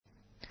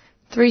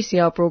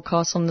3CR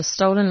broadcasts on the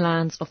stolen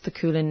lands of the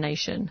Kulin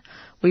Nation.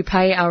 We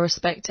pay our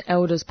respect to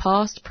elders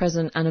past,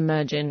 present and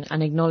emerging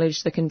and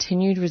acknowledge the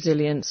continued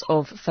resilience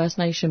of First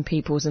Nation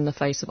peoples in the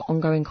face of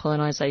ongoing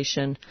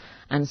colonisation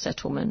and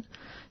settlement.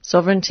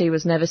 Sovereignty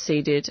was never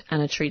ceded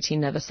and a treaty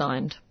never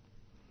signed.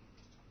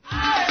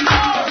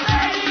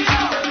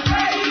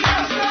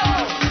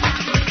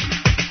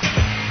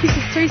 This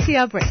is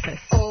 3CR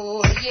Breakfast.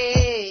 Oh,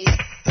 yeah.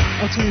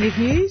 Alternative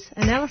news,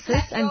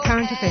 analysis and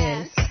current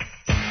affairs.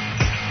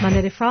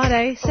 Monday to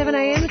Friday,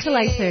 7am until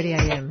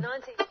 8:30am.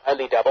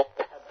 Only double.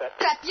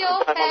 Clap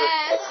your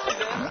hands.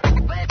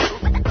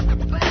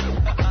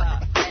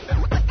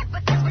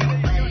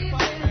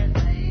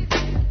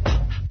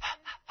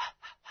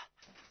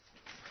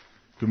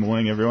 Good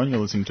morning, everyone. You're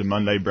listening to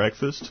Monday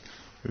Breakfast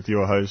with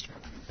your host,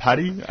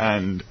 Paddy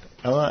and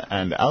Ella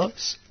and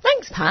Alex.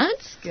 Thanks, Pat.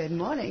 Good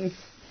morning.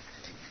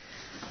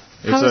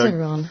 How was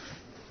everyone?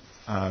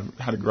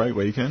 Had a great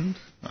weekend.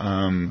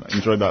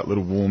 Enjoyed that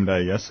little warm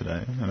day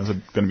yesterday, and it was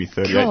going to be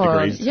 38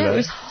 degrees today. Yeah, it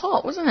was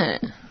hot, wasn't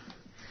it?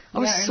 I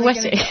was only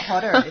sweating. Get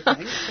hotter, I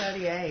think.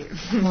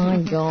 38. My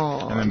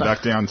God. And then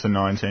back down to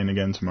 19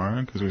 again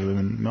tomorrow because we live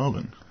in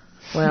Melbourne.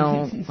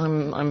 Well,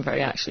 I'm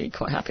very actually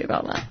quite happy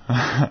about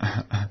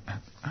that.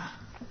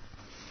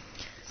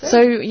 So,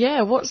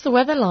 yeah, what's the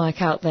weather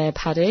like out there,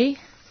 Paddy?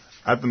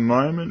 At the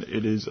moment,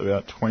 it is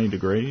about 20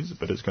 degrees,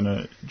 but it's going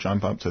to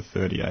jump up to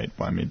 38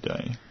 by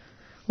midday.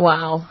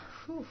 Wow.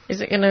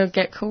 Is it going to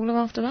get cooler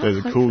after that?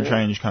 There's a cool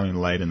change coming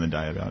late in the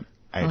day, about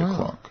 8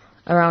 o'clock.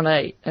 Around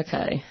 8,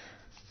 okay.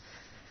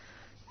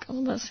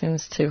 God, that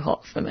seems too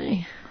hot for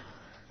me.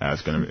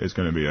 It's going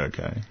to be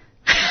okay.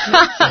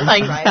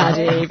 Thanks,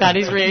 Paddy.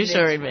 Paddy's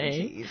reassuring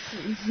me.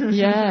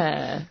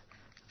 Yeah.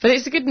 But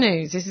it's the good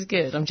news. This is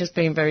good. I'm just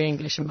being very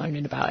English and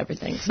moaning about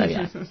everything. So,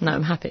 yeah. No,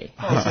 I'm happy.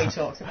 We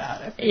talked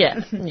about it.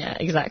 Yeah,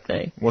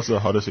 exactly. What's the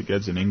hottest it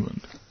gets in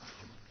England?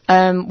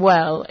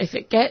 Well, if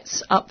it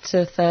gets up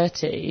to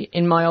 30,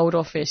 in my old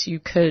office, you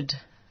could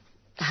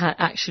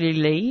actually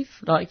leave.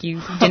 Like,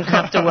 you didn't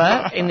have to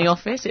work in the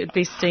office. It would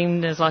be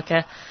deemed as like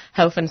a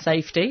health and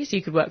safety, so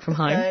you could work from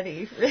home.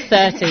 30,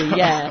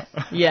 yeah.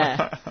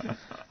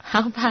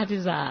 How bad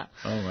is that?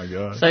 Oh, my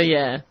God. So,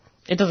 yeah,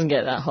 it doesn't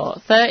get that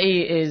hot.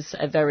 30 is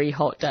a very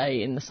hot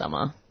day in the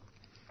summer.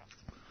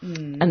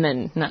 And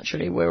then,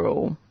 naturally, we're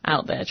all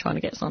out there trying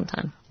to get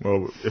suntan.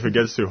 Well, if it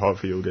gets too hot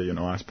for you, you'll get you an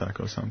ice pack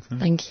or something.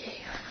 Thank you.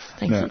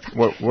 Thank you, Pat.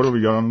 What have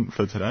we got on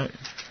for today?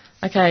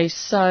 Okay,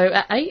 so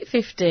at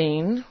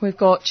 8:15, we've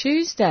got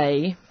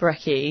Tuesday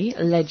Brekkie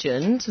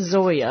legend,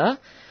 Zoya,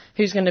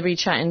 who's going to be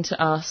chatting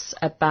to us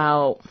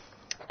about,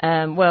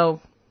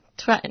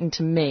 chatting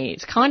to me.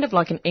 It's kind of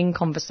like an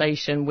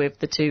in-conversation with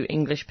the two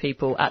English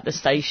people at the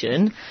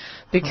station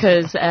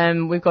because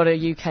we've got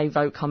a UK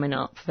vote coming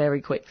up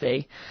very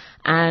quickly.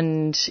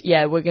 And,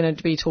 yeah, we're going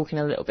to be talking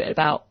a little bit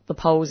about the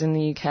polls in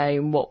the UK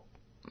and what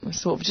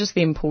sort of just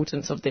the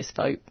importance of this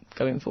vote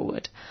going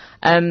forward.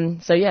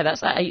 So, yeah,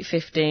 that's at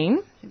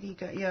 8:15. Have you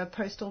got your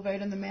postal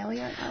vote in the mail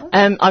yet,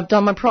 Alice? I've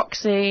done my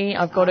proxy.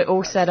 I've got it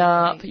all set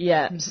up.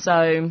 Yeah,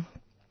 so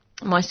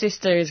my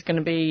sister is going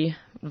to be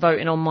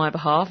voting on my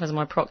behalf as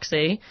my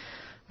proxy,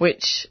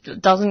 which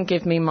doesn't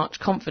give me much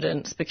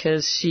confidence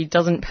because she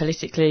doesn't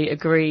politically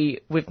agree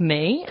with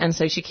me, and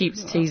so she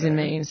keeps teasing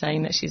me and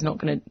saying that she's not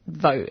going to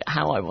vote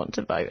how I want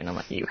to vote, and I'm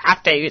like, you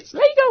have to, it's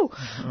legal.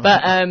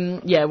 But,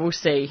 yeah, we'll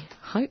see.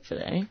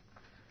 Hopefully.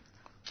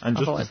 And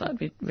otherwise, that would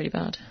be really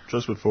bad.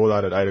 Just before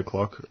that, at 8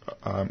 o'clock,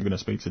 I'm going to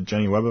speak to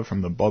Jenny Webber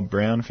from the Bob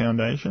Brown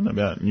Foundation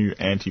about new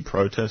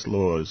anti-protest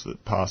laws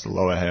that passed the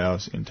lower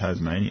house in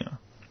Tasmania.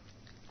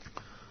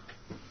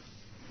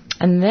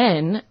 And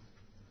then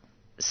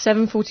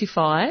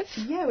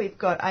 7:45. Yeah,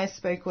 I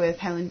spoke with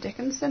Helen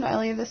Dickinson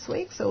earlier this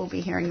week, so we'll be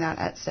hearing that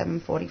at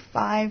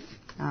 7:45.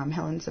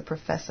 Helen's a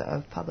Professor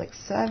of Public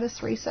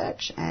Service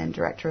Research and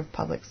Director of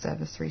Public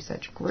Service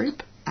Research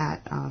Group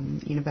at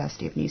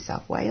University of New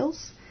South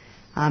Wales.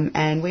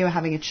 And we were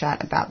having a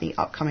chat about the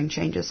upcoming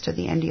changes to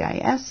the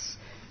NDIS.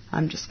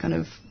 I'm just kind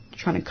of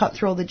trying to cut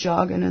through all the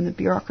jargon and the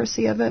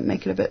bureaucracy of it,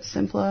 make it a bit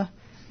simpler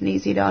and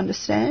easy to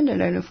understand. I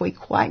don't know if we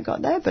quite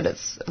got there, but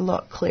it's a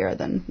lot clearer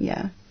than,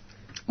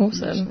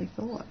 Awesome.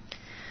 Thought.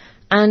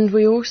 And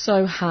we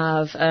also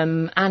have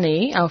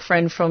Annie, our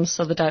friend from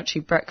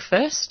Solidarity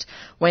Breakfast,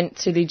 went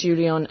to the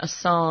Julian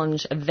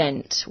Assange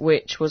event,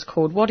 which was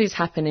called What is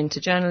Happening to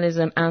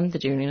Journalism and the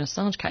Julian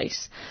Assange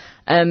Case.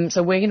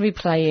 So we're going to be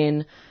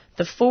playing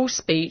the full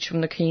speech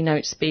from the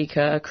keynote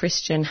speaker,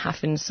 Christian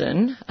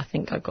Haffinson, I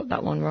think I got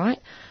that one right,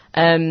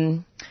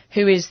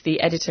 who is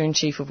the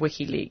editor-in-chief of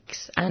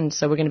WikiLeaks. And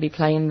so we're going to be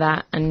playing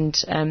that and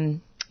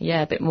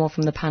a bit more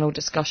from the panel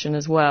discussion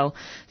as well.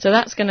 So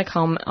that's going to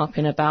come up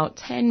in about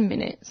 10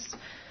 minutes.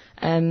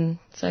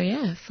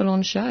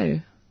 Full-on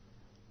show.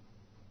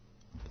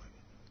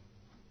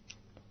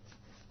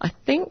 I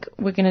think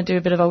we're going to do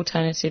a bit of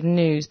alternative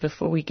news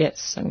before we get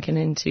sunken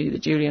into the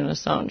Julian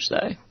Assange,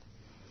 though.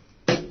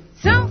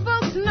 Some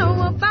folks know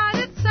about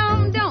it,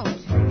 some don't.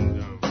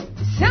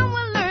 Some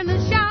will learn to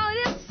shout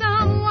it,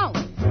 some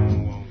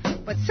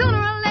won't. But sooner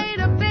or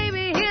later,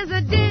 baby, here's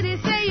a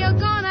ditty.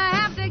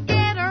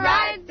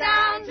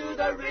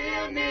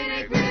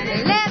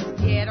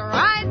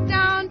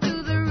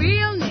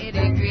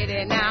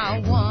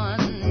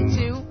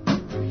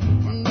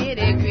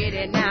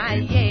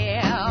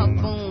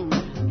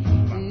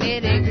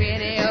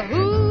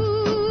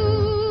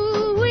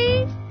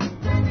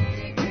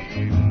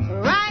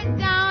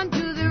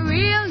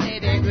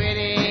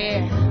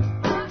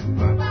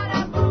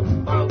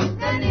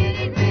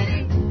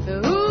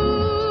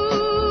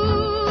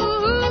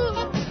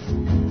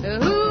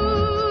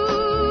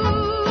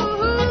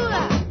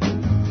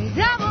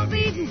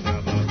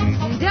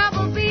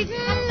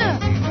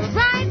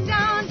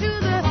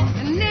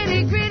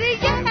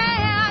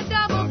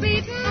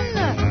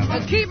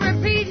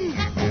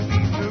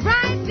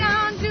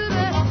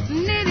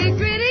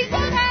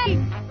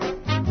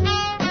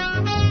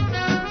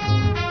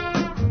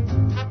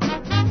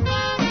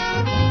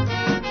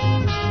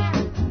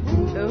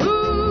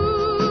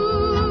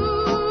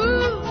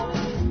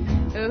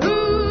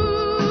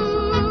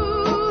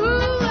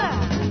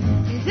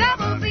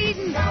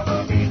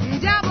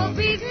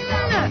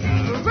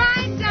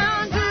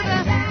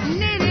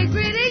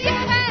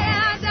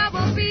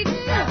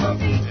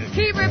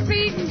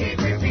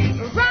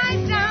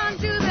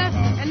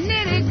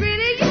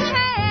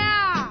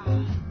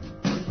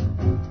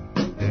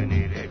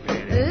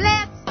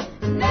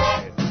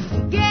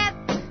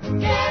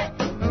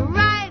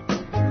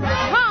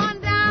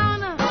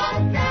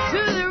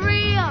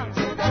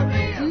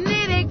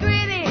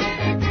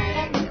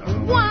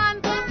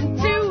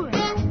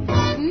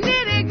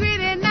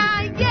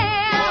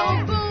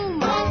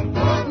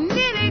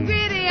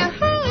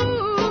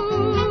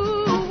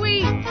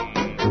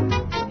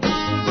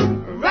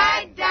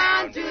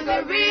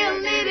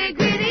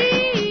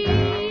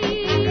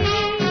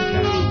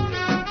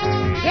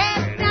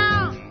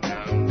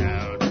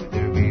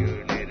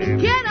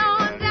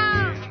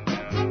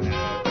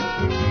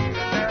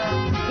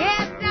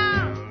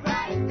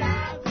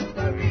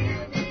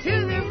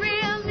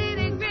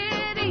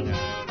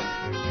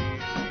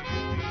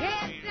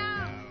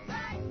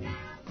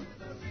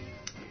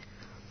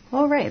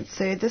 All right,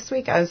 so this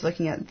week I was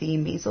looking at the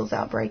measles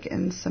outbreak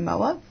in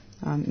Samoa.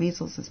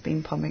 Measles has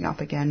been popping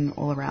up again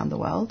all around the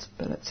world,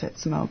 but it's hit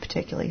Samoa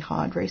particularly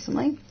hard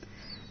recently.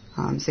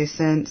 So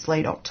since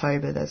late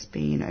October, there's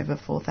been over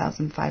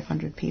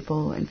 4,500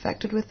 people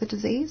infected with the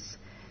disease,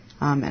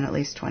 and at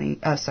least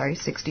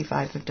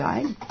 65 have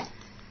died.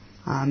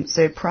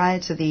 So prior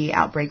to the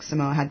outbreak,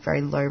 Samoa had very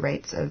low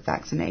rates of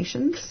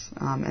vaccinations,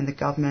 and the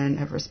government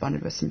have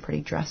responded with some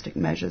pretty drastic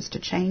measures to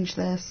change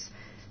this.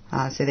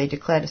 So they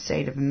declared a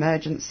state of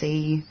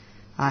emergency,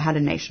 had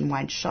a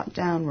nationwide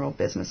shutdown where all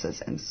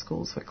businesses and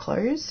schools were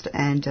closed,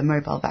 and a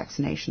mobile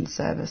vaccination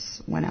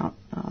service went out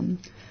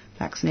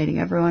vaccinating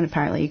everyone.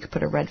 Apparently you could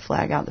put a red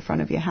flag out the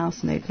front of your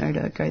house and they'd know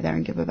to go there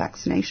and give a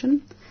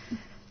vaccination.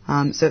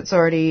 So it's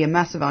already a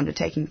massive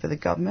undertaking for the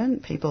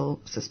government.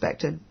 People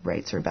suspected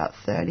rates are about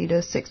 30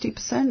 to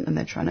 60%, and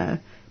they're trying to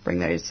bring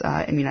those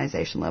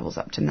immunization levels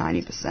up to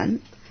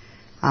 90%.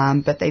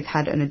 But they've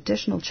had an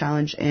additional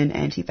challenge in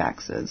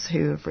anti-vaxxers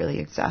who have really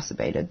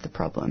exacerbated the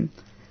problem.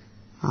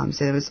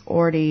 So there was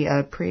already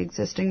a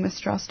pre-existing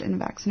mistrust in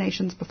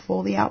vaccinations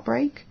before the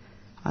outbreak.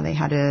 They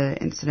had an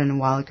incident a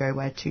while ago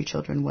where 2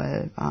 children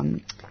were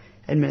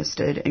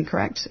administered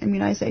incorrect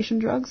immunization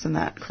drugs, and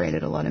that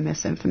created a lot of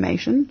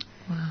misinformation.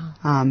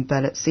 Wow.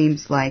 But it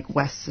seems like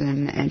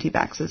Western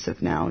anti-vaxxers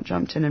have now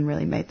jumped in and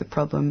really made the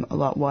problem a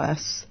lot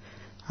worse.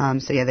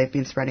 So yeah, they've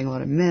been spreading a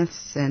lot of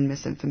myths and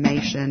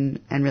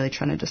misinformation and really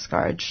trying to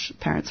discourage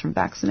parents from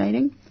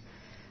vaccinating.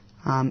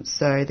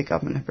 So the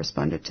government have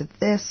responded to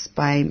this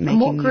by making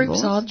what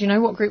groups laws. do you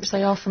know what groups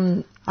they are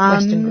from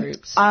Western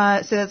groups?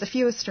 So there's a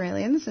few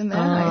Australians in there,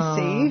 I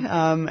see.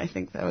 I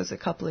think there was a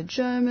couple of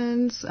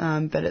Germans,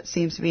 but it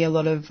seems to be a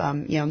lot of,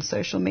 on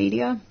social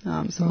media.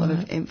 So a lot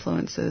of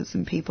influencers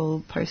and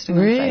people posting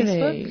on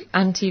Facebook.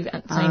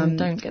 Saying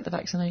don't get the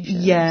vaccination.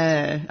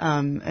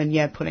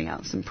 Yeah, putting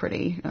out some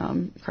pretty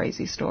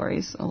crazy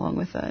stories along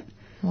with it.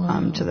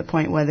 Wow. To the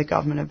point where the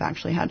government have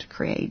actually had to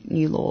create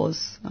new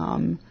laws.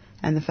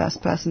 And the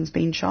first person's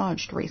been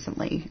charged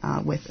recently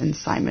with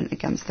incitement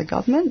against the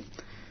government.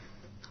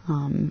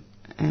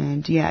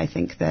 I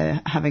think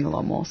they're having a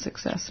lot more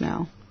success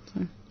now.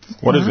 So.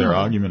 What is their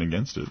argument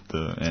against it,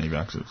 the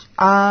anti-vaxxers?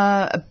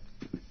 A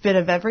bit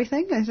of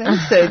everything, I think.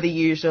 So the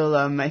usual,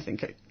 I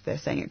think they're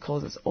saying it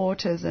causes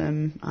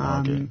autism,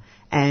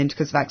 and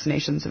because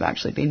vaccinations have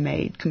actually been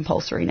made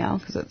compulsory now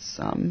because it's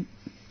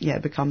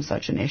become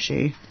such an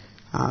issue.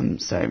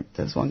 So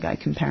there's one guy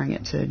comparing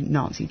it to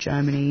Nazi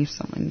Germany,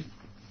 something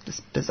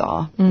just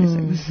bizarre.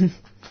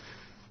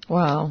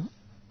 Wow.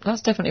 That's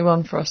definitely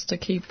one for us to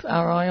keep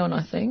our eye on,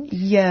 I think.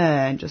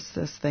 Yeah, and just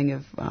this thing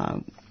of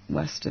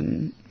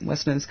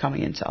Westerners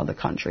coming into other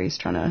countries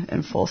trying to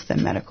enforce their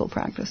medical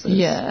practices.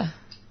 Yeah.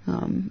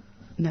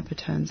 Never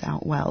turns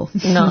out well.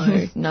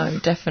 No,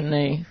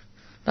 definitely.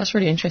 That's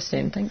really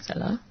interesting. Thanks,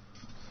 Ella.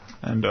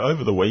 And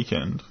over the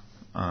weekend,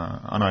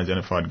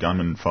 unidentified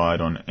gunmen fired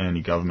on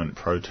anti-government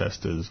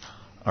protesters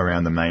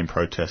around the main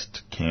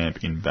protest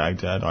camp in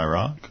Baghdad,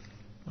 Iraq.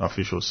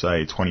 Officials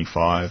say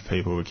 25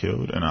 people were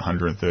killed and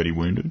 130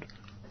 wounded.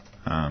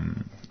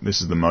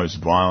 This is the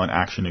most violent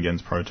action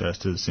against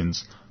protesters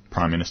since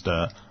Prime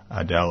Minister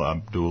Adel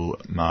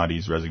Abdul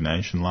Mahdi's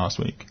resignation last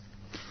week.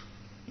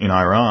 In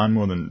Iran,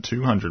 more than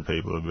 200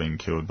 people have been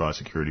killed by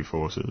security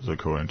forces,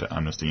 according to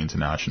Amnesty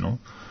International.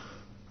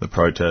 The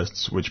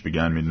protests, which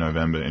began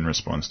mid-November in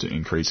response to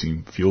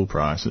increasing fuel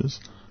prices,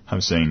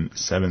 have seen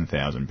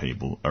 7,000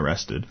 people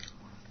arrested.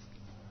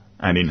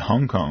 And in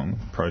Hong Kong,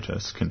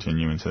 protests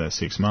continue into their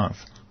sixth month,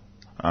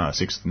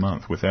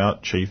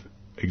 without Chief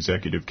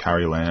Executive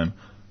Carrie Lam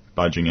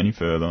budging any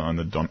further on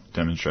the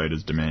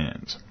demonstrators'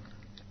 demands.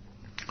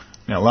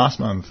 Now, last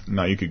month,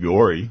 Nayuka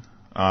Gori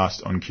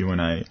asked on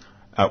Q&A,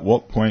 at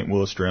what point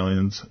will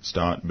Australians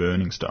start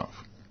burning stuff?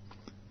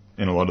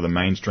 In a lot of the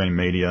mainstream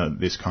media,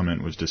 this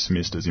comment was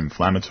dismissed as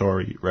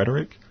inflammatory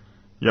rhetoric.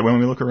 Yet when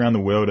we look around the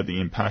world at the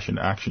impassioned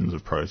actions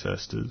of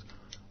protesters,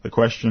 the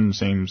question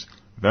seems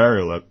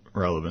very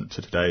relevant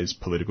to today's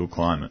political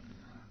climate.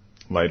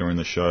 Later in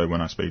the show,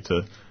 when I speak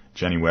to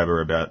Jenny Webber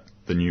about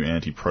the new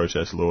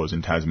anti-protest laws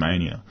in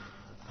Tasmania,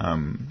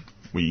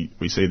 we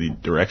see the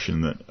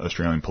direction that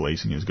Australian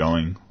policing is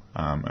going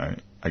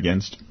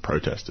against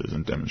protesters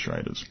and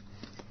demonstrators.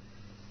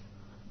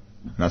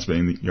 And that's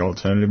been your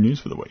alternative news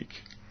for the week.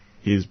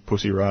 Here's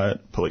Pussy Riot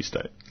Police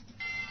State.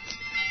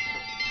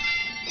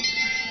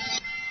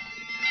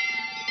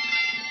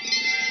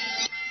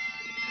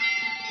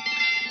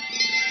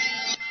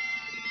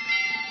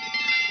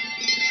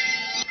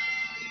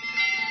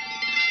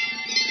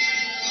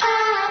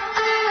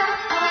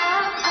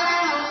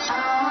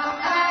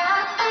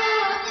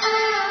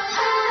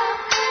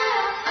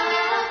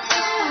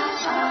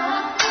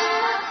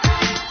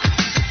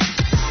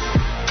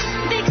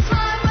 Big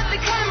smile, but the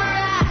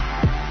camera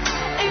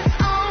is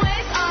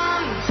always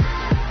on.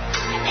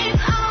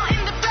 It's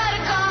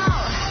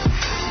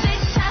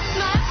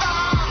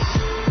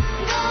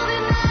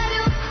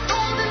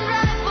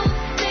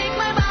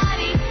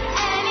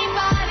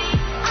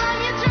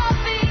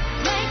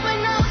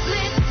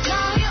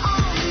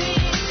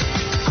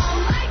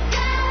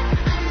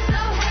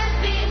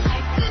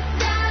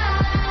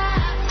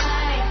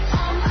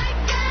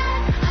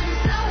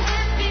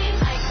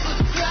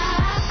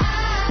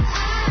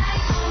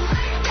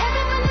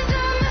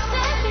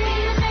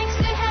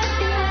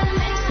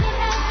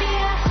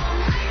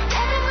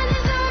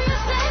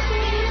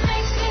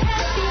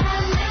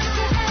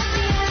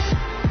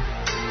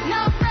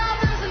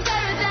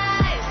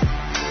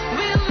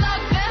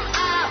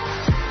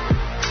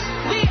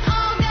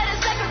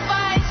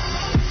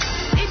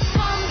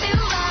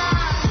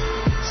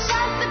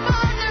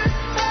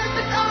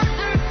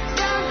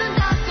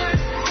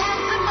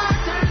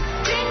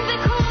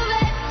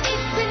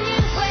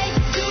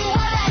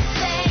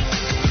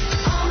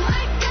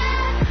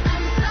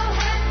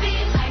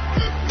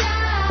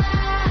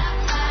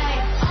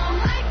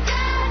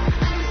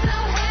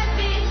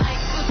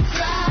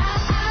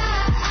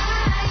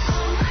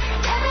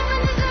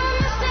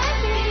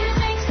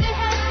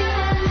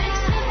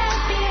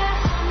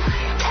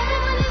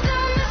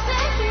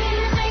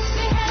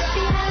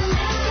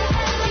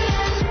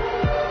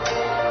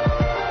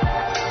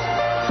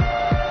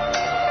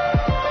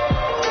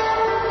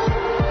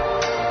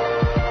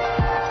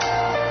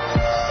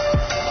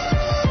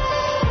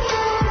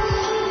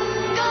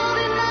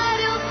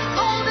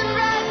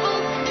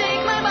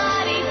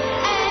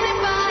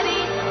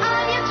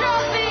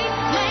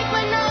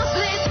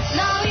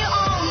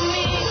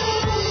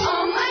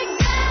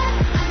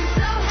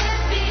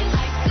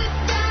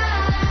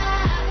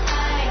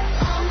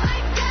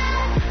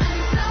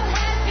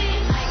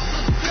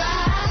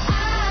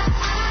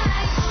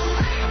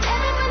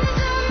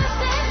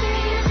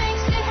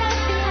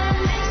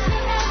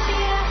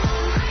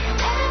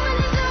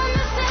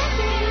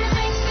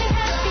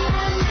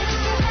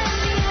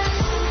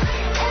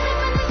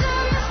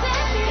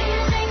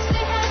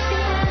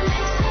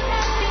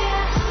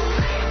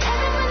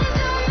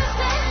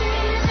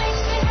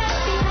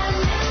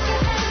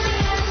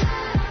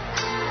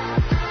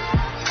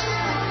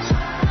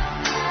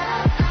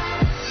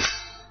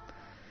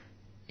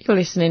You're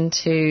listening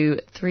to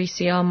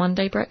 3CR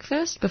Monday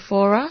Breakfast.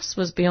 Before us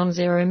was Beyond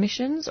Zero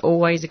Emissions,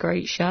 always a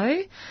great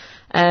show.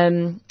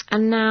 And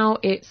now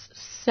it's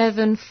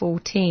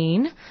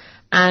 7:14,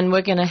 and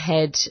we're going to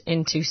head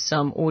into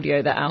some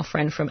audio that our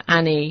friend from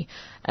Annie,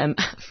 our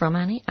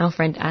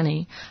friend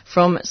Annie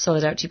from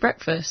Solidarity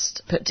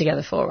Breakfast put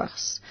together for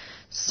us.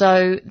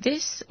 So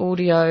this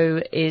audio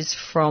is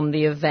from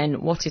the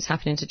event What is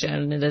Happening to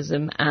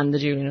Journalism and the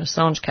Julian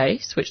Assange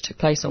case, which took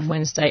place on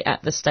Wednesday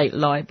at the State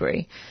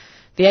Library.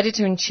 The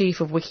editor-in-chief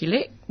of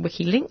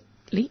WikiLeaks,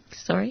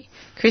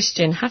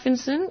 Christian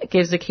Heffernan,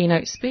 gives a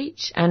keynote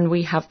speech, and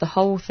we have the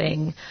whole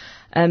thing,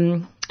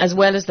 as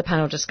well as the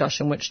panel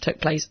discussion which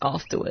took place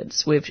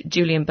afterwards with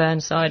Julian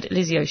Burnside,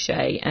 Lizzie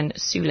O'Shea and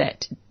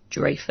Sulette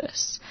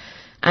Dreyfus.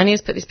 Annie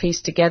has put this piece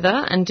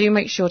together, and do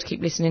make sure to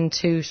keep listening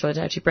to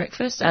Solidarity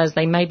Breakfast, as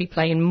they may be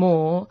playing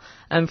more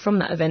from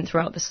that event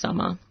throughout the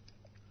summer.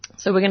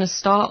 So we're going to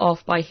start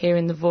off by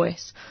hearing the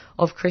voice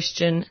of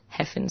Christian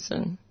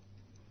Heffernan.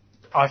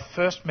 I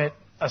first met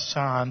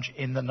Assange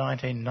in the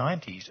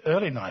 1990s,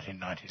 early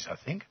 1990s, I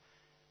think,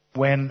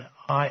 when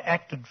I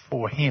acted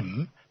for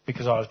him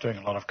because I was doing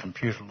a lot of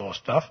computer law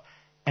stuff,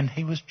 and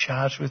he was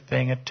charged with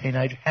being a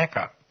teenage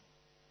hacker.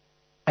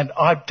 And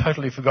I'd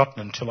totally forgotten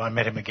until I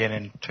met him again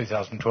in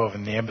 2012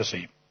 in the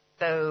embassy.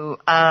 So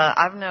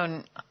I've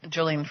known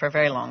Julian for a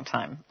very long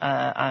time.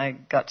 I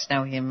got to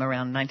know him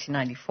around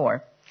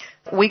 1994.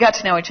 We got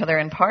to know each other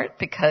in part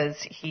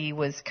because he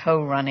was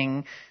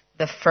co-running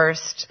the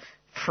first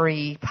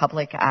free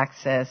public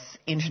access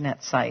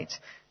internet site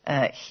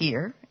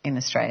here in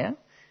Australia.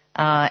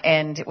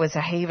 And it was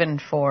a haven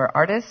for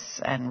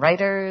artists and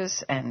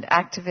writers and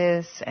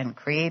activists and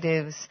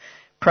creatives,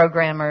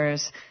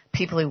 programmers,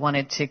 people who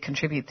wanted to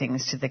contribute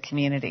things to the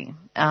community.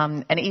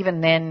 And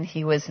even then,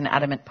 he was an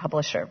adamant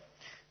publisher.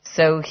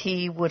 So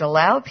he would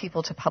allow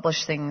people to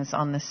publish things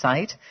on the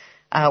site,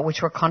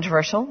 which were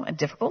controversial and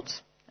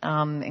difficult,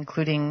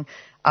 including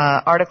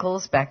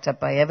articles backed up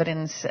by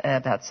evidence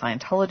about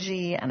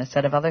Scientology and a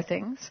set of other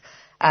things.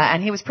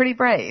 And he was pretty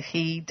brave.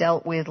 He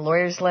dealt with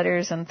lawyers'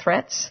 letters and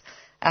threats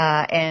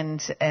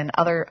and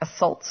other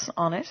assaults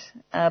on it,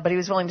 but he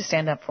was willing to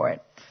stand up for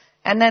it.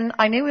 And then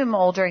I knew him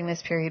all during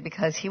this period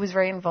because he was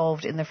very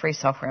involved in the free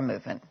software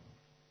movement.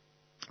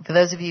 For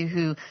those of you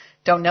who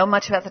don't know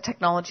much about the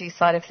technology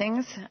side of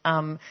things,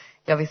 you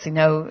obviously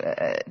know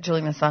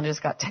Julian Assange's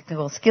got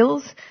technical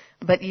skills,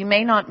 but you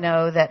may not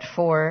know that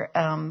for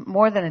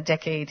more than a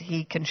decade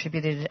he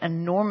contributed an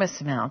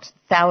enormous amount,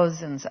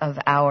 thousands of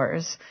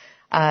hours,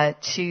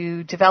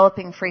 to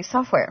developing free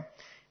software.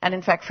 And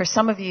in fact, for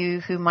some of you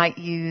who might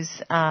use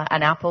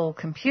an Apple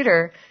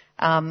computer,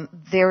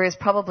 there is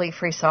probably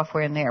free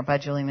software in there by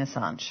Julian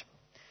Assange.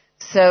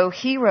 So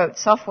he wrote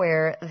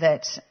software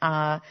that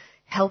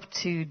helped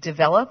to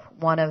develop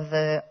one of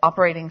the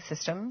operating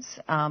systems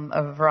of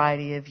a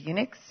variety of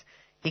Unix.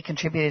 He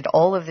contributed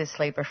all of this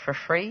labor for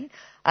free.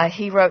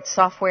 He wrote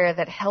software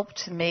that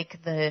helped to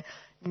make the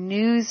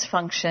news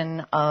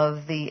function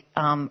of the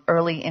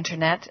early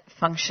internet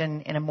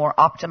function in a more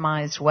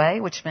optimized way,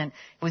 which meant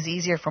it was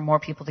easier for more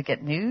people to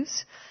get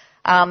news.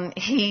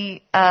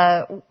 He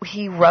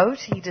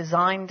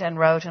designed and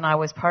wrote, and I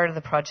was part of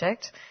the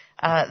project,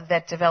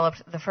 that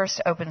developed the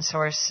first open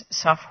source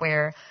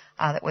software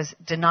that was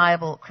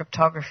deniable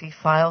cryptography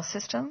file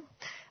system.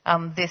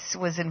 This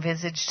was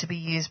envisaged to be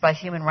used by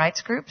human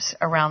rights groups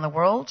around the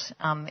world.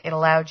 It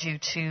allowed you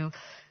to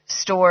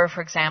store,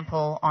 for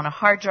example, on a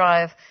hard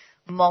drive,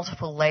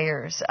 multiple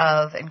layers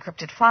of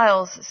encrypted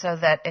files so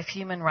that if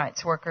human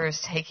rights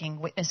workers taking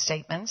witness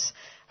statements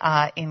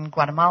in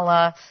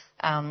Guatemala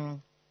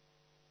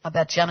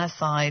about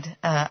genocide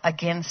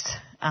against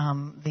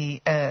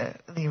the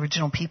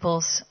original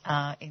peoples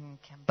in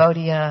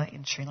Cambodia,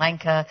 in Sri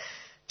Lanka,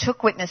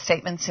 took witness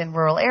statements in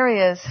rural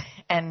areas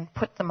and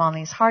put them on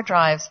these hard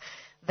drives,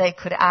 they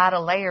could add a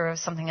layer of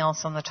something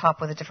else on the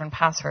top with a different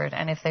password.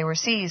 And if they were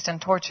seized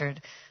and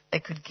tortured, they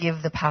could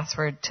give the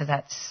password to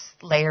that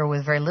layer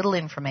with very little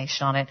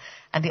information on it,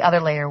 and the other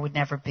layer would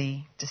never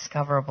be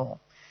discoverable.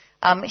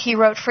 He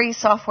wrote free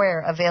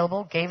software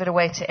available, gave it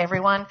away to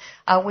everyone,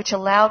 which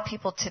allowed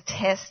people to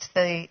test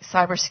the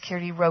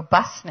cybersecurity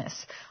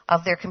robustness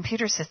of their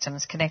computer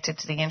systems connected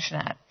to the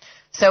internet.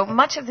 So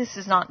much of this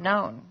is not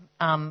known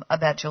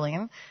about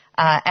Julian,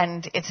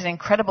 and it's an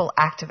incredible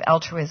act of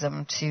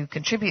altruism to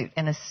contribute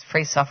in this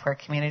free software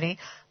community,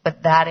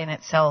 but that in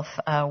itself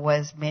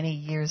was many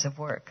years of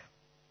work.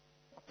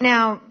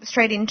 Now,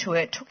 straight into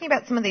it, talking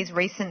about some of these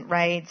recent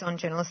raids on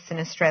journalists in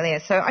Australia.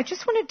 So I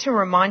just wanted to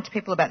remind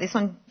people about this.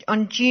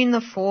 On June the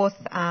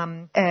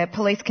 4th,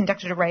 police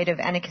conducted a raid of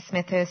Annika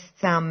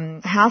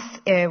Smethurst's house,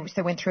 which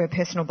they went through her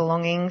personal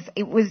belongings.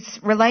 It was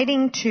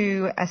relating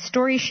to a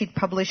story she'd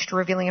published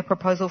revealing a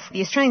proposal for the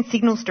Australian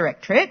Signals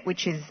Directorate,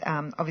 which is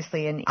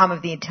obviously an arm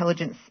of the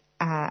intelligence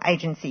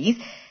agencies.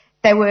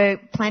 They were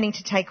planning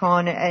to take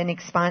on an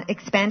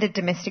expanded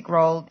domestic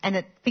role,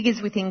 and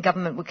figures within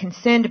government were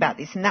concerned about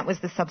this, and that was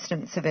the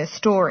substance of her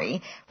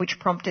story, which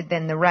prompted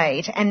then the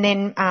raid. And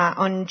then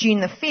on June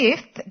the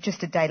 5th,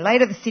 just a day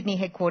later, the Sydney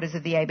headquarters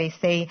of the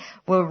ABC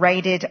were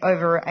raided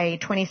over a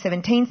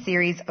 2017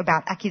 series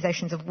about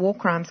accusations of war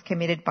crimes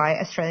committed by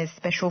Australia's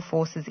special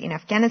forces in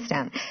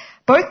Afghanistan.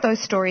 Both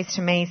those stories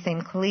to me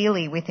seem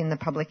clearly within the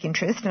public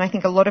interest, and I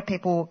think a lot of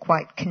people were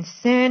quite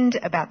concerned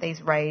about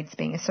these raids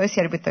being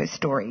associated with those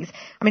stories.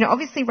 I mean, it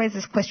obviously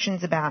raises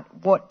questions about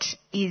what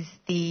is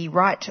the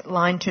right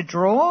line to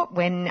draw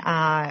when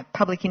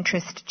public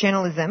interest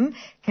journalism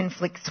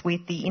conflicts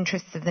with the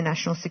interests of the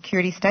national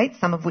security state,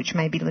 some of which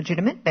may be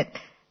legitimate, but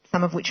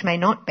some of which may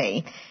not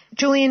be.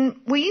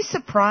 Julian, were you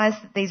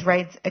surprised that these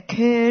raids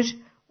occurred?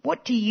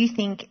 What do you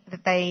think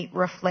that they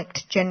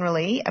reflect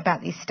generally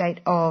about the state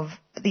of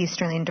the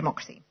Australian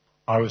democracy?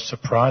 I was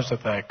surprised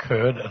that they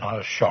occurred, and I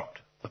was shocked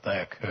that they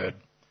occurred.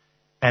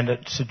 And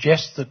it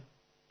suggests that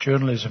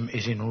journalism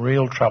is in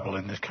real trouble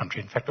in this country.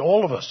 In fact,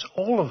 all of us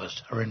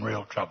are in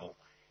real trouble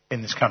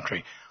in this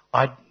country.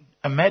 I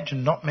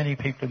imagine not many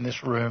people in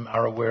this room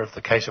are aware of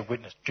the case of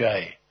Witness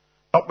J.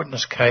 Not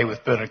Witness K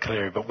with Bernard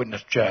Collaery, but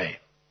Witness J.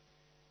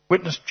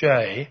 Witness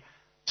J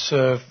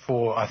served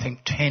for, I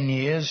think, 10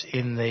 years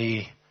in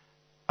the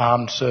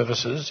armed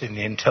services, in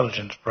the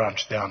intelligence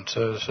branch of the armed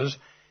services.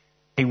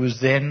 He was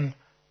then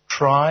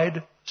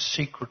tried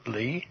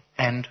secretly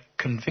and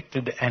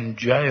convicted and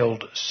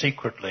jailed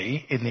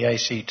secretly in the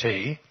ACT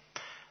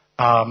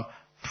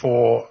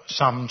for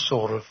some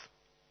sort of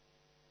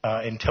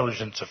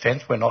intelligence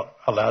offence. We're not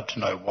allowed to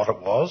know what it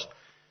was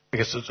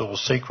because it's all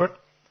secret.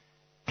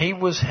 He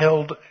was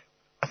held,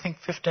 I think,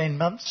 15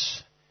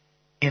 months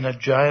in a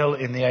jail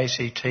in the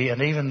ACT,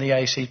 and even the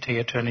ACT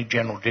Attorney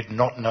General did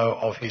not know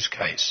of his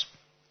case.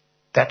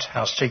 That's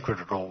how secret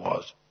it all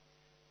was.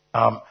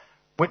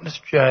 Witness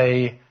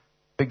J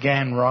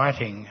began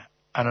writing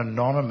an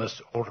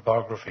anonymous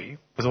autobiography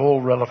with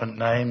all relevant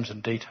names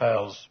and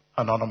details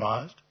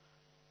anonymised.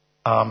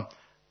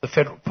 The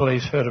Federal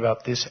Police heard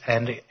about this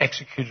and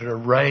executed a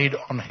raid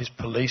on his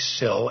police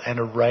cell and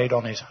a raid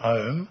on his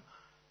home.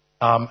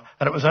 And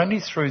it was only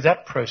through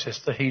that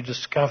process that he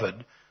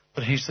discovered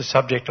that he's the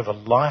subject of a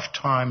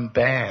lifetime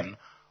ban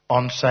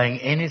on saying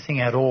anything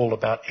at all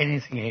about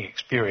anything he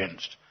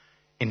experienced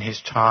in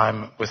his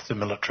time with the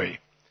military.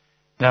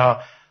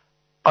 Now,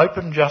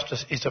 open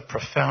justice is a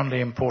profoundly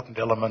important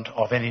element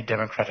of any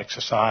democratic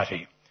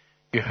society.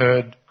 You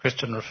heard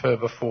Kristen refer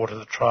before to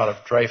the trial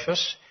of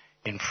Dreyfus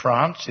in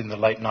France in the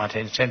late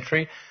 19th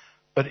century,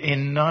 but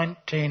in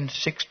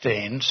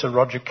 1916, Sir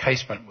Roger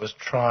Casement was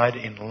tried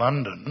in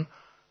London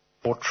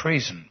for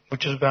treason,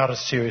 which is about as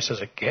serious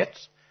as it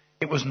gets.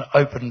 It was an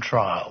open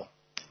trial,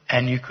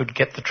 and you could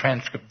get the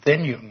transcript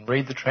then. You can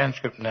read the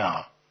transcript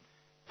now.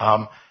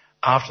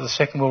 After the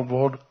Second World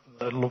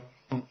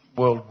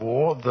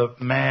War, the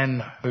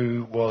man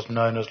who was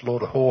known as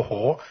Lord Haw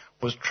Haw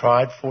was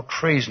tried for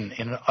treason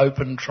in an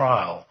open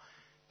trial.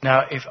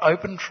 Now, if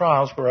open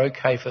trials were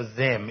okay for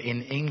them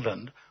in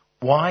England,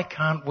 why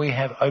can't we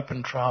have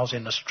open trials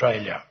in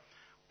Australia?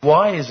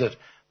 Why is it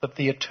that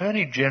the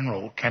Attorney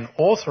General can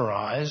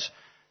authorise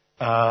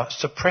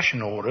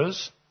suppression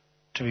orders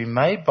to be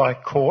made by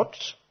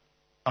courts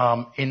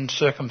in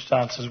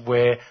circumstances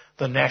where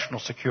the national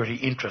security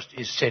interest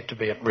is said to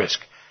be at risk?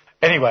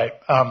 Anyway,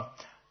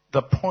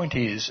 the point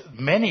is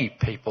many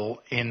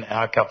people in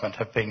our government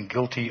have been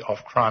guilty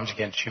of crimes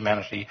against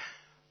humanity,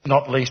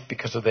 not least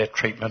because of their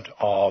treatment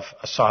of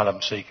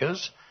asylum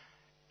seekers,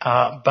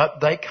 but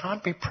they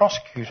can't be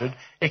prosecuted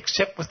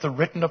except with the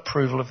written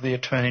approval of the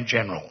Attorney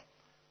General.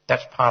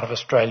 That's part of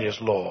Australia's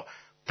law.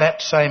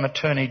 That same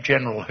Attorney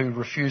General who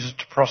refuses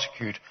to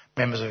prosecute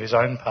members of his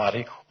own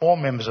party or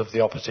members of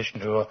the opposition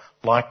who are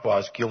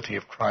likewise guilty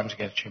of crimes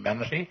against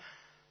humanity,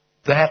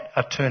 that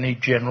Attorney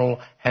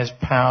General has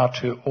power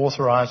to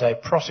authorise a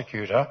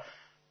prosecutor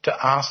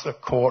to ask the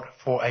court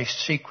for a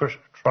secret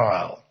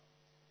trial.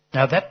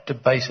 Now that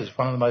debases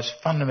one of the most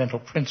fundamental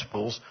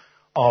principles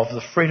of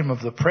the freedom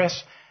of the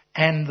press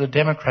and the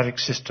democratic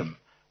system.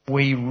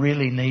 We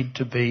really need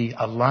to be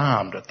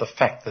alarmed at the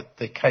fact that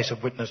the case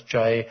of Witness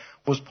J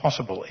was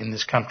possible in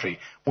this country.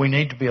 We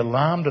need to be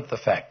alarmed at the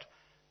fact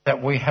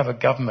that we have a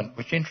government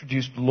which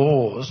introduced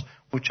laws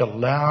which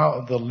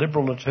allow the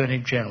Liberal Attorney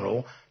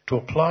General to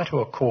apply to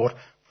a court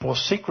for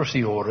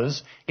secrecy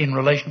orders in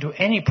relation to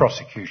any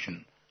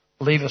prosecution.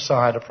 Leave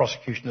aside a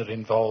prosecution that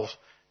involves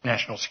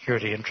national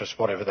security interests,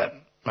 whatever that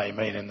may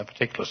mean in the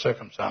particular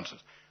circumstances.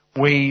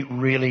 We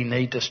really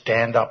need to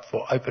stand up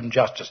for open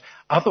justice.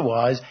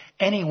 Otherwise,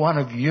 any one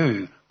of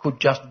you could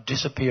just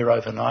disappear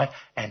overnight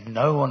and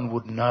no one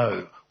would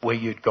know where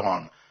you'd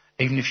gone.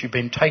 Even if you've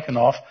been taken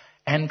off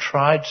and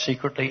tried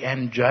secretly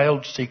and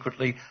jailed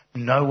secretly,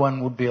 no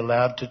one would be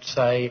allowed to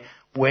say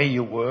where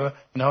you were.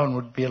 No one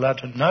would be allowed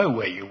to know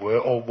where you were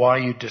or why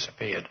you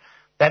disappeared.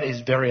 That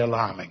is very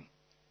alarming.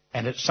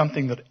 And it's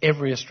something that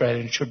every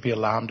Australian should be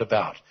alarmed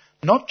about.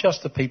 Not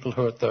just the people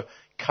who are at the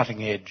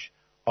cutting edge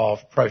of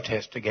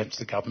protest against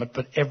the government,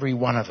 but every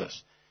one of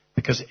us.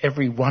 Because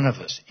every one of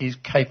us is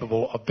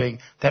capable of being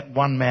that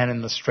one man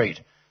in the street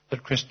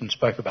that Kristen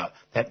spoke about,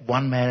 that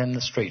one man in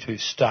the street who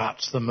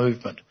starts the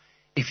movement.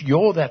 If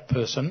you're that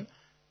person,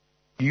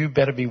 you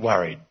better be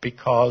worried,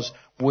 because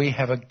we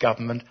have a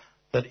government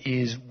that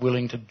is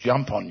willing to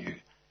jump on you.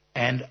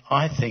 And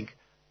I think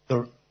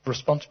the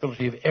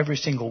responsibility of every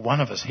single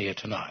one of us here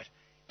tonight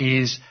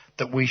is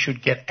that we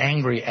should get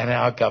angry at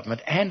our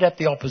government and at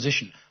the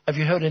opposition. Have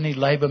you heard any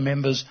Labor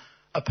members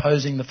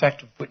opposing the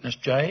fact of Witness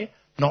J?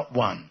 Not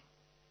one.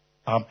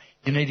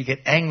 You need to get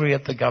angry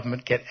at the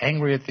government, get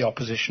angry at the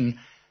opposition,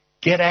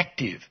 get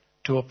active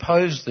to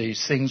oppose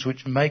these things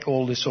which make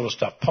all this sort of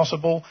stuff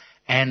possible.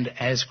 And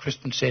as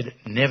Kristen said,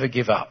 never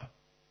give up.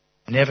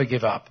 Never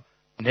give up.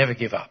 Never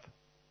give up.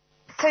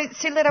 So,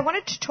 Sulit, I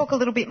wanted to talk a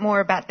little bit more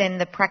about then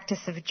the practice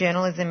of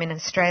journalism in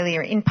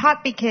Australia, in part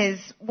because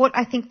what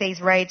I think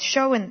these raids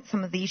show, and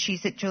some of the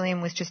issues that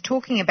Julian was just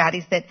talking about,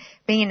 is that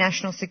being a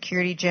national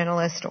security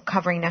journalist or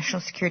covering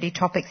national security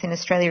topics in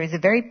Australia is a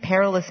very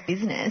perilous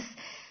business.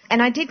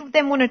 And I did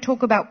then want to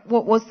talk about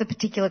what was the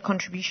particular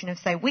contribution of,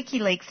 say,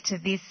 WikiLeaks to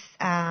this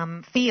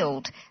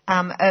field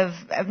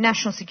of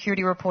national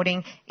security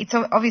reporting. It's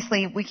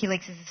obviously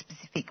WikiLeaks is a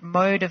specific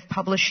mode of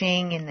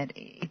publishing in that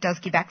it does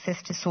give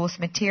access to source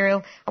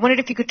material. I wondered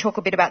if you could talk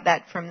a bit about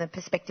that from the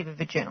perspective of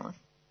a journalist.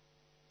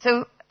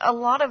 So a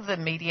lot of the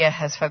media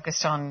has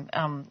focused on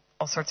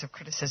all sorts of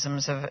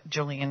criticisms of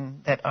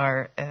Julian that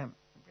are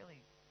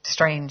really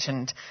strange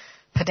and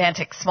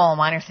pedantic, small,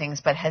 minor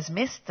things, but has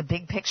missed the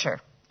big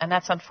picture. And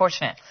that's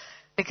unfortunate,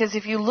 because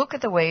if you look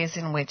at the ways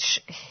in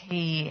which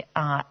he,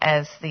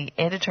 as the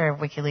editor of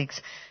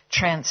WikiLeaks,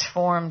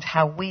 transformed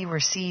how we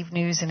receive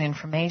news and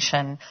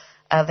information,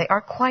 they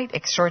are quite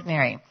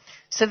extraordinary.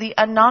 So the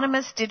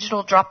anonymous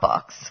digital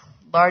Dropbox,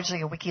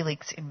 largely a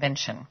WikiLeaks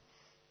invention.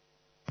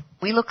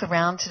 We look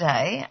around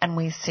today and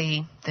we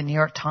see the New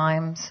York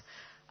Times,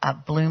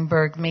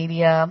 Bloomberg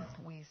Media,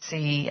 we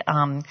see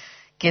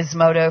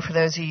Gizmodo, for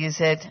those who use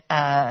it,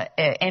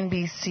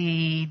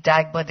 NBC,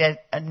 Dagbladet,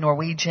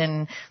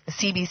 Norwegian, the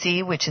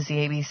CBC, which is the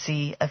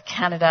ABC of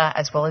Canada,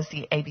 as well as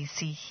the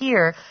ABC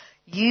here,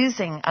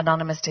 using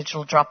anonymous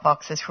digital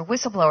Dropboxes for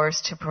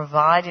whistleblowers to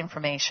provide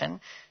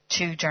information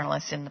to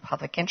journalists in the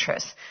public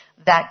interest.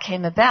 That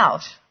came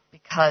about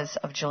because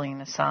of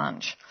Julian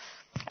Assange.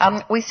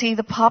 We see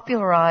the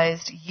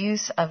popularized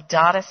use of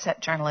data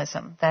set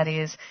journalism, that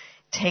is,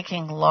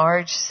 taking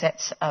large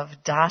sets of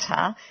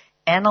data,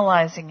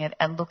 analyzing it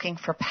and looking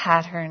for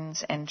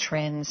patterns and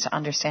trends to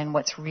understand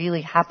what's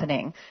really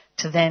happening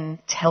to then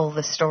tell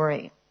the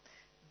story.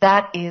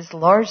 That is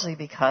largely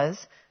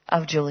because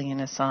of Julian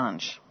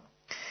Assange.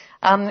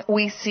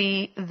 We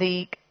see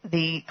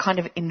the kind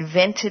of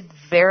invented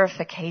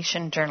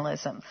verification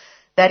journalism.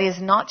 That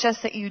is not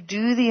just that you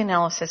do the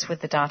analysis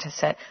with the data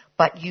set,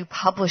 but you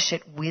publish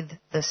it with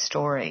the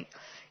story.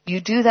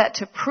 You do that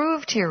to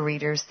prove to your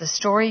readers the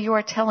story you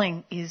are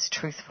telling is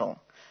truthful.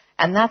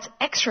 And that's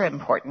extra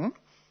important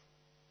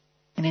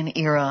in an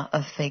era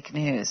of fake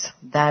news.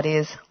 That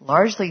is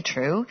largely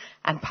true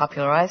and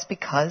popularized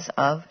because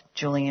of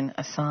Julian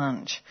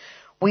Assange.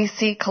 We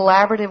see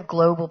collaborative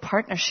global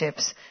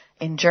partnerships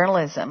in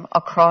journalism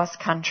across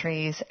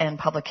countries and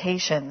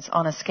publications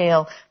on a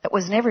scale that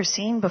was never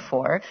seen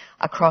before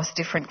across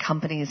different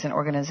companies and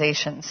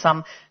organizations.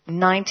 Some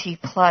 90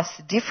 plus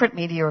different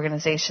media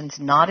organizations,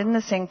 not in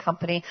the same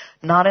company,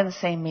 not in the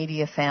same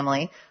media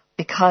family,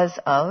 because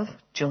of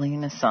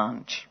Julian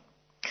Assange.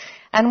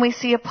 And we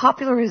see a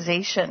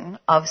popularization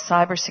of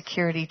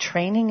cybersecurity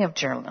training of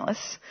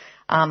journalists,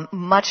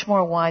 much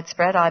more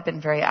widespread. I've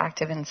been very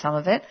active in some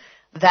of it.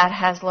 That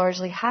has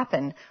largely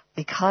happened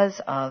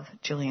because of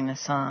Julian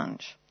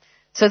Assange.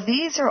 So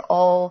these are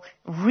all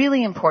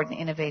really important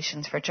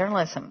innovations for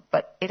journalism,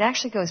 but it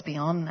actually goes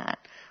beyond that.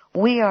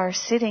 We are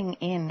sitting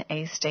in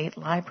a state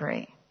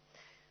library.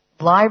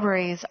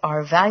 Libraries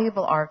are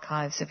valuable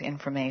archives of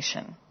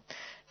information.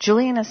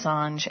 Julian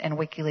Assange and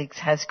WikiLeaks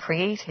has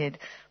created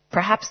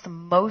perhaps the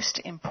most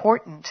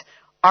important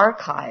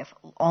archive,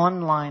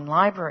 online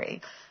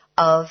library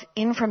of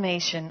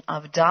information,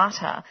 of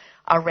data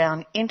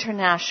around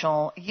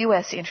international,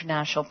 U.S.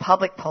 international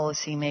public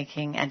policy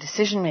making and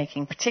decision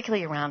making,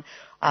 particularly around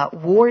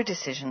war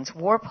decisions,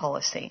 war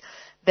policy,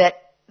 that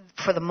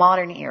for the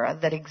modern era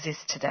that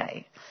exists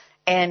today.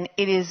 And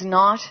it is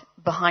not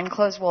behind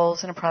closed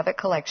walls in a private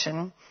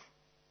collection.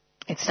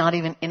 It's not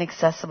even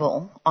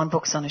inaccessible on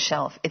books on a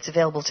shelf. It's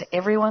available to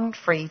everyone,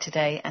 free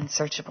today and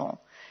searchable.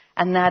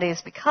 And that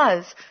is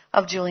because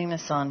of Julian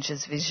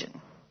Assange's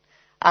vision.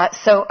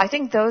 So I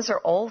think those are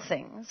all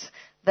things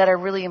that are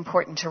really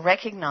important to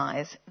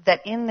recognize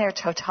that in their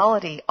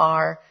totality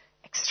are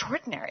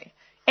extraordinary.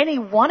 Any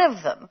one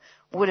of them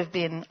would have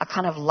been a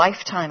kind of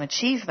lifetime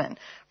achievement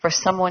for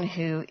someone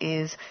who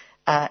is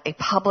a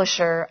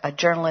publisher, a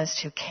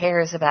journalist who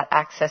cares about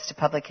access to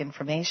public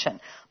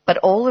information. But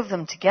all of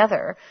them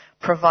together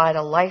provide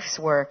a life's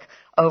work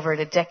over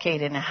a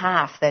decade and a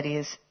half that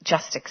is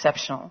just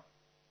exceptional.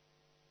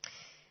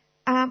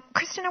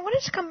 Kristen, I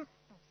wanted to come...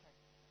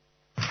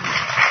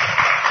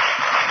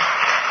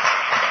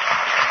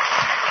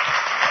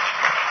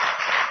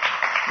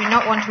 do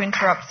not want to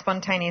interrupt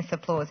spontaneous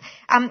applause.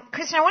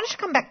 Kristen, I wanted to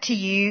come back to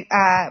you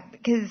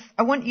because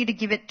I want you to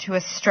give it to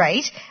us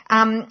straight.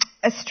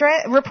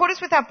 Reporters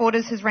Without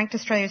Borders has ranked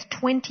Australia as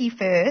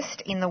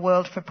 21st in the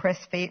world for press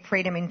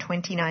freedom in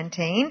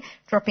 2019,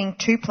 dropping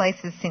 2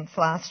 places since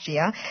last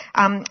year.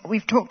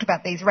 We've talked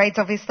about these raids,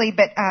 obviously,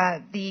 but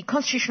the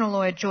constitutional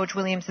lawyer George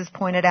Williams has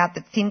pointed out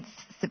that since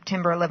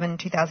September 11,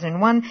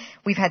 2001,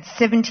 we've had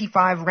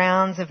 75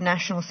 rounds of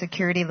national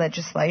security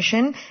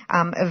legislation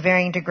of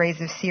varying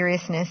degrees of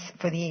seriousness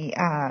for the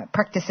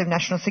practice of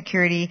national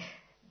security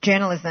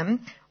journalism.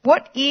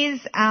 What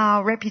is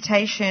our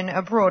reputation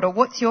abroad, or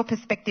what's your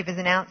perspective as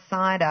an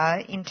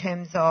outsider in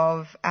terms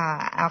of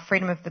our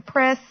freedom of the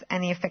press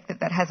and the effect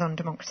that that has on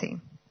democracy?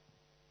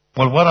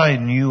 Well, what I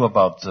knew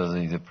about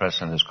the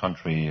press in this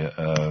country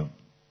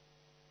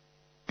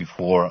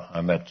before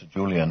I met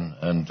Julian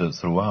and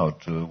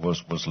throughout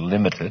was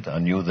limited. I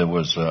knew there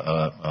was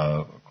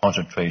a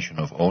concentration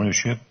of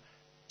ownership,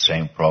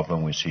 same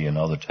problem we see in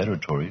other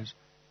territories,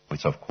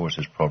 which of course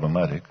is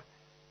problematic.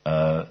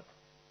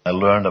 I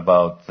learned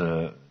about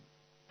the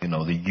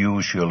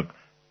usual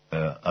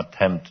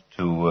attempt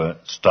to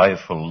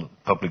stifle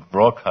public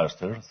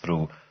broadcaster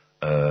through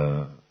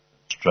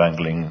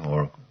strangling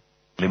or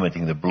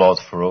limiting the blood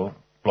flow,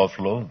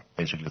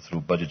 basically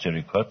through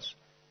budgetary cuts.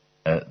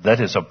 That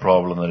is a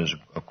problem that is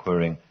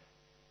occurring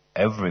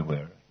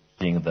everywhere,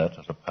 seeing that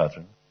as a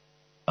pattern.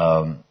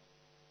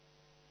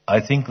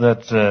 I think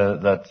that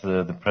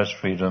the press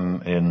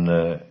freedom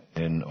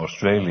in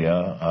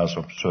Australia, as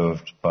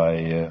observed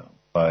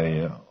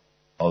by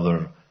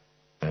other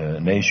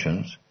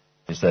nations,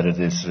 is that it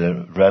is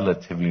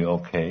relatively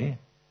okay.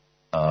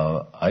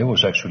 I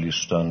was actually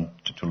stunned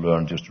to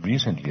learn just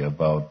recently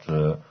about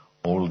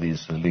all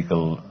these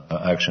legal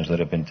actions that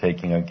have been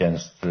taken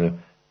against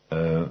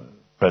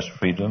press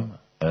freedom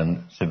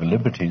and civil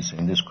liberties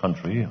in this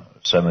country,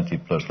 70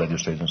 plus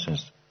legislation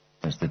since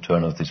the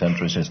turn of the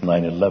century, since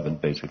 9/11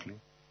 basically.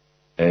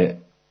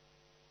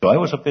 So I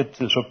was a bit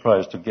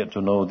surprised to get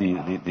to know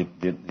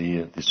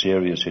the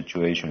serious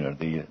situation or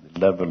the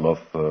level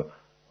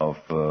of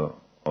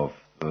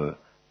the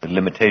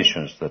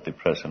limitations that the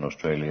press in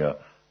Australia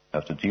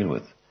have to deal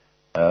with.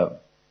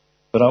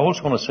 But I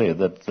also want to say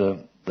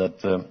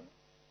that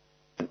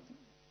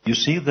you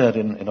see that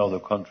in other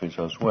countries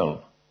as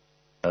well.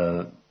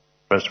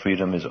 Press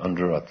freedom is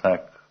under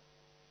attack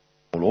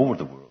all over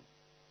the world,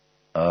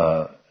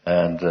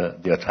 and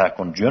the attack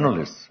on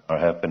journalists are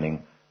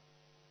happening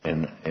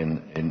in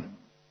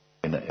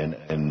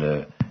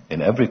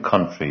every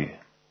country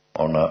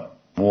on a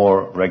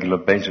more regular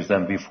basis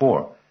than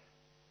before.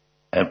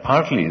 And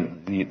partly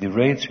the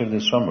raids here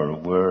this summer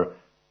were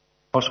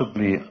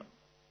possibly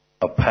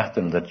a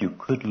pattern that you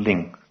could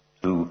link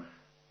to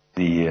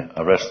the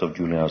arrest of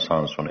Julian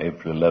Assange on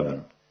April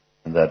 11,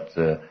 in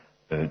that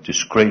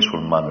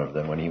disgraceful manner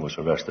than when he was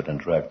arrested and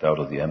dragged out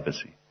of the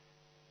embassy.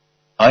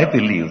 I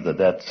believe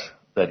that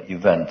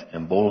event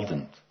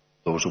emboldened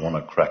those who want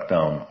to crack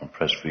down on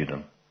press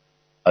freedom.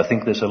 I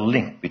think there's a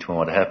link between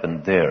what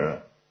happened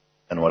there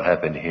and what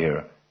happened here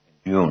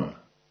in June.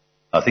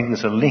 I think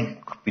there's a link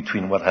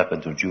between what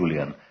happened to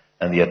Julian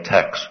and the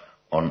attacks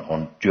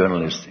on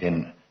journalists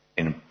in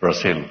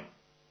Brazil,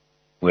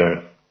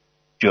 where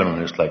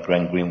journalists like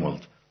Glenn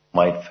Greenwald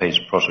might face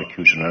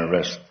prosecution and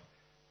arrest.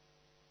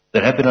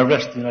 There have been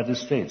arrests in the United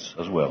States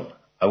as well.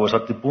 I was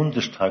at the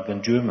Bundestag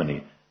in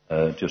Germany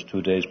just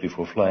 2 days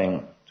before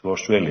flying to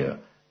Australia,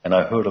 and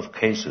I heard of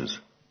cases,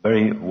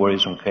 very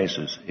worrisome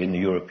cases, in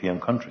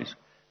European countries.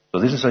 So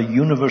this is a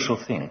universal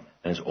thing,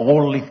 and it's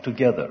all linked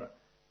together.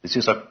 This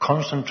is a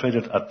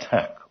concentrated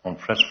attack on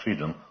press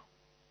freedom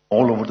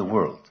all over the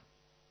world.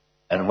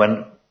 And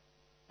when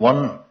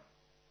one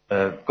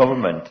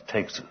government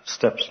takes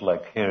steps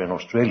like here in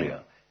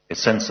Australia, it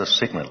sends a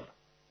signal.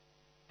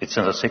 It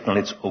sends a signal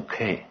it's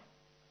okay.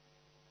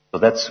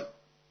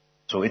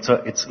 So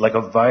it's like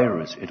a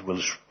virus. It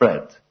will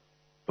spread.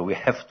 So we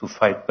have to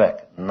fight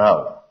back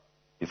now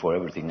before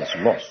everything is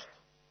lost.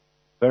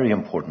 Very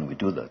important we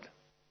do that.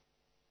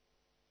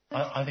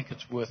 I think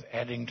it's worth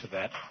adding to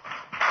that.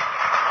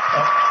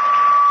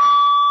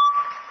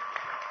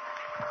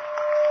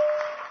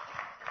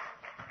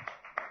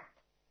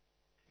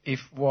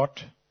 If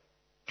what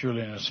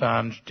Julian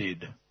Assange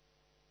did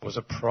was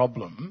a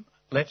problem,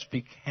 let's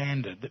be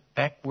candid.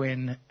 Back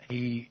when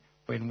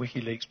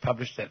WikiLeaks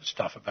published that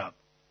stuff about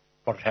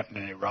what had happened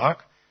in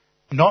Iraq,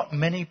 not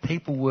many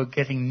people were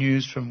getting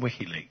news from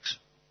WikiLeaks.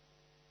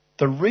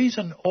 The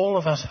reason all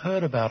of us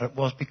heard about it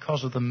was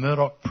because of the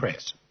Murdoch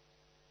press.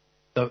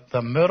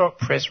 The Murdoch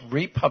press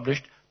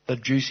republished the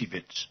juicy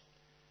bits.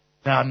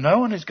 Now, no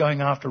one is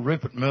going after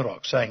Rupert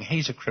Murdoch saying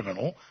he's a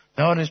criminal.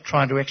 No one is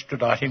trying to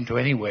extradite him to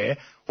anywhere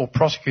or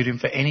prosecute him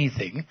for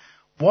anything.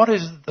 What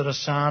is it that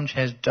Assange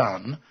has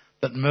done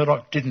that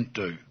Murdoch didn't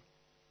do?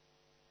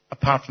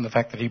 Apart from the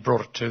fact that he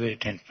brought it to the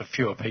attention of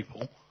fewer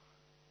people.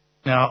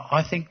 Now,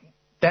 I think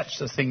that's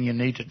the thing you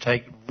need to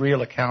take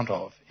real account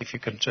of if you're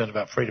concerned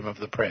about freedom of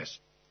the press.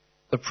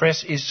 The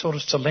press is sort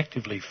of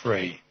selectively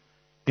free.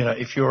 You know,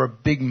 if you're a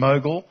big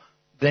mogul,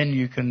 then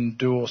you can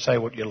do or say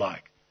what you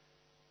like.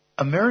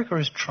 America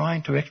is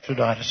trying to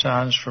extradite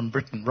Assange from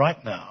Britain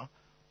right now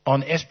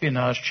on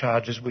espionage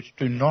charges which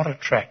do not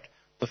attract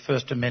the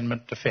First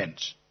Amendment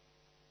defence.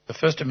 The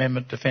First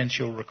Amendment defence,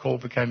 you'll recall,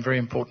 became very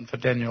important for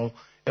Daniel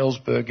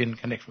Ellsberg in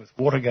connection with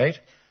Watergate,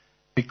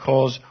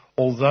 because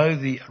although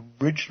the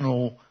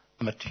original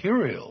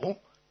material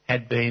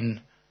had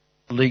been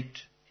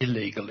leaked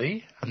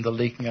illegally, and the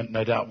leaking,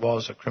 no doubt,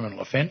 was a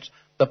criminal offence,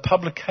 the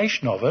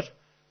publication of it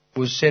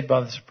was said by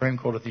the Supreme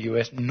Court of the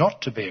US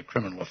not to be a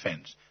criminal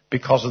offence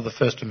because of the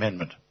First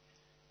Amendment.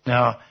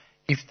 Now,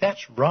 if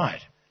that's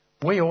right,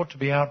 we ought to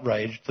be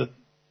outraged that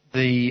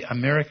the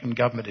American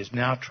government is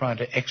now trying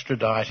to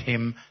extradite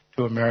him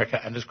to America,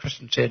 and as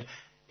Kristen said,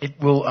 it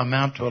will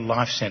amount to a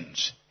life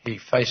sentence. He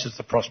faces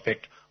the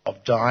prospect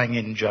of dying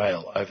in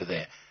jail over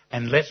there.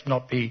 And let's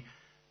not be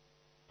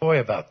coy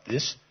about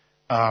this.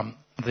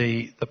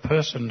 The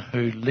person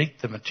who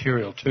leaked the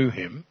material to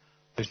him,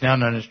 who's now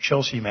known as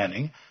Chelsea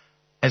Manning,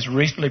 has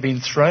recently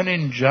been thrown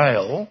in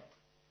jail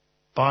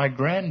by a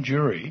grand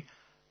jury,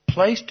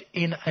 placed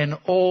in an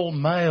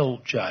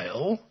all-male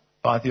jail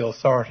by the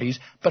authorities,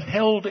 but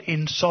held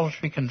in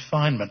solitary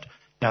confinement.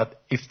 Now,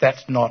 if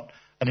that's not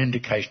an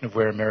indication of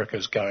where America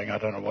is going, I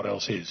don't know what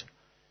else is.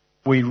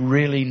 We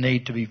really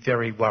need to be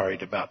very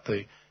worried about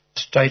the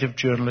state of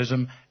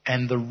journalism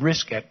and the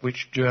risk at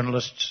which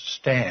journalists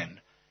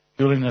stand.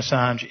 Julian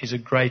Assange is a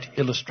great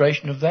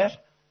illustration of that.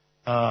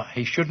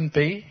 He shouldn't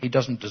be. He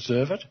doesn't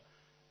deserve it.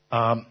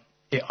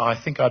 I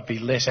think I'd be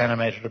less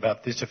animated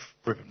about this if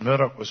Rupert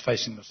Murdoch was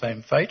facing the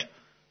same fate.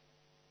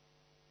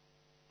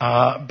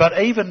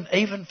 But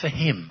even for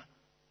him,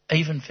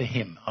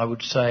 I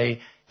would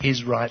say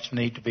his rights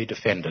need to be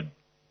defended.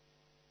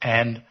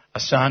 And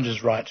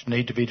Assange's rights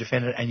need to be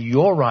defended, and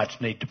your rights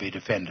need to be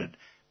defended,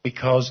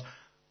 because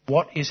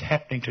what is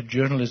happening to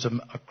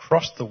journalism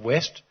across the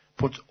West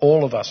puts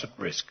all of us at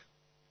risk.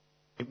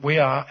 We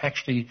are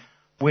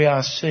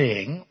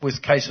seeing,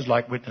 with cases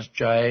like Witness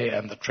J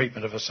and the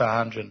treatment of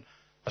Assange and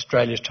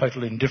Australia's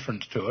total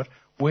indifference to it,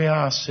 we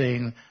are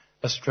seeing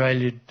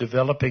Australia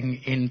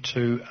developing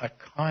into a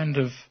kind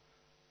of,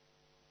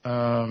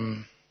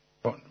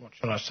 what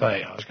should I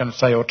say? I was going to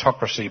say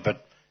autocracy,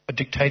 but a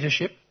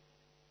dictatorship,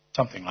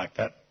 something like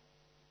that.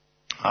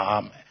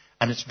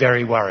 And it's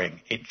very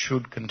worrying. It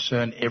should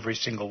concern every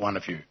single one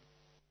of you.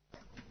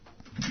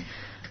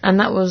 And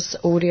that was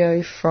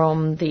audio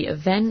from the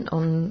event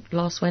on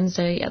last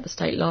Wednesday at the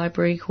State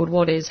Library called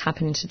What is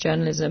Happening to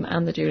Journalism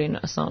and the Julian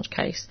Assange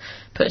Case,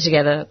 put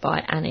together by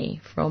Annie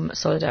from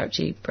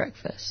Solidarity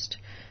Breakfast.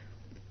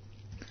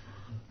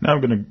 Now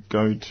we're going to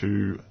go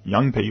to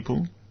Young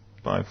People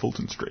by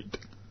Fulton Street.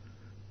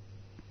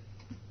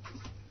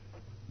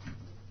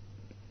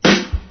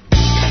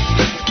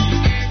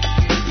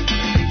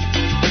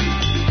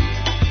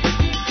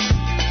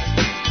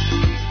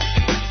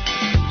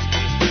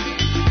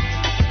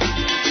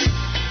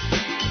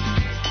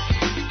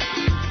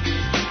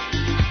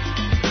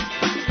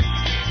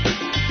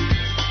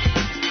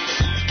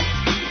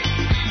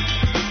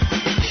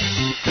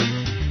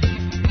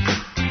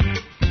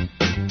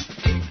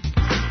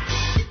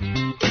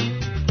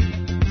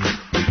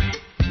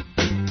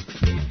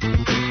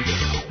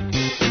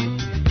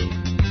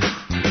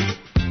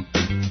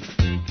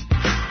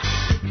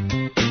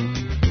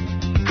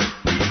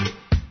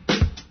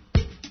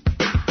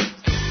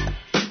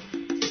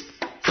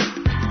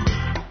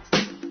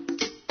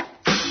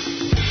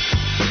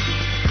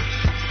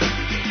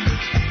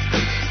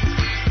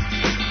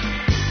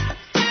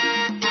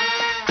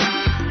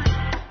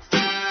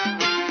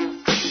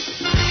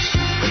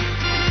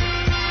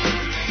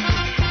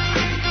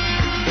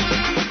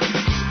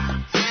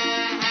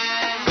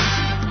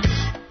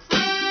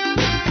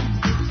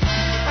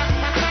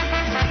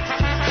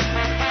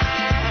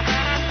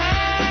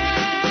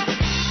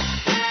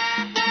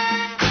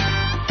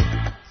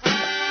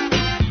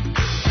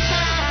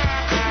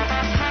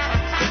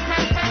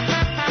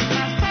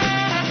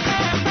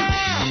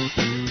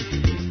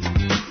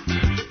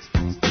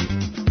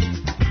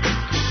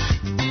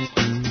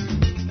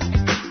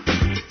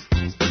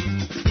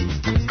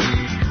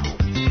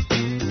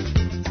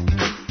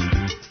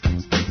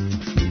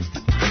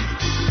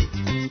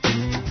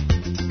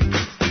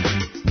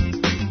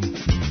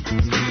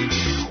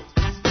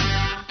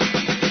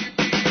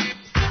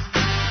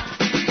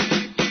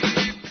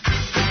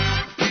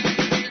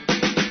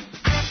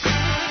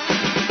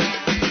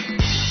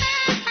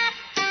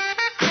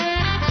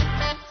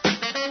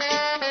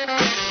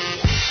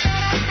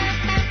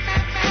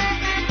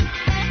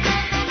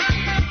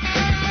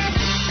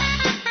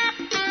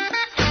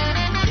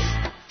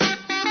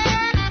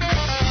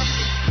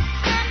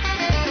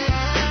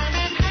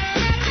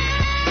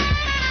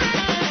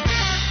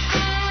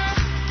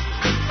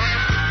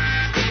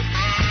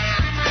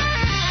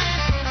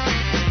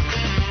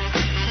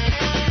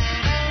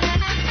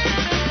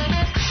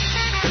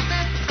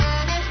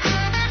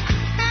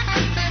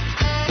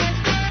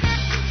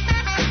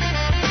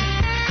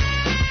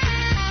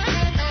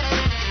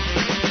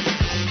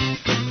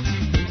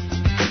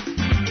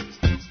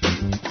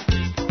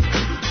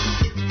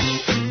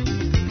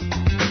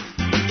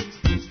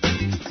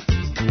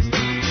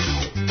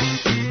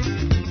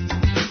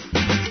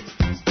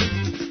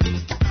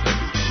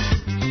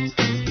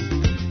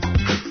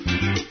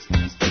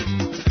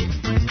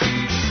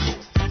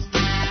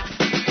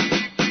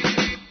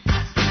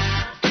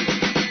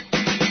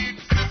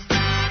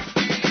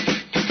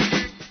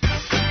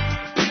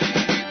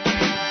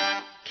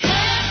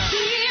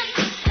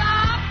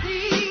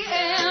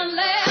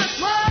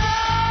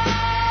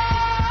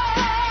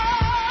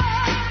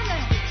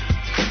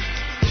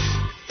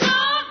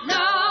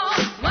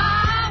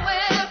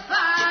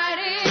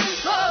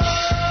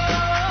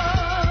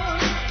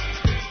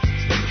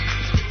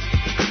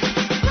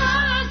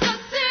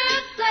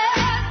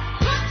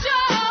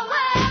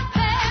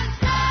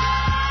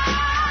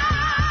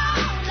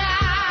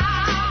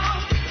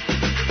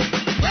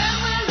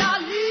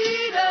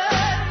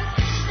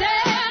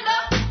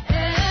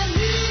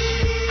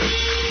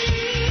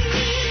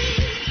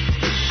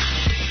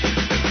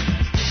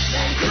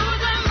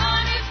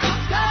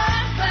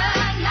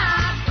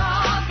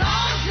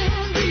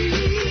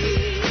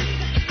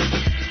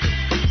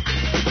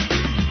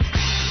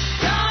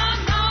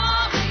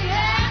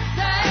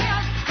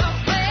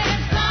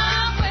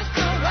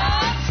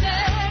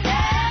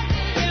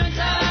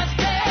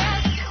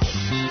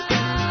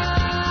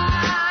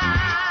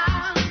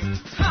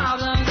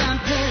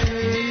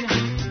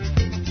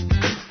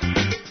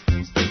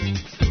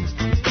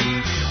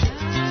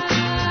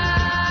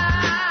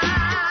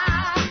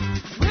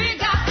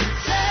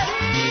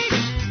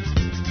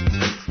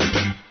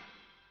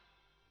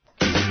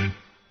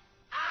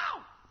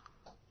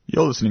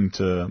 You're listening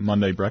to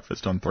Monday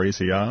Breakfast on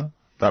 3CR.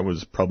 That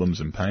was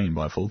Problems and Pain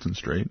by Fulton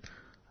Street.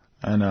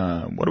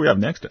 And what do we have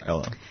next,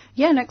 Ella?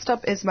 Yeah, next up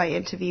is my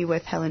interview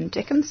with Helen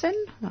Dickinson.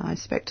 I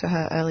spoke to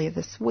her earlier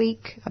this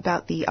week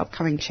about the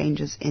upcoming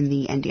changes in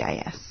the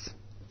NDIS.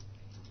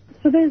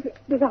 So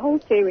there's a whole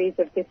series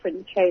of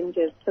different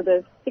changes. So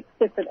there's 6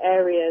 different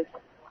areas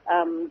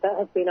that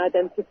have been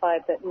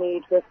identified that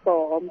need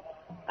reform.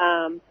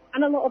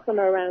 And a lot of them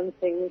are around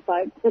things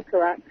like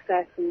quicker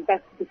access and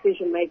better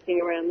decision-making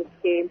around the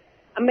scheme,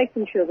 and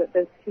making sure that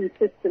there's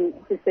consistent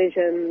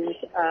decisions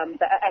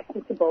that are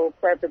equitable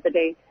for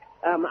everybody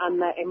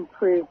and that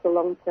improve the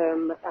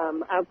long-term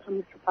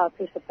outcomes for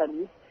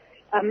participants.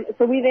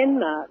 So within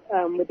that,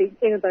 with each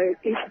of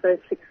those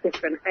 6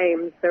 different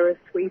aims, there are a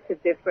suite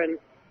of different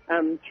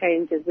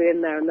changes within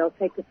there, and they'll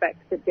take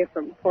effect at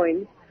different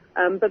points.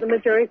 But the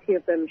majority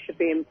of them should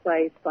be in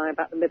place by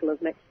about the middle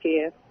of next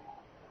year.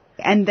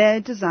 And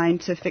they're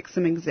designed to fix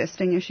some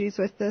existing issues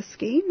with the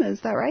scheme,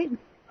 is that right?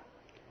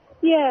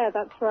 Yeah,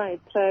 that's right.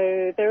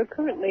 So there are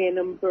currently a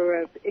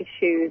number of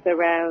issues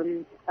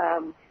around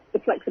the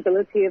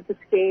flexibility of the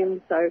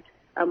scheme. So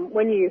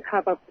when you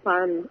have a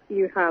plan,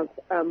 you have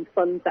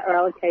funds that are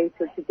allocated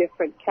to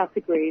different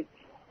categories,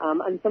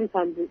 and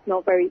sometimes it's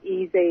not very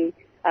easy.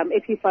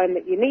 If you find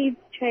that you need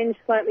to change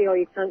slightly or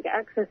you can't get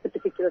access to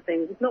particular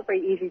things, it's not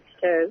very easy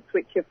to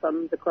switch your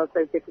funds across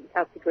those different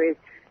categories.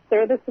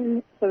 There's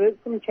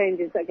some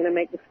changes that are going to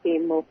make the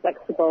scheme more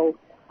flexible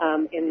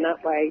in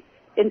that way.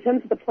 In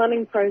terms of the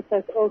planning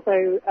process,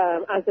 also,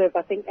 as of,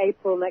 I think,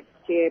 April next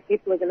year,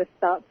 people are going to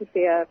start to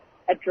see a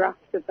draft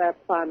of their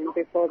plan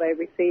before they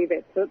receive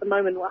it. So at the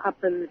moment, what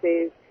happens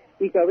is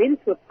you go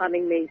into a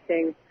planning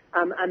meeting,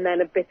 and then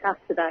a bit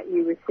after that,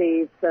 you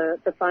receive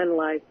the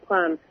finalised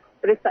plan.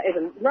 But if that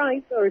isn't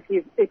right, or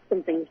if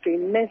something's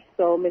been missed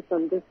or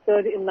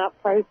misunderstood in that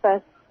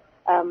process,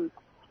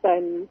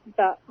 then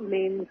that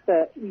means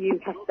that you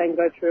have to then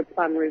go through a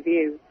plan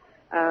review.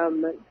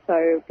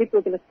 So people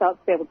are going to start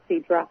to be able to see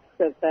drafts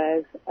of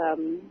theirs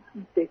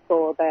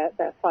before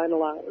they're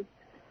finalised.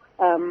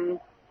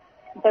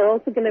 There are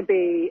also going to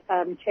be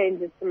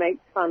changes to make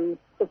plans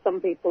for some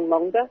people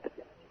longer.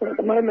 So at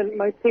the moment,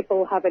 most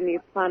people have a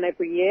new plan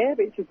every year,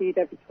 which is reviewed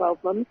every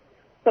 12 months.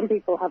 Some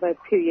people have a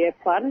 2-year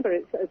plan, but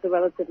it's a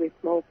relatively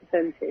small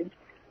percentage.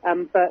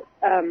 But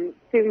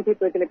soon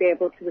people are going to be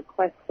able to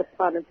request a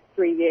plan of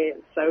 3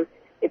 years. So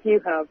if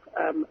you have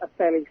a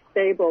fairly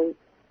stable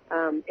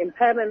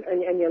impairment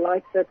and your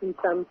life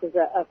circumstances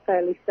are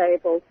fairly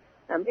stable,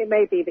 it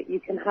may be that you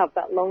can have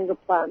that longer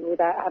plan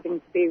without having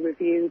to be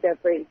reviewed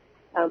every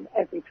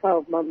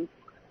 12 months.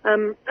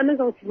 And there's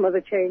also some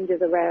other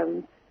changes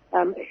around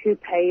who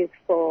pays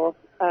for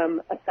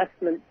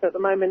assessments. So at the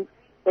moment,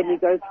 when you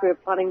go through a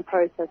planning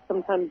process,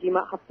 sometimes you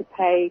might have to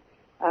pay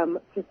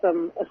for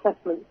some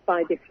assessments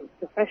by different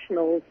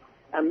professionals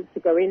to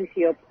go into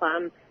your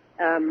plan.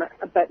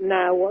 But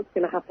now what's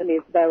going to happen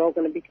is they're all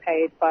going to be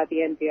paid by the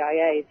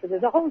NDIA. So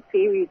there's a whole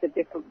series of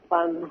different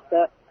plans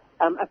that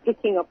are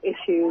picking up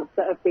issues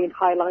that have been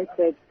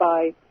highlighted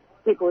by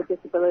people with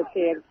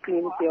disability and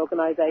community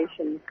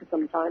organisations for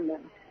some time now.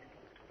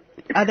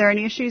 Are there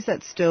any issues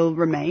that still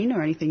remain,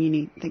 or anything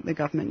you think the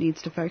government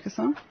needs to focus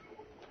on?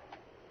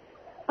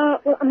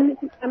 Well, I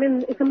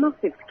mean, it's a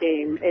massive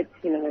scheme. It's,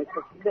 there's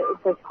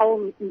a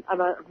whole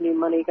amount of new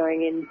money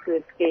going into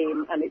a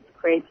scheme, and it's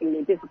creating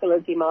new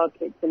disability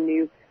markets and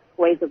new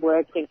ways of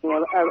working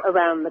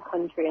around the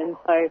country. And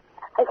so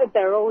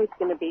there are always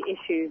going to be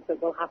issues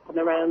that will happen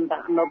around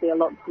that, and there'll be a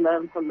lot to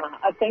learn from that.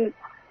 I think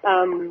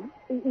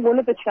one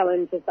of the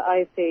challenges that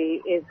I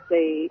see is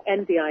the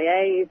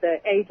NDIA,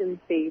 the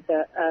agency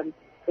that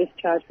is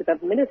charged with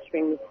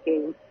administering the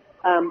scheme.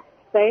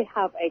 They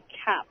have a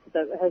cap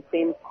that has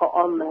been put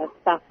on their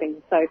staffing.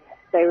 So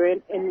they were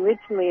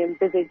originally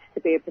envisaged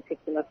to be a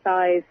particular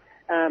size,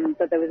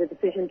 but there was a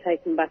decision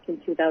taken back in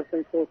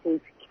 2014 to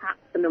cap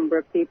the number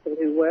of people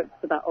who worked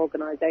for that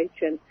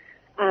organisation.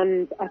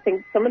 And I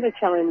think some of the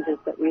challenges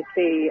that we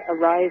see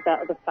arise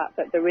out of the fact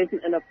that there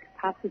isn't enough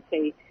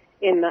capacity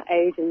in that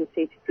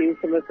agency to do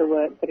some of the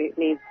work that it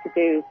needs to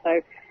do.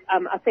 So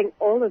I think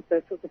all of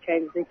the sorts of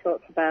changes we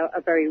talked about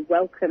are very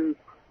welcome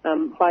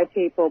by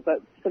people, but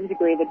to some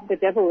degree the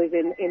devil is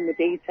in the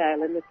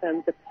detail in the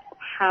terms of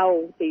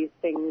how these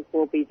things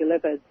will be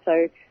delivered.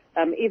 So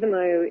even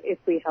though if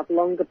we have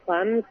longer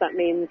plans, that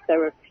means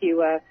there are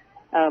fewer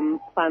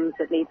plans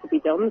that need to be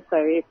done. So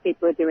if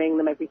people are doing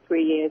them every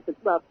 3 years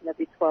rather than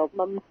every 12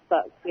 months,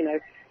 that's,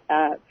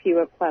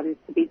 fewer plans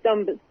to be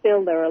done. But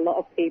still there are a lot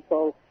of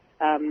people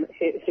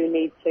who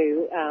need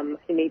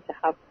to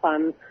have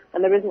plans,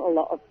 and there isn't a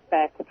lot of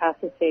spare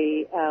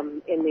capacity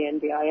in the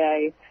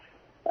NDIA.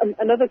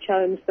 Another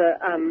challenge that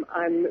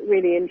I'm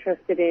really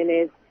interested in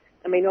is,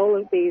 all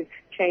of these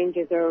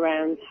changes are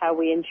around how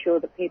we ensure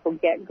that people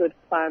get good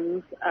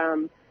plans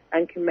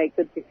and can make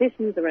good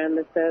decisions around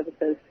the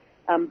services.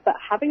 But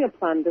having a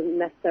plan doesn't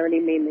necessarily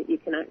mean that you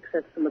can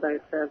access some of those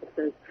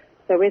services.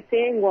 So we're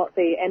seeing what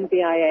the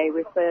NDIA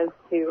refers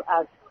to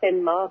as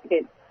thin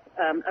markets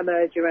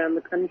emerge around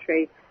the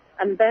country.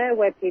 And they're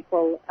where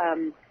people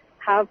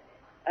have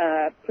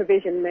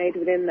provision made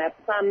within their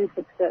plan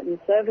for certain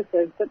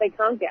services, but they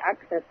can't get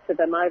access to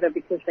them either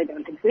because they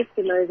don't exist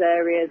in those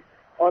areas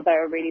or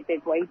there are really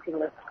big waiting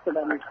lists for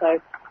them. So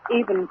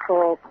even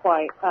for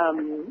quite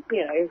common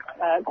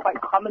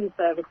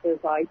services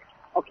like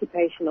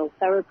occupational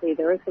therapy,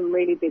 there are some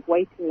really big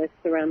waiting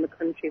lists around the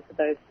country for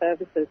those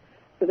services.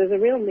 So there's a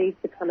real need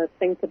to kind of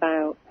think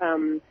about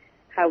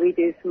how we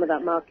do some of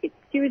that market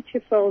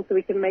stewardship role so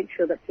we can make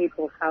sure that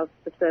people have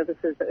the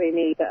services that they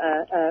need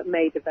that are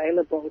made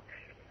available.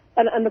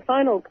 And the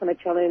final kind of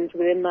challenge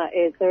within that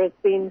is there has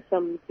been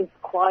some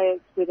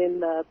disquiet within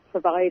the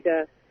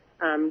provider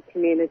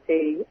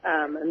community.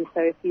 And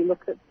so if you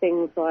look at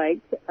things like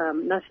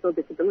National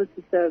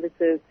Disability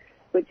Services,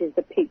 which is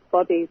the peak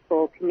body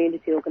for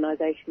community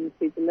organisations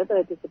who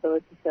deliver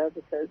disability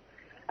services,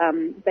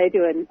 they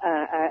do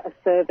a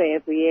survey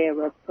every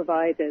year of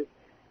providers,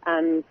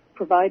 and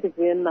providers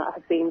within that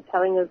have been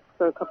telling us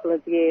for a couple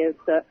of years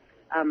that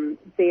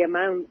the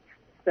amount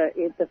that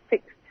is the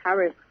fixed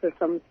tariff for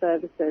some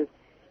services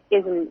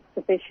isn't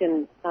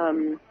sufficient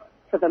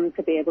for them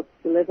to be able to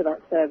deliver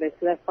that service.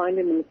 So they're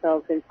finding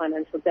themselves in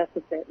financial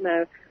deficit.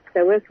 Now,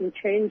 there were some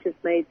changes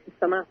made to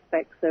some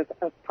aspects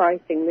of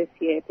pricing this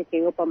year,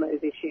 picking up on those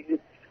issues.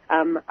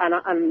 And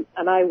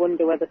I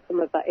wonder whether some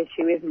of that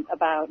issue isn't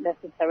about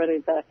necessarily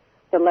the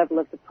level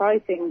of the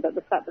pricing, but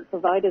the fact that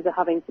providers are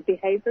having to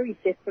behave very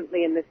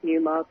differently in this new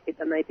market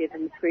than they did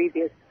in the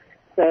previous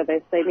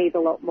service. They need a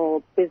lot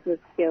more business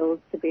skills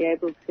to be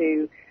able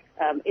to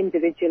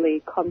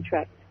individually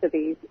contract for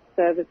these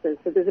services.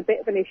 So there's a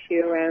bit of an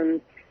issue around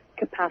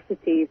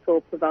capacity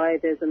for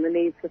providers and the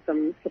need for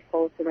some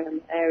support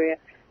around the area.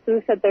 So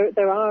as I said,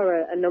 there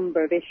are a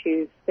number of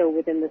issues still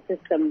within the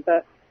system,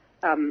 but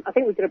I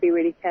think we've got to be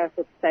really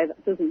careful to say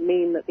that doesn't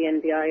mean that the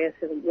NDIS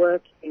isn't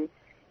working.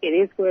 It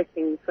is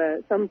working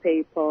for some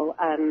people,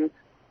 and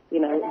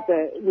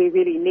we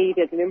really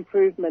needed an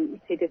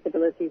improvement to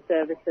disability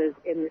services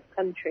in this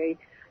country,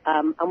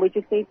 and we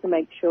just need to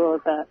make sure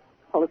that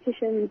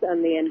politicians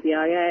and the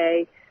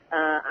NDIA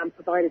and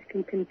providers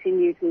can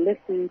continue to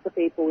listen to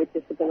people with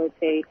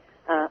disability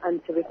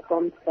and to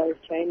respond to those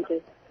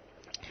changes.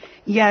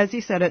 Yeah, as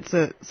you said, it's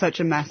such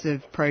a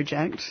massive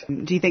project.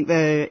 Do you think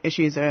the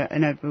issues are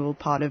an inevitable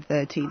part of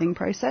the teething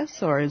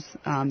process, or is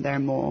there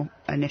more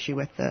an issue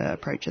with the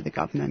approach of the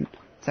government?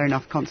 Is there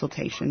enough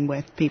consultation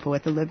with people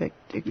with the lived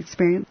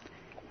experience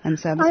and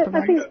service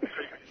providers?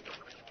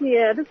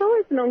 There's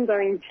always an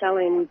ongoing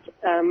challenge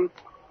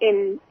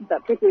in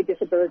that people with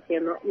disability are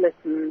not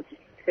listened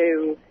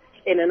to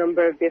in a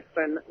number of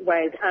different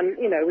ways. And,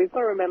 we've got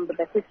to remember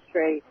the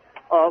history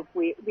of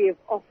we have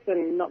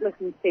often not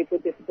listened to people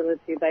with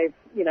disability.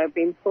 They've,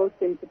 been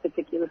forced into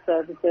particular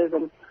services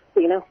and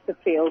been asked to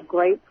feel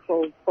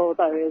grateful for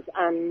those.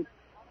 And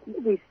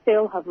we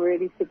still have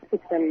really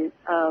significant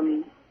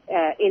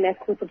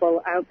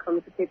inequitable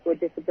outcomes for people with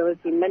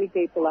disability. Many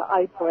people are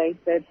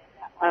isolated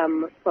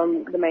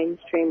from the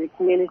mainstream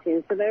community.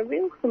 And so there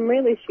are some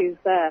real issues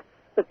there.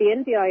 But the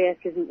NDIS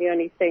isn't the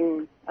only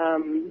thing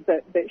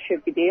that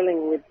should be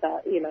dealing with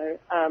that.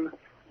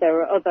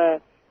 There are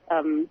other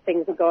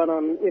things that are going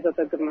on with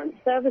other government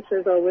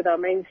services or with our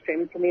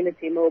mainstream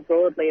community more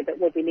broadly that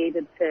will be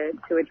needed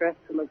to address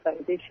some of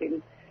those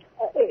issues.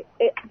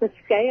 The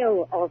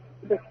scale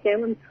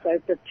and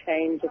scope of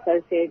change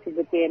associated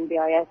with the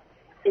NDIS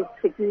is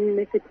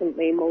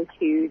significantly more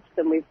huge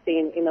than we've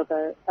seen in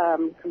other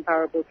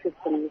comparable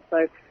systems.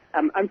 So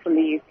I'm from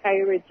the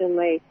UK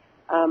originally,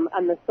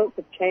 and the sorts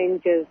of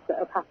changes that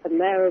have happened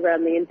there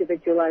around the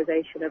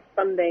individualisation of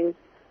funding,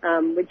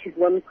 which is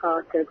one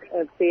part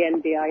of the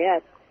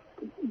NDIS,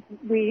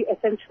 we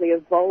essentially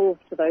evolved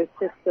to those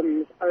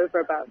systems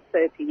over about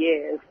 30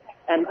 years.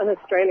 And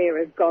Australia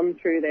has gone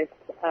through this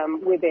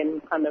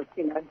within kind of,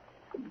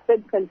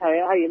 depends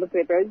how you look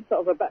at it, but it's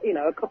sort of about,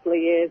 a couple of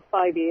years,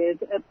 5 years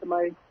at the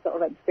most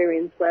sort of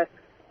experience, where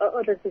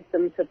other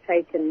systems have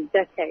taken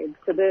decades.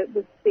 So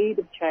the speed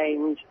of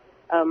change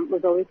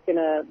was always going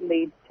to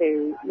lead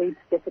to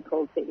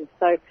difficulties.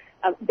 So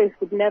this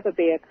would never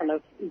be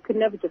you could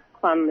never just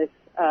plan this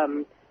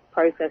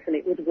process and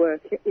it would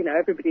work.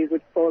 Everybody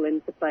would fall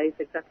into place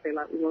exactly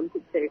like we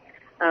wanted to.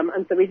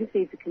 And so we just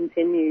need to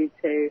continue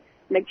to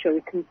make sure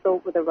we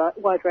consult with a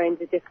wide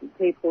range of different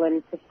people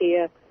and to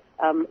hear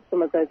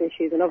some of those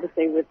issues. And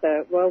obviously with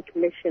the Royal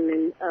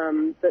Commission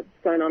that's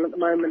going on at the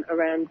moment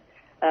around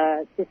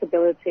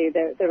disability,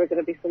 there are going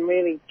to be some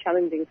really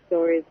challenging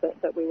stories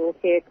that we will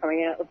hear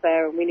coming out of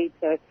there, and we need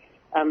to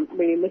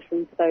really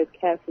listen to those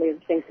carefully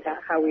and think about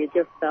how we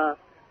adjust our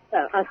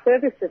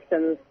service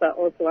systems, but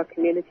also our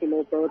community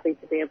more broadly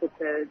to be able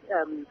to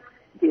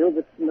deal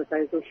with some of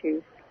those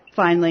issues.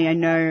 Finally, I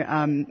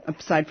know,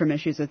 aside from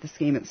issues with the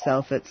scheme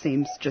itself, it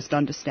seems just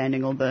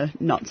understanding all the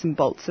nuts and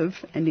bolts of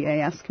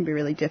NDIS can be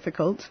really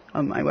difficult.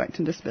 I worked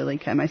in disability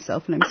care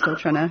myself, and I'm still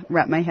trying to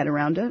wrap my head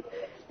around it.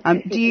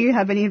 Do you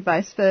have any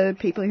advice for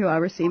people who are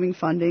receiving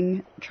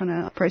funding, trying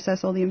to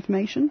process all the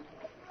information?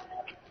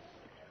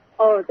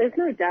 Oh, there's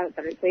no doubt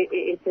that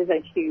it is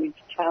a huge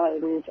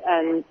challenge,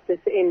 and this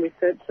in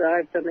research that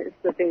I've done, it's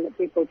the thing that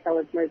people tell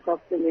us most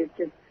often is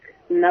just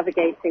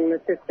navigating the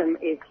system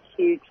is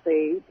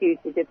hugely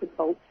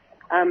difficult.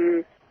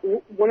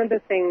 One of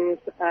the things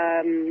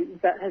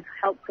that has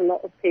helped a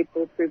lot of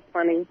people through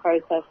planning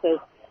processes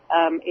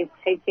is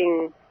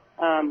taking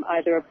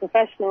either a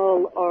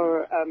professional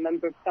or a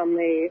member of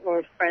family or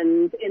a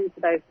friend into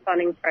those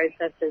planning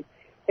processes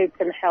who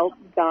can help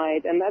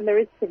guide. And then there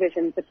is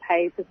provision to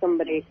pay for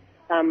somebody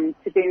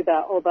to do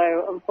that,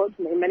 although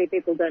unfortunately many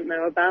people don't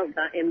know about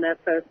that in their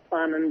first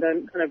plan and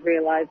don't kind of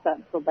realise that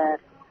till their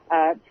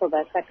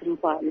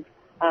second plan.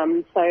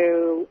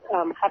 So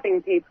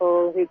having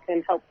people who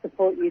can help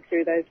support you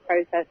through those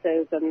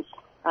processes and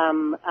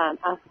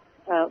ask,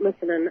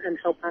 listen and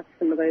help ask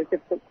some of those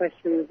difficult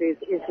questions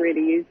is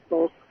really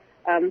useful.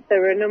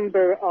 There are a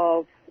number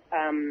of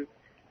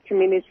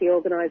community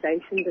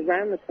organisations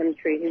around the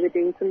country who are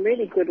doing some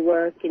really good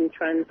work in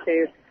trying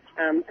to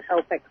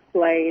help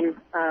explain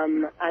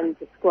and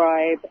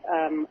describe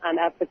and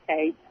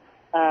advocate.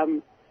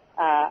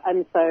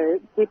 And so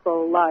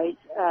people like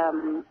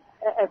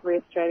Every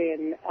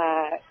Australian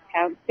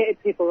Counts,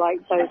 people like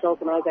those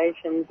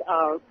organisations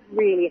are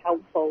really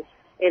helpful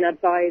in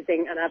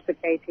advising and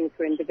advocating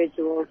for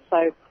individuals.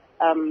 So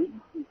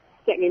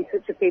getting in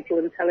touch with people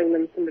and telling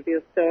them some of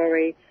your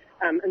story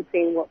and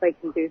seeing what they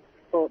can do to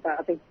support that,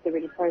 I think is a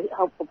really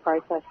helpful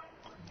process.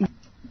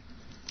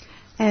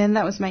 And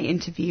that was my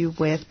interview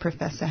with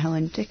Professor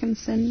Helen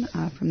Dickinson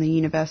from the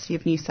University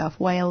of New South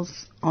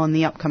Wales on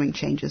the upcoming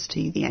changes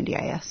to the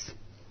NDIS.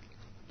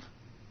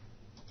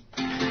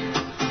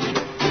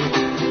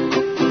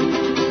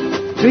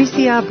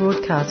 "3CR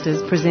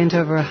broadcasters present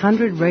over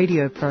 100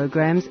 radio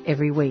programs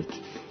every week,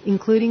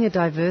 including a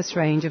diverse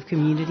range of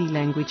community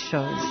language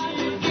shows.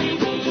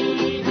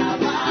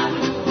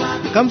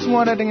 Come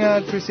semua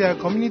dengar 3CR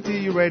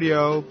Community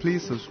Radio.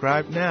 Please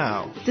subscribe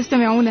now.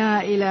 تستمعون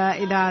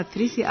إلى إذاعة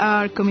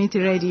 3CR Community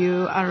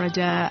Radio.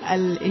 الرجاء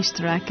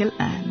الاشتراك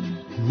الآن.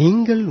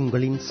 நீங்கள்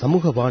உங்களின்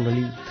சமூக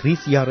வானொலி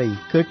 3CR-ஐ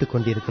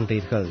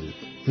கேட்டுக்கொண்டிருக்கின்றீர்கள்.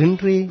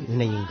 இன்றே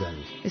இணையுங்கள்.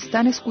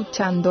 Están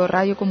escuchando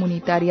Radio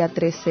Comunitaria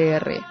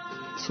 3CR.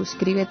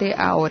 Suscríbete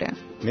ahora.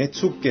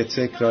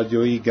 Մեծուկեցեք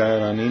ռադիոյի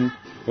գայարանին,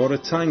 որը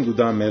ցայն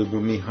գուդա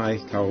Մելբուրնի հայ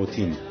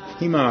քաղաքին։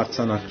 Հիմա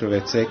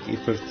արձանագրվեցեք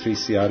իբր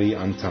 3CR-ի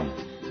անդամ։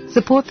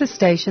 Support the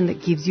station that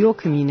gives your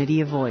community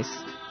a voice.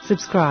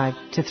 Subscribe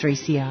to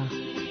 3CR.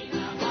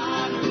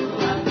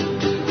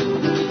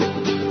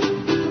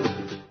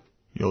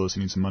 You're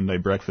listening to Monday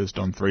Breakfast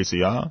on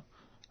 3CR,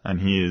 and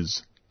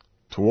here's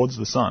Towards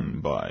the Sun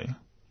by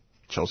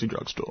Chelsea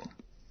Drugstore.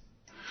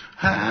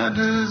 How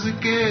does it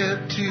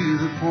get to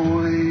the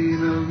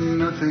point of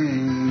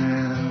nothing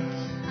else?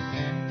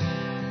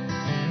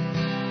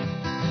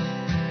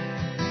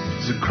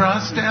 It's a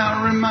crossed out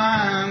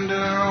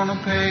reminder on a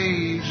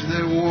page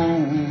that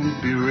won't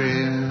be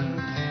read.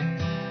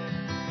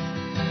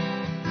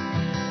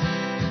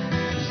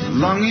 It's a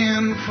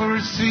longing for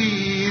a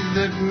seed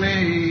that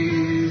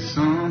may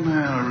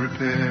somehow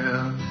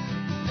repair.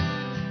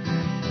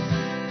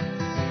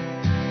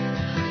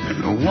 And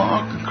a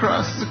walk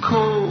across the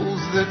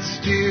coals that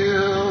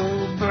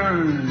still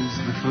burns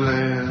the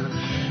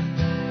flesh.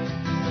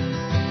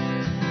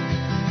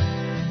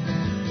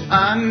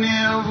 I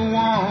never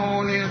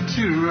wanted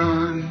to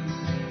run.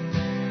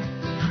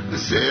 I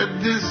said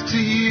this to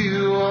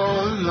you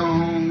all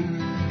along.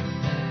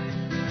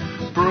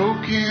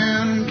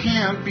 Broken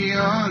can't be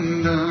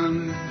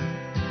undone.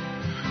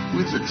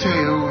 With a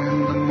tale when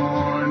the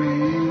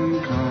morning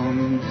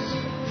comes.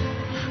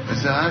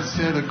 As I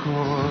set a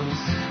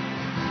course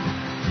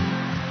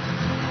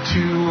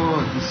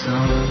toward the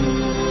sun.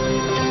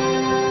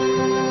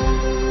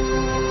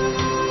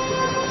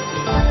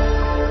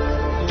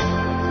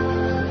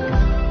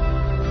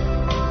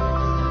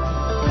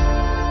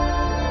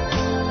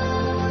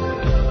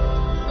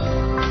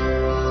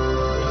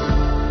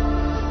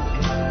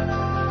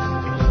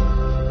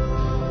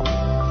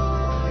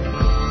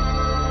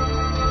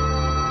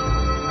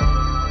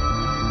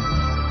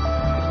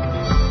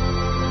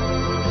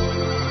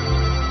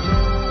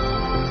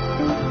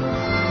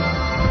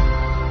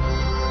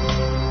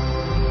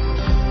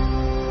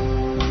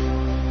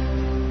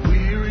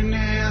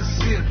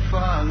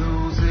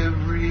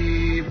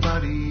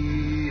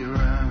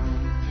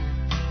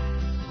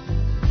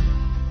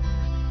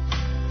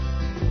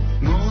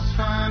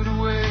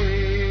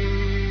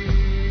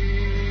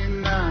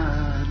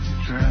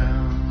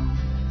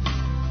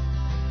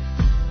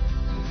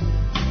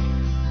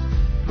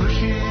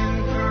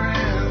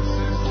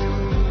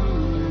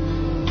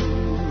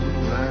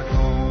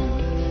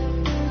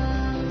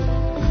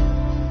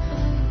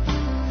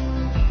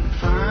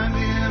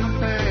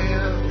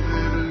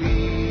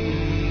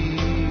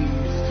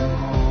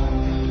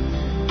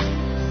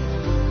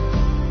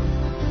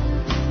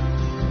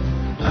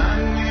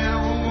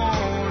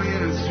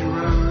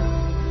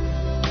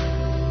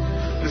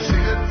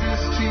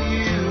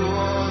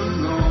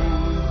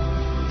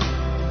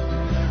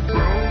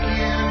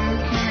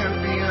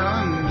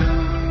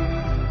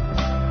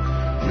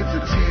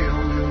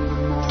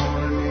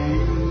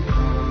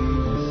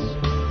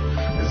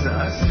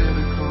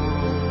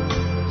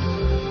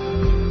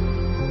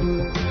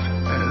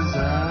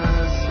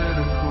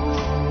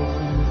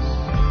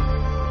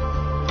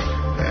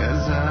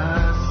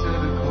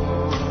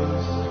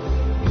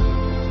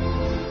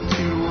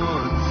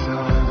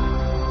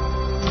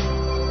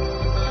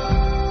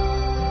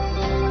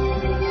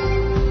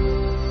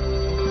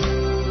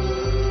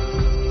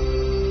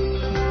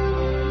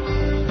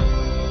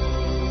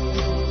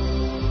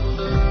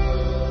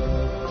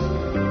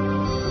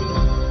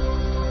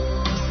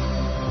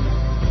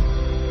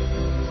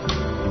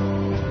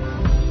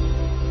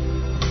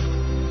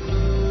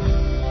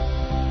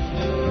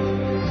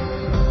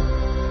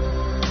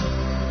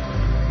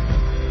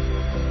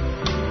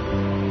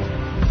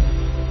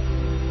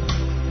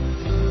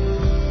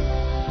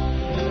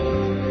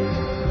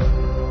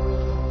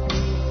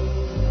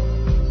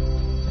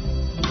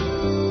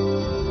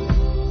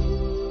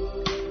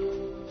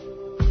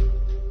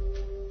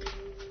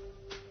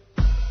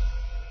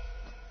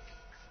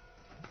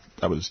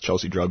 That was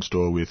Chelsea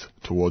Drugstore with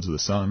Towards the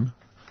Sun.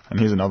 And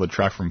here's another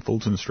track from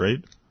Fulton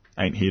Street,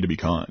 Ain't Here to Be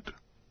Kind.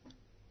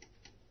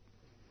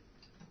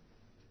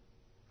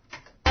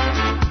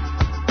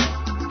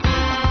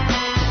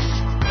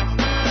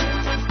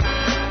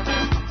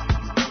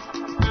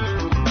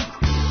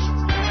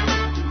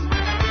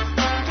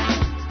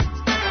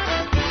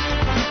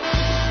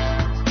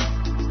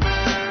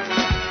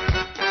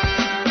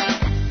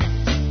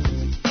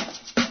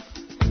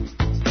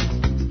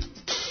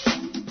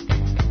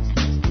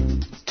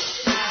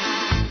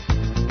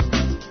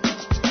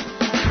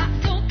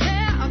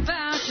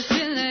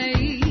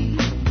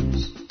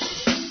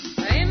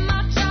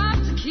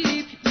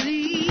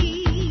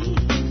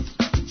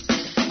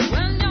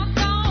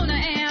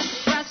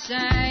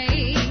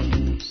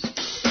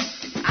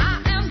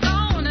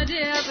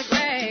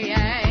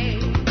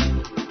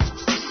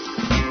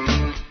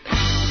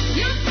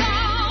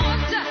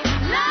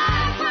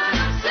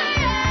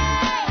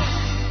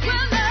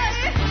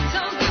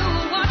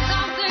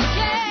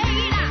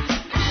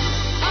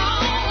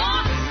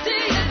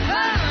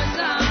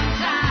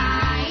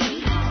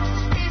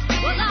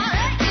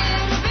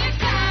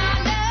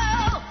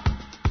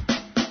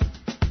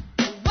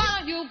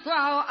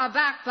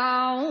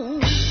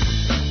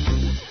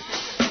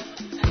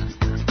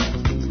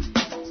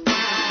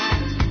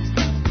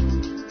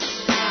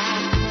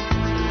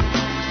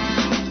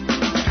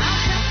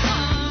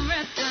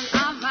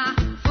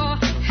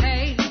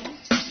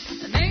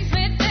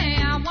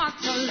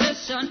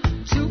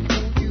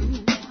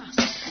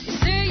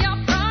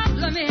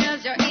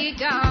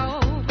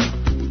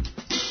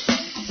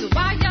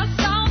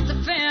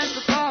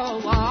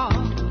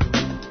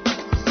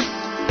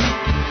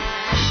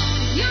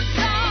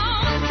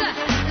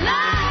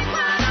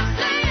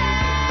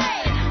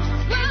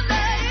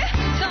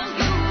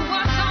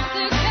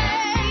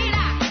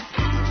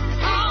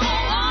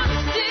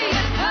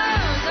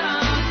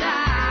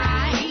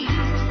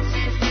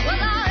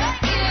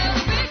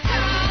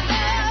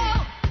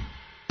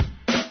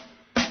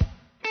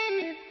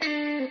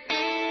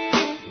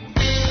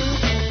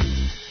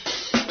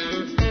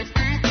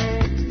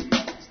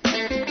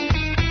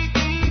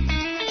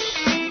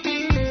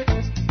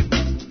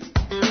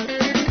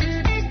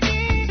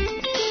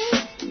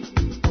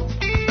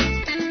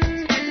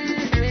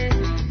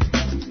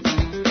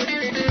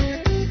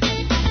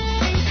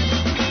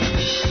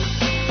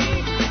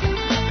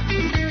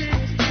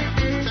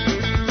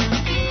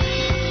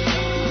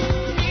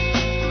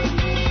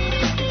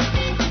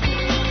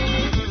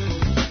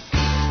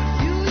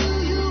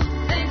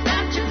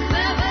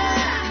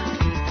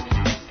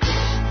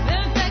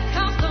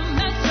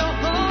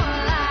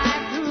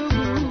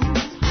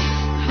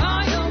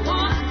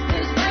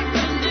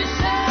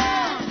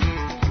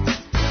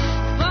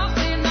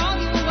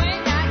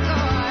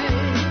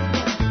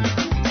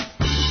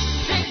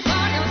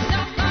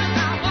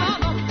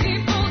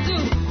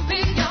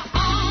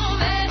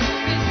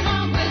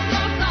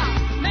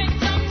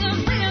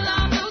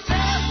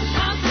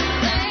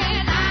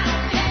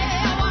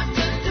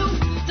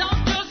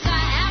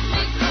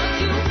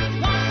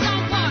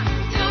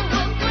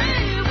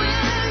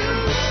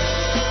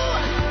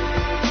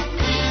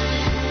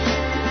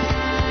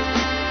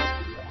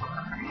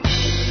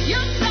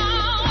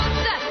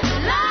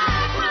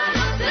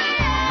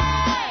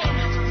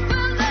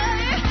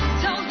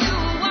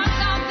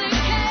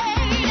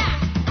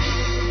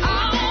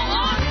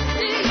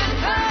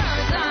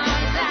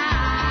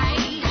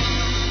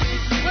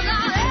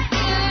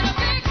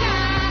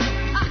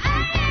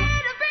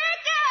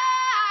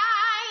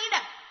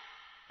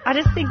 I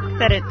just think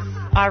that it's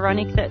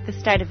ironic that the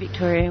state of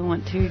Victoria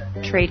want to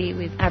treaty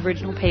with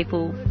Aboriginal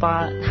people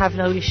but have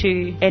no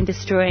issue in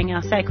destroying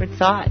our sacred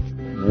sites.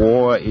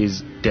 War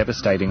is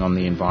devastating on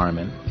the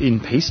environment. In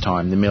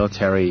peacetime, the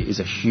military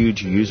is a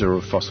huge user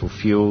of fossil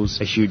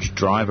fuels, a huge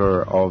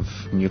driver of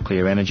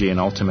nuclear energy and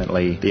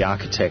ultimately the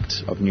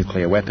architect of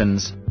nuclear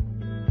weapons.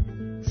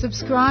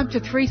 Subscribe to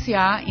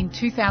 3CR in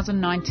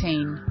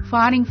 2019,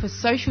 fighting for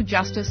social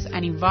justice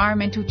and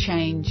environmental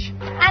change.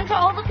 And to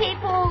all the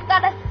people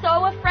that are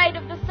so afraid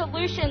of the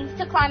solutions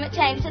to climate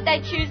change that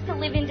they choose to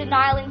live in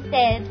denial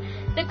instead,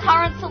 the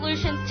current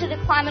solutions to the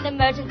climate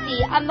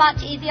emergency are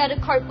much easier to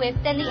cope with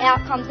than the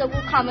outcomes that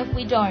will come if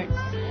we don't.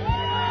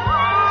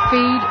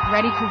 Feed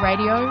Radical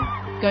Radio.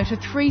 Go to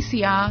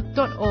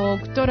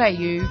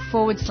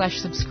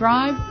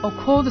 3cr.org.au/subscribe or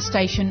call the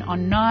station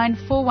on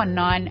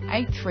 9419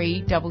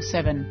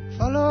 8377.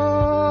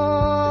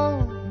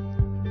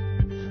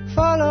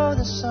 Follow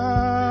the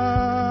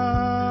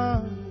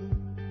sun,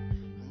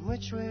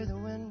 which way the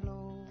wind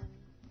blows.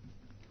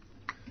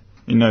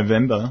 In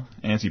November,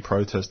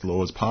 anti-protest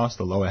laws passed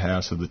the lower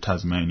house of the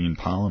Tasmanian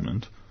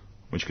Parliament,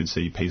 which could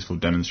see peaceful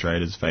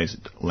demonstrators face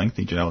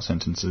lengthy jail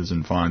sentences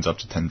and fines up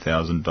to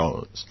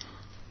 $10,000.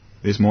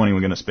 This morning we're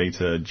going to speak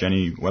to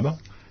Jenny Webber,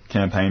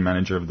 campaign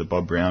manager of the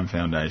Bob Brown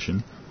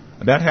Foundation,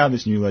 about how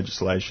this new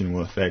legislation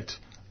will affect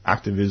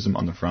activism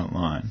on the front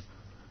line.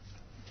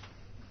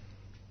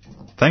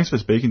 Thanks for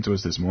speaking to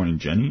us this morning,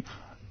 Jenny.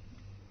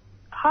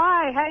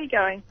 Hi, how are you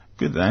going?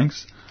 Good,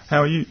 thanks.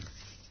 How are you?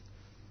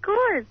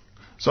 course.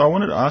 So I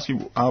wanted to ask you,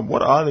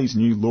 what are these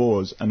new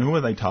laws and who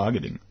are they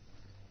targeting?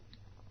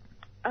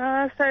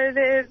 So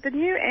the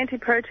new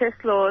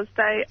anti-protest laws,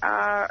 they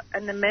are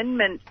an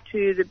amendment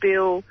to the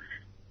bill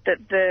that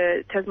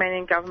the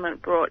Tasmanian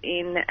government brought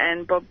in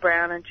and Bob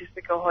Brown and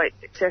Jessica Hoyt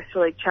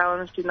successfully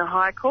challenged in the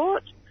High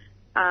Court.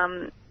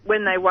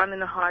 When they won in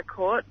the High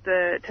Court,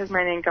 the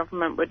Tasmanian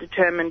government were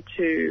determined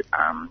to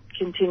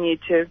continue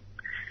to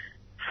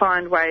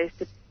find ways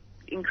to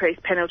increase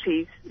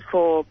penalties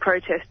for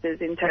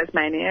protesters in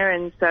Tasmania,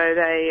 and so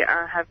they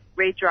have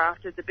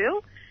redrafted the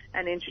bill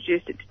and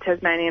introduced it to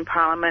Tasmanian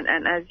Parliament,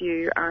 and as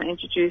you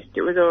introduced,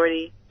 it was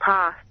already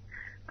passed.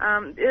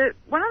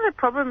 One of the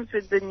problems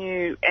with the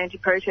new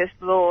anti-protest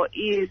law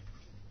is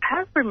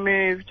have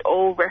removed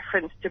all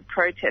reference to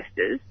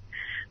protesters,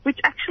 which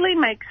actually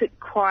makes it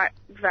quite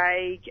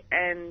vague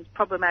and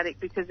problematic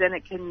because then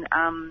it can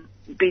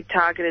be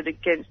targeted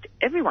against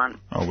everyone.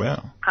 Oh,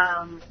 wow.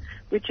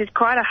 Which is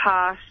quite a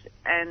harsh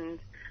and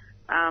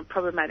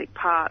problematic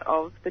part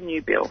of the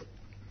new bill.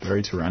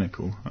 Very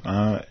tyrannical.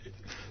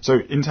 So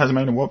in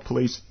Tasmania, what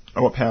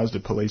powers do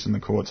police and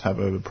the courts have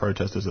over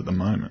protesters at the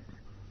moment?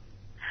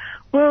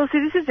 Well, see,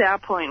 this is our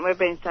point. We've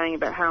been saying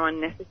about how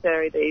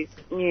unnecessary these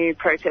new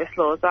protest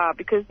laws are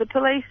because the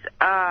police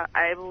are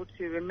able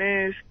to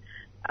remove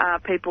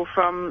people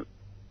from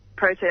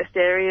protest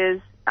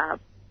areas.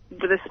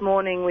 This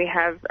morning we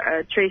have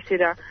a tree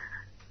sitter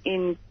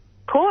in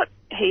court.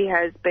 He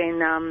has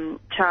been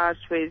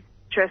charged with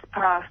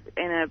trespass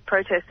in a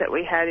protest that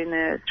we had in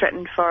the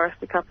Stretton Forest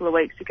a couple of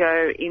weeks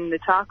ago in the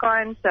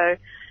Tarkine. So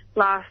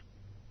last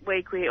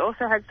week we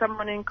also had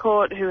someone in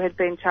court who had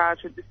been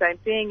charged with the same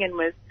thing and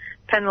was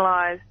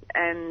penalised.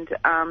 And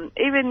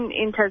even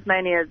in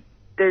Tasmania,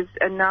 there's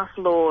enough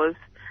laws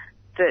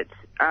that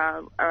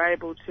are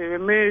able to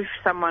remove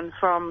someone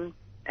from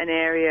an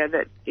area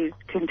that is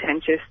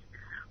contentious,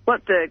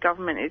 what the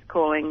government is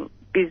calling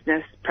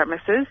business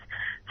premises.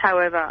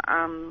 However,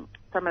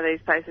 some of these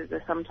places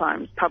are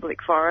sometimes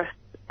public forests.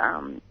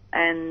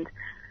 And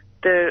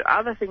the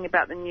other thing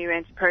about the new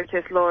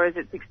anti-protest law is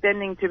it's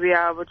extending to be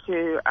able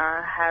to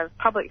have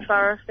public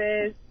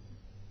thoroughfares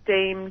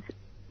deemed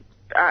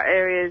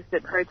areas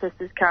that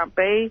protesters can't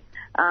be.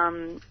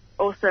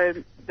 Also,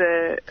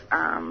 the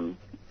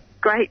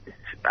great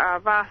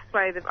vast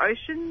swathe of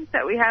oceans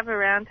that we have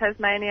around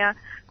Tasmania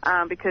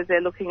because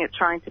they're looking at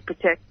trying to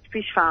protect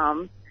fish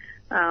farms.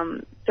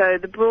 So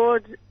the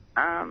broad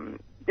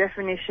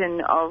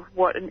definition of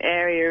what an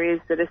area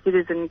is that a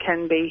citizen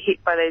can be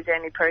hit by these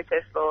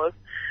anti-protest laws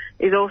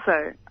is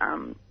also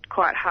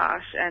quite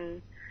harsh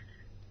and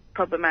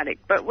problematic.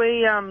 But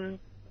we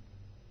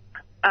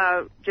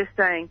are just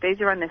saying these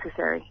are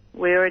unnecessary.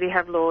 We already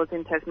have laws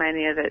in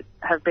Tasmania that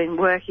have been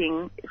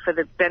working for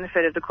the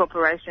benefit of the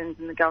corporations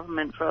and the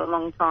government for a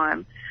long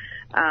time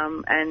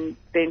and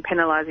been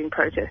penalising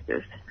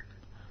protesters.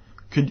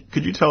 Could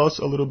you tell us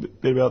a little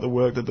bit about the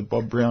work that the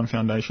Bob Brown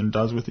Foundation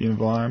does with the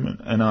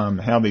environment and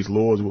how these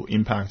laws will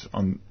impact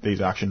on these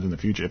actions in the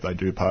future if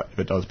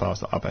it does pass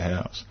the upper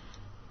house?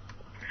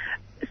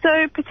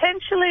 So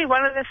potentially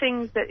one of the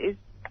things that is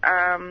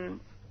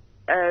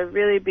a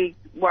really big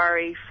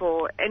worry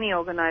for any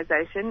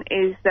organisation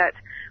is that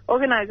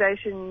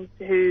organisations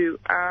who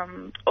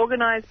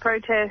organise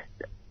protests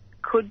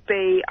could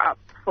be up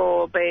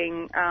for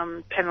being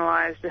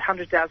penalised with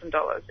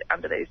 $100,000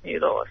 under these new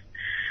laws.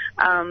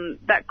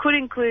 That could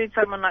include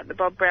someone like the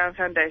Bob Brown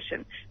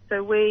Foundation.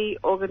 So we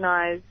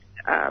organise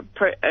a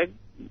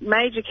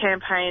major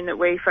campaign that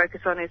we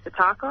focus on is the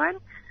Tarkine.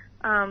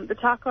 The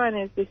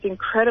Tarkine is this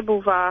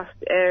incredible vast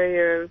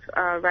area of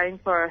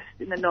rainforest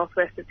in the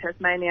northwest of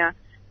Tasmania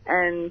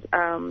and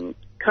a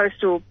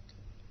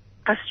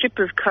strip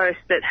of coast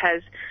that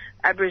has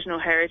Aboriginal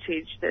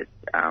heritage that's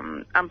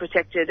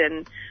unprotected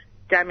and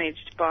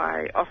damaged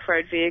by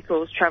off-road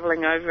vehicles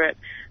travelling over it.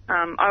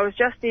 I was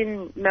just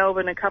in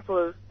Melbourne a couple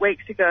of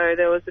weeks ago.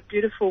 There was a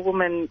beautiful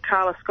woman,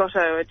 Carla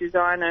Scotto, a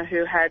designer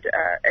who had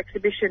an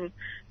exhibition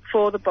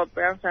for the Bob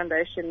Brown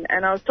Foundation,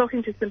 and I was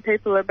talking to some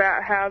people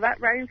about how that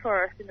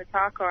rainforest in the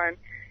Tarkine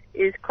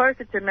is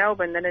closer to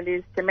Melbourne than it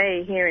is to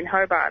me here in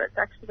Hobart. It's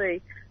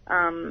actually,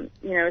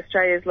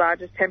 Australia's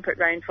largest temperate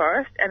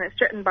rainforest, and it's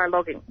threatened by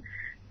logging.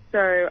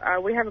 So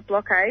we have a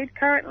blockade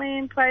currently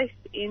in place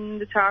in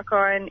the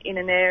Tarkine in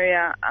an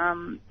area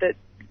that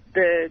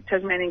the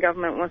Tasmanian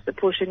government wants to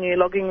push a new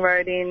logging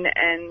road in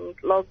and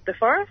log the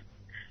forest.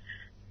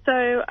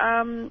 So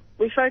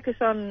we focus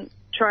on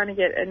trying to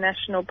get a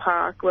National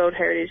Park World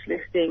Heritage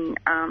listing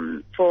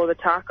for the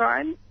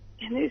Tarkine.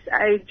 In this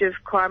age of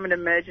climate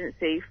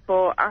emergency,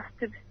 for us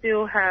to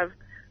still have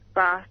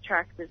vast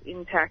tracts of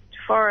intact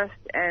forest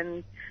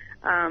and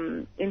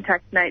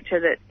intact nature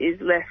that is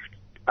left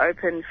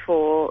open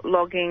for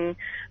logging,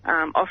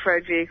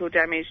 off-road vehicle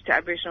damage to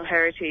Aboriginal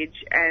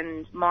heritage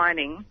and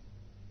mining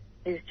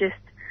is just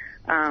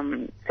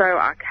so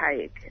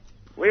archaic.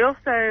 We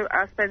also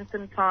spend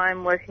some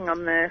time working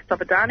on the Stop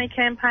Adani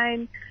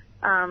campaign.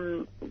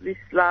 This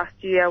last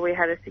year we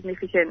had a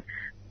significant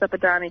Stop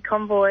Adani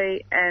convoy,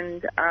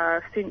 and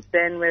since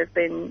then we've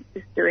been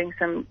just doing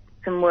some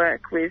some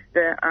work with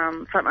the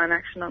Frontline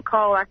Action on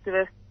Coal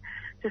activists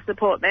to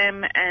support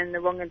them and the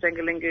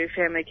Wonganjangalungu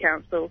Family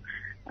Council,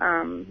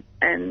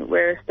 and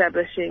we're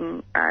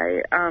establishing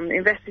a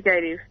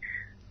investigative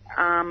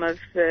arm of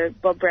the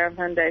Bob Brown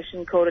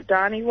Foundation called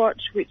Adani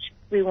Watch, which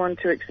we want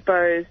to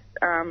expose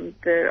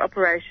the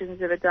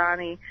operations of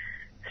Adani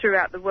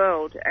throughout the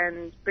world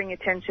and bring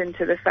attention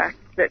to the fact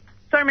that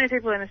so many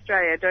people in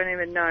Australia don't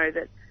even know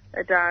that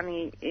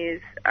Adani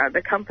is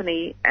the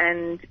company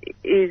and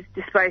is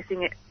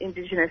displacing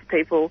Indigenous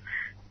people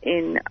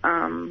in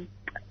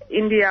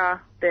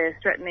India. They're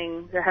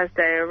threatening the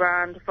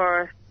Hasdaya-Arand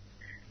forest.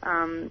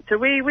 So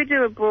we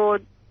do a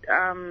broad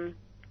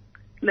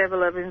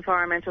level of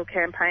environmental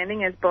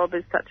campaigning, as Bob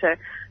is such a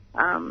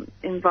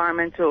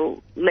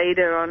environmental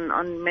leader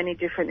on many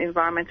different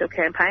environmental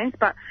campaigns,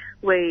 but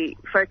we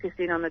focus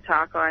in on the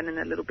Tarkine and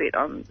a little bit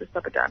on the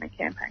Stop Adani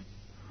campaign.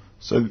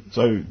 So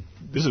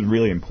this is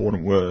really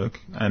important work,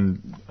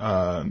 and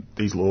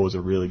these laws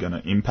are really going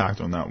to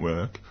impact on that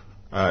work.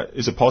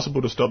 Is it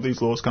possible to stop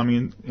these laws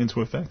coming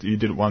into effect? You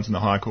did it once in the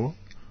High Court.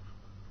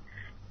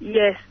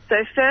 Yes. So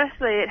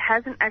firstly, it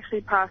hasn't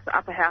actually passed the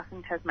upper house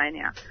in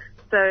Tasmania.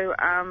 So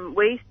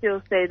we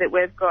still see that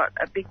we've got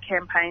a big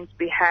campaign to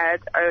be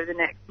had over the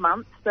next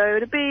month. So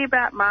it'll be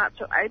about March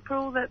or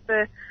April that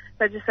the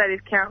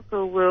Legislative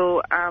Council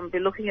will be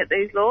looking at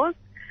these laws.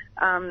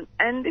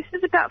 And this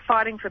is about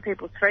fighting for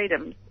people's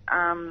freedoms.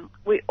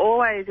 We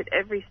always, at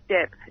every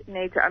step,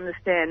 need to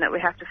understand that we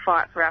have to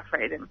fight for our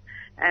freedom.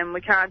 And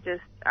we can't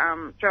just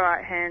throw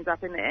our hands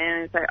up in the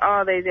air and say,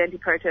 oh, these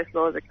anti-protest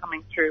laws are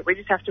coming through. We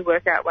just have to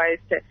work out ways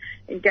to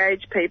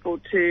engage people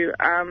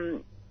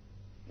to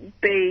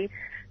be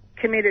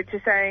committed to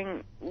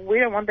saying, we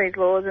don't want these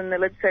laws, and the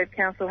Legislative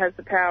Council has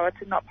the power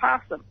to not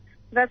pass them.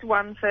 So that's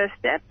one first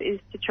step, is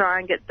to try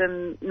and get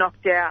them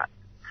knocked out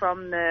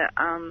from the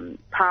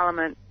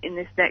Parliament in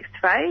this next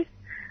phase.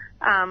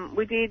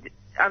 We did,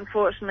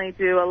 unfortunately,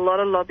 do a lot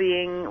of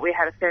lobbying. We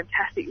had a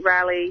fantastic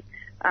rally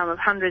of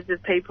hundreds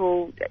of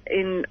people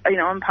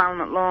on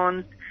Parliament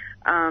lawns.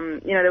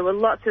 There were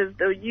lots of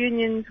the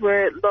unions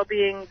were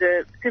lobbying,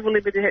 the civil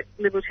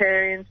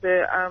libertarians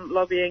were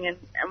lobbying, and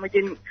we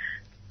didn't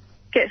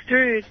get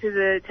through to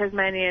the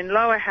Tasmanian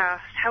lower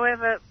house.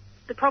 However,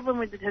 the problem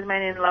with the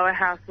Tasmanian lower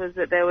house was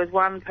that there was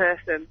one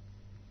person,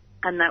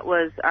 and that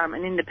was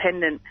an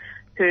independent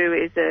who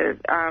is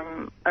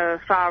a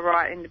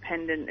far-right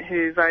independent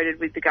who voted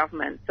with the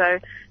government. So,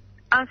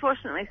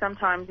 unfortunately,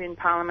 sometimes in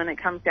Parliament it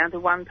comes down to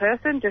one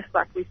person, just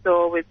like we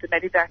saw with the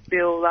Medivac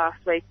bill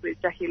last week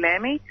with Jackie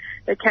Lammy.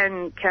 It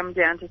can come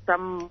down to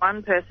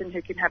one person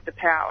who can have the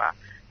power.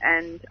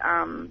 And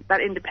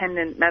that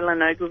independent,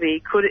 Madeleine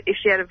Ogilvie, if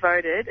she had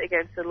voted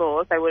against the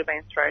laws, they would have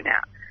been thrown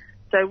out.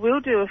 So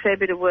we'll do a fair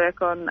bit of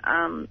work on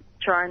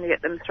trying to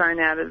get them thrown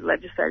out of the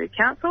Legislative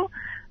Council.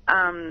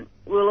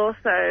 We'll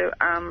also,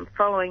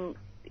 following,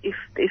 if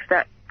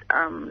that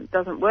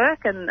doesn't work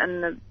and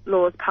the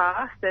laws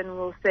pass, then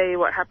we'll see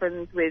what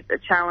happens with a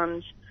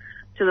challenge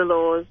to the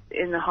laws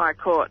in the High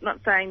Court. Not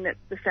saying that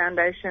the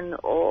Foundation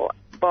or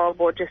Bob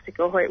or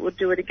Jessica Hoyt would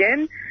do it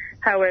again.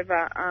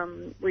 However,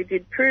 we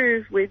did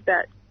prove with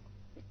that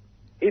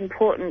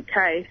important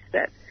case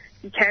that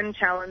you can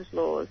challenge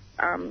laws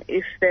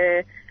if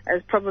they're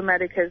as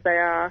problematic as they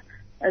are,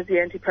 as the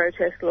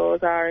anti-protest laws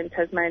are in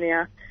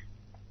Tasmania,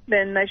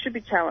 then they should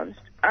be challenged.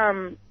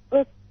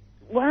 Look,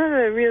 one of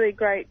the really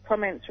great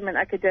comments from an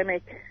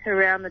academic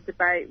around the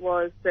debate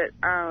was that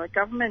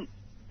governments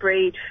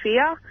breed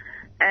fear,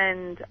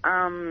 and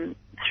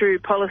through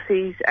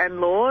policies and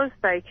laws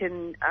they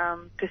can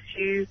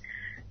pursue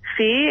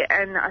fear,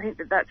 and I think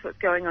that that's what's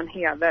going on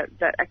here.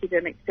 That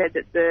academic said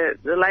that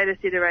the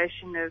latest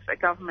iteration of a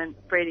government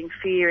breeding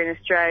fear in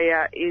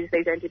Australia is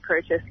these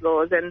anti-protest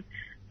laws, and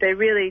they're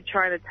really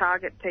trying to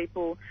target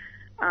people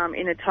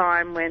in a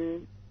time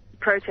when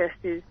protest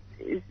is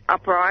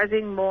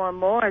uprising more and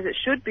more, as it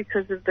should,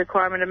 because of the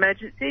climate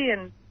emergency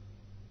and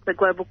the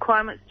global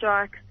climate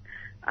strikes,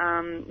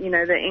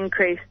 the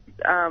increased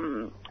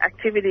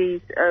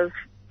activities of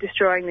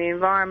destroying the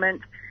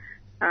environment.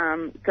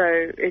 So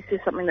it's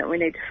just something that we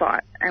need to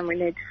fight, and we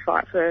need to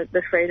fight for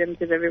the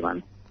freedoms of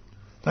everyone.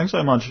 Thanks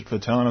so much for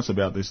telling us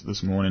about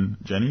this morning,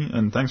 Jenny,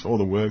 and thanks for all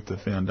the work the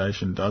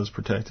Foundation does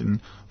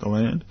protecting the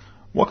land.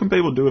 What can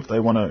people do if they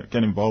want to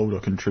get involved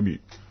or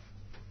contribute?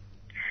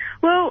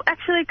 Well,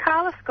 actually,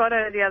 Carla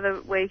Scotto the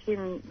other week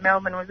in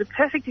Melbourne was a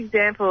perfect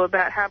example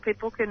about how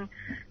people can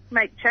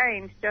make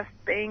change just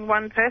being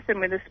one person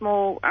with a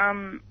small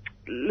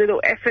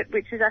little effort,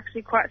 which is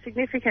actually quite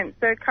significant.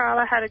 So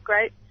Carla had a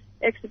great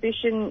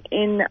exhibition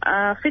in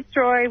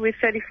Fitzroy with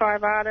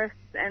 35 artists,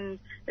 and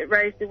it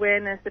raised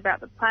awareness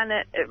about the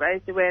planet, it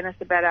raised awareness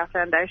about our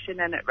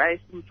foundation, and it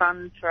raised some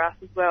funds for us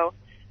as well.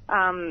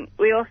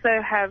 We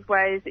also have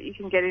ways that you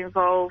can get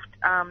involved.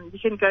 You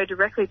can go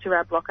directly to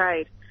our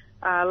blockade.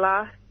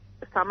 Last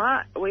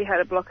summer we had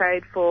a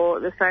blockade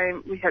in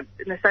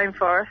the same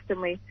forest, and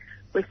we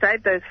we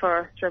saved those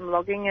forests from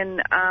logging,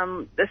 and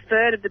a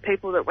third of the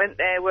people that went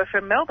there were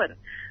from Melbourne.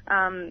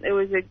 It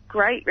was a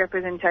great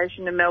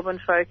representation of Melbourne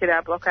folk at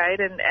our blockade,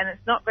 and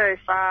it's not very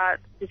far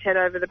to just head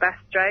over the Bass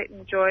Strait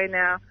and join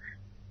our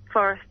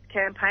forest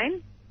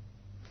campaign.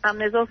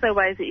 There's also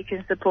ways that you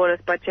can support us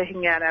by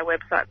checking out our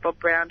website,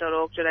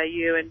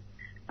 bobbrown.org.au, and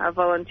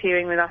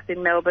volunteering with us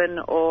in Melbourne,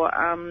 or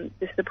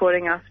just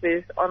supporting us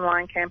with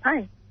online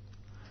campaigns.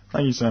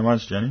 Thank you so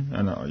much, Jenny.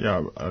 And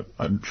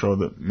I'm sure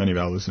that many of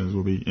our listeners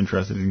will be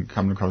interested in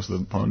coming across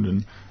the pond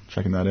and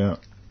checking that out.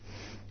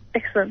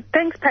 Excellent.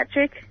 Thanks,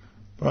 Patrick.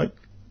 Bye.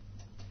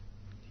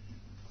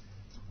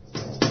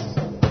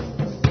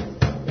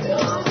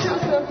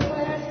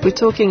 We're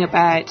talking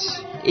about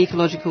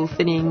ecological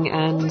thinning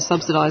and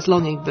subsidised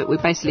logging, but we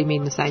basically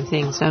mean the same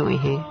things, don't we,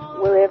 here?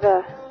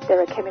 Wherever there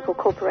are chemical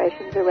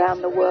corporations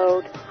around the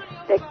world,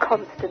 they're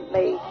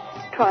constantly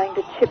trying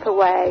to chip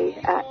away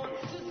at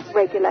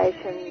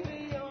regulations.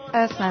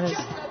 Earth Matters,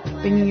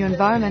 bringing you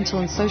environmental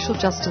and social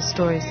justice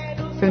stories,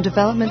 from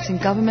developments in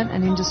government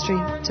and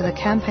industry to the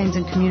campaigns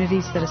and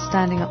communities that are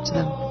standing up to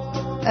them.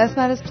 Earth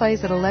Matters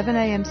plays at 11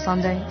 a.m.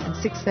 Sunday and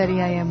 6:30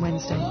 a.m.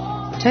 Wednesday.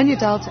 Turn your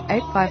dial to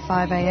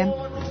 855 a.m.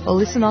 or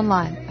listen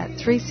online at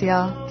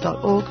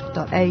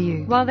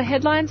 3cr.org.au. While the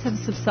headlines have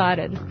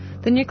subsided,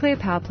 the nuclear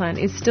power plant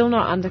is still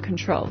not under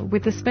control,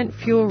 with the spent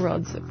fuel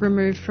rods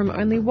removed from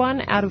only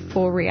 1 out of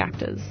 4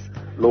 reactors.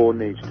 Law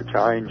needs to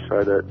change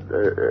so that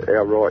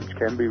our rights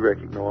can be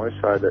recognised,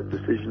 so that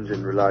decisions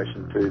in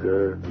relation to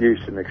the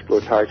use and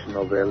exploitation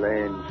of our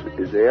lands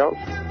is ours.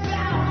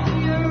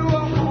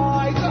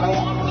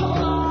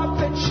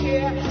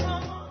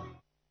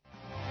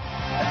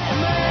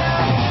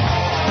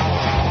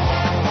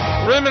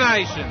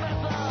 Rumination,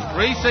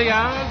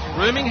 3CR's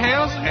Rooming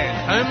House and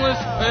Homeless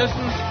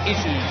Persons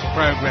Issues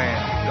program,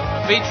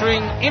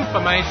 featuring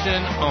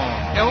information on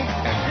health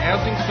and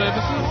housing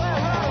services,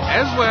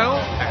 as well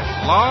as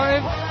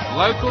live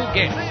local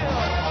guests,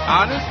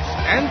 artists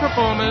and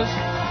performers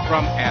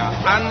from our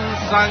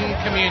unsung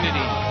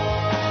community.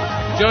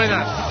 Join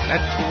us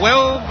at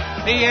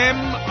 12 p.m.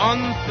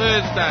 on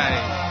Thursday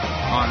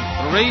on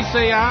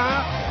 3CR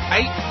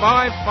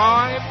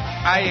 855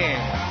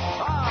 AM.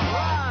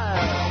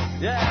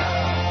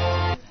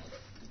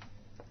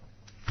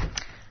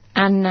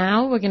 And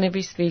now we're going to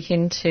be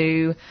speaking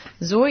to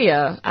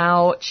Zoya,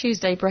 our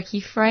Tuesday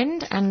Brekkie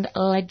friend and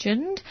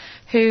legend,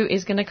 who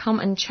is going to come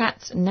and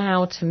chat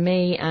now to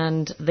me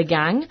and the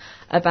gang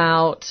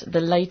about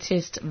the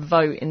latest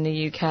vote in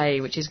the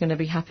UK, which is going to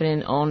be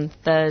happening on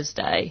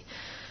Thursday.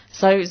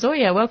 So,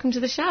 Zoya, welcome to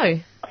the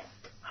show.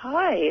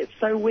 Hi, it's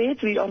so weird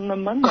to be on the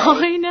Monday.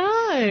 I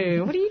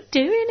know. What are you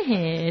doing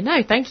here?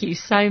 No, thank you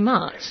so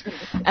much.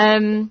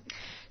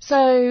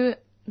 So,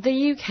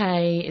 the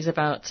UK is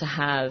about to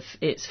have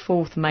its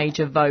 4th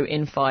major vote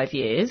in 5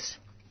 years.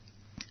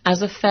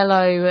 As a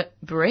fellow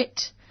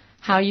Brit,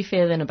 how are you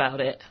feeling about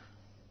it?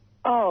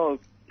 Oh,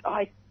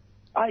 I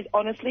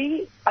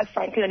honestly, I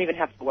frankly don't even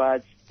have the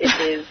words.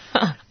 It is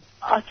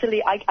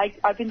utterly,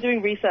 I've been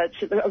doing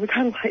research. I'm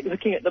kind of like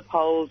looking at the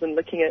polls and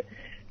looking at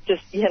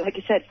just, like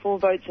you said, 4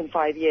 votes in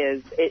 5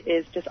 years. It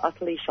is just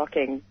utterly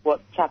shocking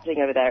what's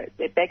happening over there.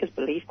 It beggars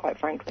belief, quite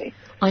frankly.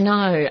 I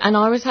know. And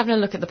I was having a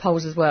look at the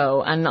polls as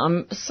well, and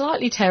I'm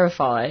slightly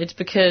terrified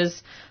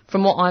because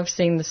from what I've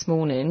seen this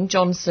morning,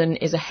 Johnson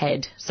is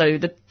ahead. So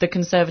the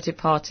Conservative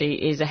Party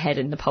is ahead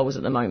in the polls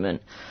at the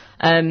moment.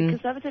 The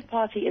Conservative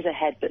Party is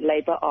ahead, but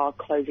Labour are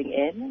closing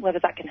in. Whether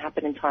that can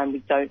happen in time, we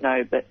don't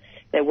know. But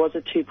there was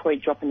a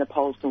 2-point drop in the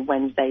polls from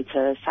Wednesday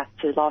to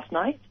last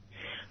night,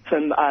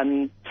 from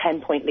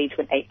 10-point lead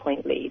to an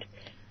 8-point lead.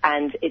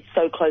 And it's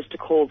so close to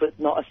call that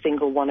not a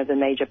single one of the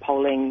major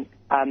polling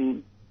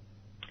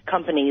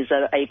companies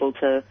are able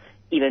to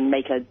even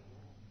make a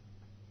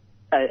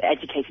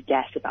educated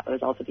guess about the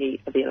results of the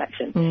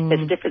election.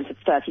 There's a difference of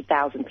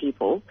 30,000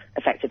 people,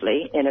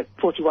 effectively,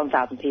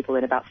 41,000 people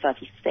in about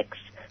 36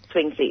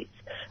 swing seats.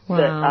 Wow.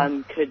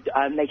 That could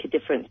make a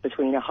difference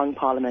between a hung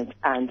parliament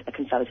and a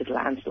Conservative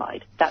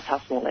landslide. That's how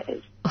small it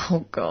is.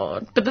 Oh,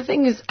 God. But the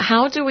thing is,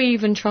 how do we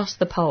even trust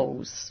the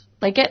polls?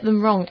 They get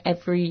them wrong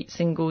every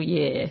single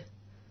year.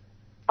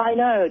 I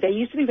know. They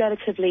used to be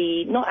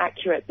relatively, not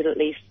accurate, but at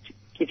least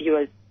give you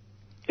a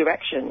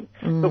direction.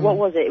 But what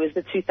was it? It was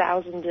the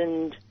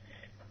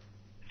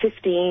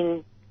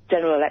 2015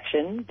 general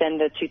election, then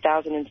the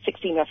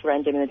 2016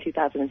 referendum and the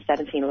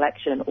 2017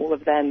 election, and all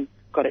of them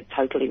got it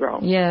totally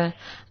wrong. Yeah,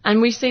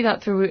 and we see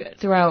that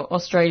throughout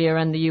Australia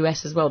and the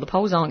US as well. The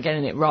polls aren't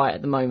getting it right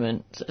at the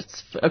moment.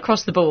 It's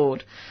across the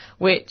board,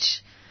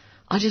 which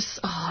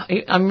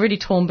I'm really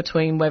torn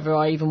between whether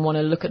I even want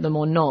to look at them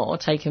or not, or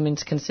take them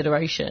into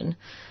consideration.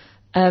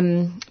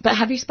 But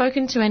have you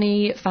spoken to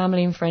any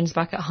family and friends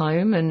back at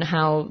home and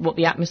what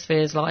the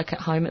atmosphere is like at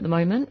home at the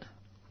moment?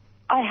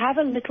 I have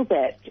a little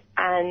bit,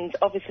 and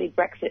obviously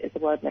Brexit is the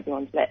word on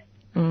everyone's lips.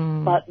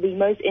 But the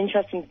most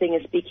interesting thing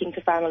is speaking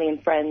to family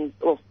and friends,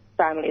 or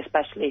family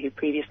especially, who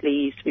previously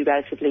used to be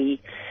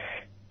relatively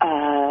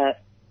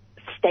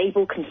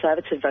stable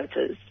Conservative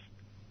voters.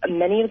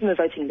 Many of them are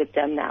voting Lib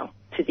Dem now.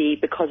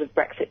 because of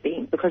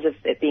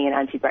it being an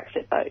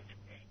anti-Brexit vote.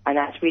 And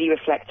that's really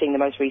reflecting the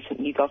most recent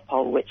YouGov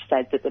poll, which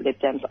said that the Lib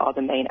Dems are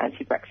the main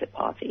anti-Brexit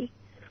party.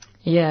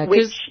 Yeah, go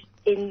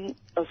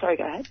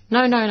ahead.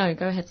 No,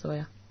 go ahead,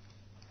 Sawyer.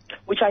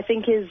 Which I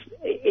think is,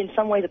 in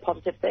some ways, a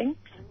positive thing.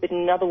 But in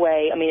another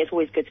way, I mean, it's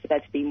always good for there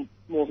to be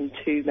more than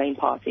two main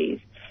parties.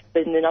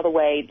 But in another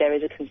way, there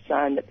is a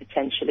concern that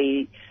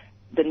potentially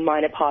the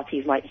minor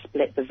parties might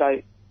split the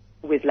vote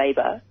with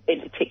Labour,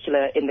 in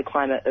particular in the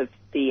climate of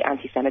the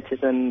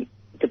anti-Semitism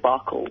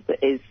debacle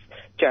that is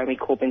Jeremy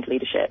Corbyn's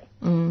leadership.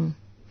 Mm.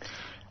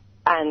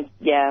 And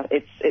yeah,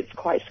 it's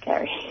quite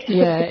scary.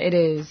 Yeah, it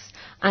is.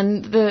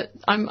 And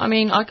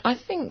I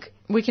think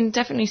we can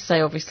definitely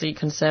say, obviously,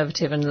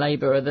 Conservative and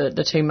Labour are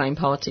the two main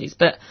parties,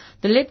 but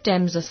the Lib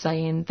Dems are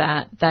saying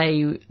that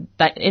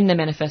in their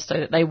manifesto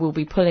that they will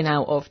be pulling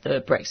out of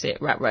the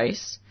Brexit rat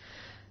race.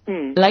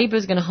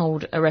 Labour's going to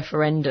hold a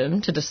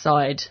referendum to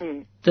decide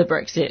the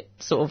Brexit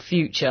sort of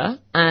future,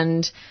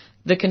 and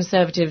the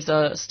Conservatives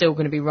are still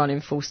going to be running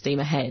full steam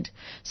ahead.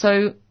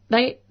 So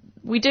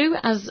we do,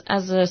 as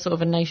a sort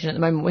of a nation at the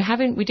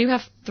moment, we do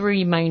have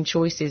three main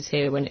choices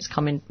here when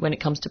it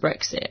comes to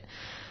Brexit.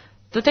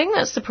 The thing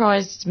that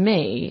surprised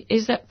me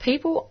is that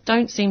people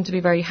don't seem to be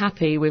very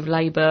happy with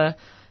Labour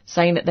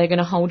saying that they're going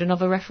to hold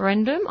another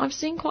referendum. I've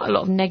seen quite a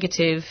lot of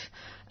negative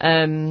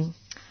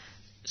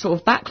sort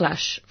of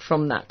backlash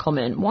from that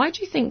comment. Why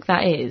do you think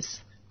that is?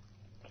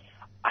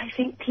 I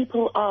think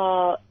people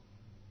are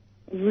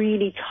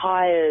really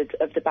tired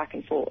of the back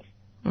and forth.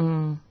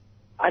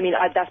 I mean,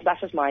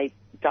 that's just my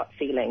gut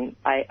feeling.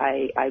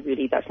 I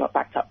really, that's not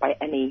backed up by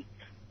any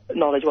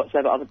knowledge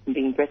whatsoever other than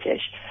being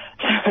British.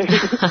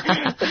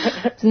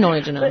 It's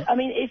knowledge enough. But, I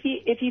mean,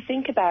 if you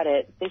think about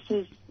it,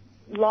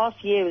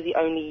 last year was the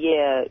only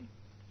year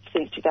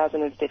since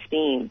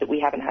 2015 that we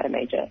haven't had a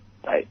major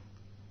vote.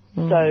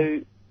 So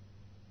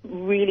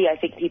really, I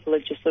think people are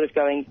just sort of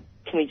going,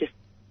 can we just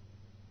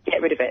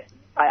get rid of it?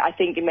 I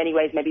think in many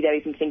ways maybe they're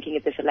even thinking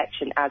of this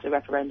election as a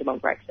referendum on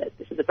Brexit.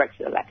 This is a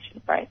Brexit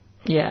election, right?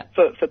 Yeah.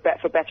 For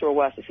better or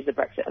worse, this is a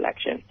Brexit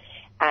election.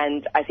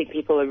 And I think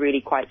people are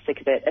really quite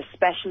sick of it,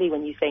 especially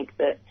when you think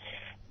that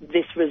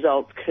this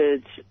result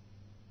could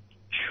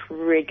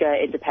trigger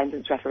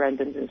independence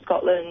referendums in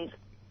Scotland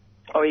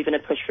or even a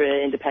push for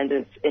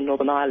independence in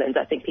Northern Ireland.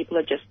 I think people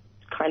are just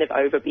kind of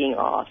over being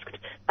asked.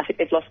 I think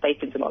they've lost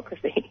faith in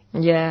democracy.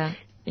 Yeah,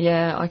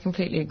 I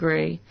completely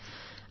agree.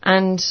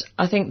 And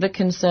I think the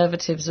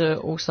Conservatives are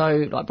also,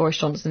 like Boris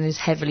Johnson is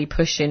heavily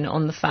pushing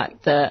on the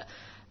fact that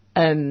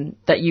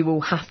that you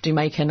will have to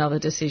make another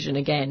decision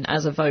again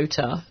as a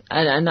voter,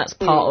 and that's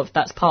part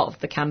of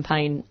the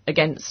campaign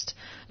against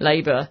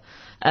Labour.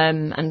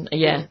 And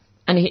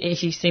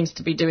he seems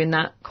to be doing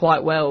that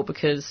quite well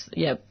because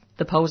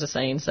the polls are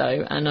saying so.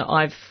 And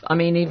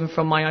even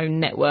from my own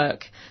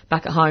network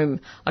back at home,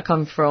 I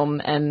come from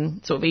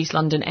sort of East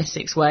London,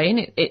 Essex way,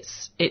 and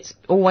it's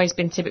always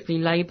been typically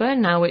Labour.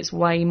 Now it's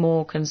way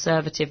more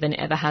Conservative than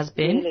it ever has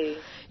been. Really?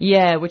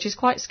 Yeah, which is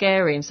quite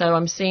scary. And so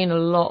I'm seeing a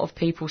lot of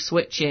people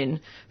switching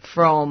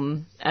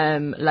from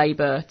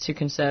Labour to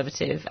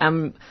Conservative.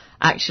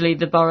 Actually,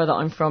 the borough that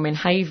I'm from in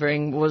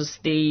Havering was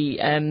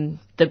the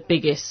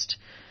biggest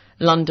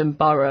London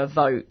borough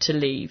vote to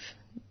leave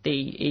the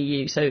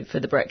EU, so for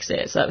the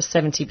Brexit. So that was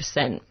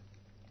 70%,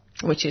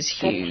 which is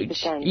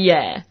huge. 70%.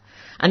 Yeah.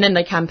 And then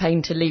they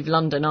campaigned to leave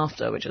London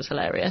after, which was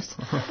hilarious.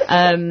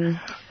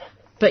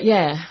 But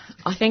yeah,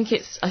 I think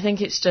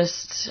it's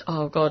just,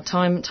 oh God,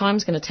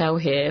 time's going to tell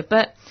here.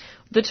 But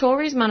the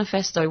Tories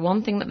manifesto,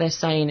 one thing that they're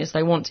saying is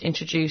they want to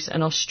introduce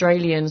an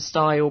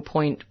Australian-style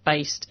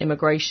point-based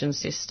immigration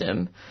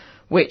system,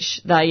 which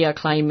they are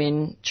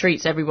claiming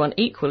treats everyone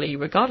equally,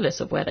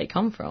 regardless of where they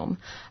come from.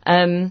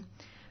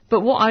 But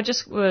what I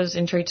just was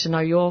intrigued to know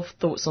your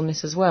thoughts on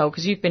this as well,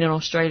 because you've been in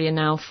Australia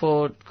now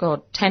for,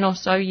 10 or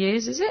so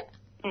years, is it?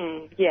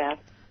 Yeah.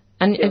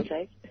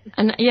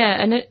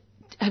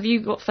 Have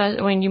you got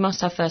you must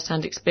have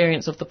first-hand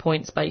experience of the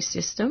points-based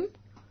system?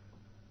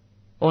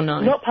 Or no?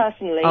 Not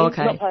personally. Oh,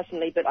 okay. Not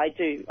personally, but I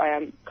do. I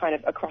am kind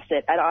of across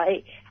it. And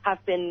I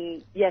have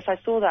been, yes, I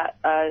saw that.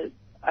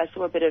 I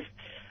saw a bit of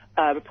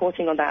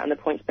reporting on that and the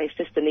points-based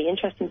system. The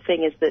interesting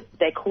thing is that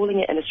they're calling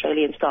it an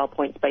Australian-style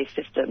points-based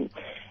system.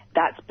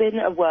 That's been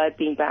a word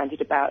being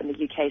bandied about in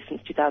the UK since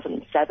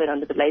 2007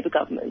 under the Labour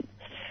government.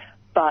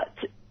 But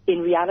in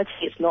reality,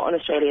 it's not an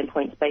Australian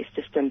points-based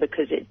system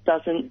because it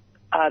doesn't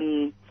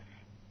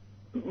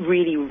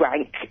really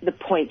rank the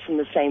points in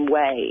the same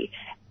way.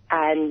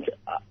 And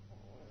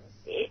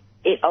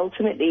it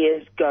ultimately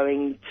is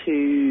going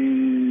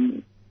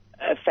to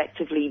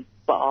effectively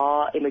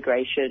bar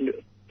immigration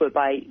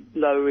by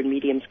lower and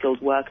medium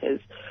skilled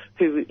workers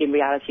who in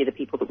reality are the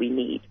people that we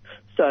need.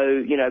 So,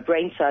 a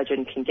brain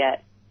surgeon can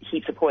get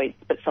heaps of points,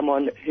 but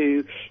someone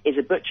who is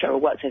a butcher or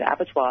works in an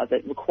abattoir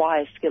that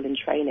requires skill and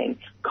training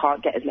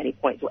can't get as many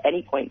points or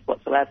any points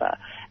whatsoever.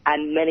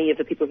 And many of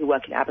the people who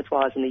work in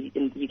abattoirs in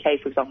the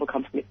UK, for example,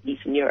 come from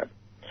Eastern Europe.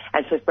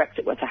 And so if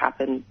Brexit were to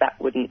happen, that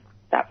wouldn't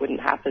that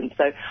wouldn't happen.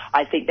 So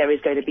I think there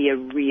is going to be a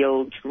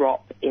real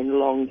drop in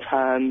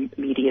long-term,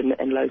 medium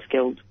and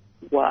low-skilled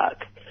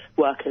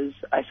workers,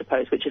 I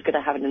suppose, which is going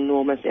to have an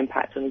enormous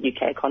impact on the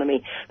UK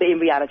economy. But in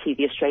reality,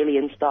 the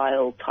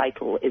Australian-style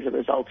title is a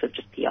result of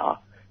just PR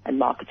and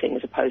marketing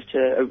as opposed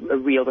to a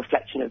real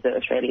reflection of the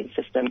Australian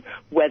system,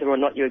 whether or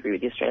not you agree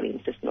with the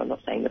Australian system. I'm not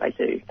saying that I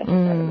do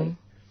necessarily.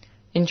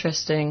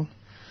 Interesting.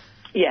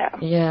 Yeah.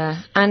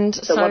 Yeah. And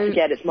so once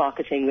again, it's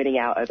marketing winning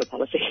out over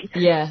policy.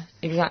 Yeah,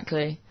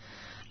 exactly.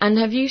 And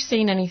have you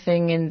seen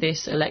anything in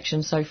this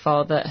election so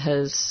far that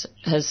has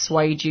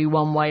swayed you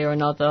one way or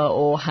another,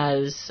 or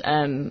has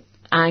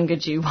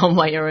angered you one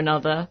way or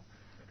another?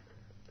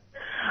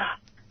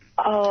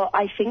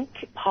 I think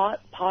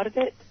part of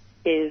it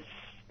is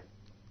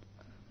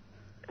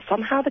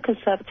somehow the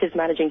Conservatives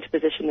managing to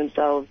position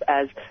themselves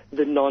as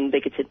the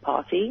non-bigoted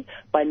party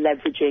by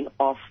leveraging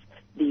off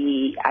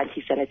the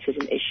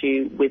anti-Semitism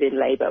issue within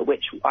Labour,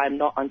 which I'm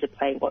not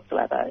underplaying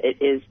whatsoever.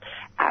 It is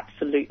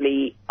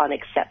absolutely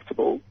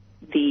unacceptable,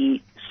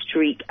 the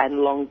streak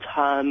and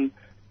long-term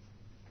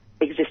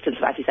existence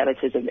of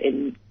anti-Semitism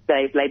in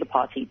the Labour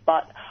Party.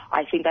 But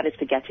I think that is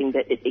forgetting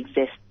that it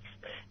exists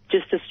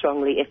just as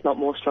strongly, if not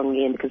more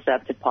strongly, in the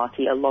Conservative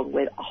Party, along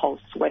with a whole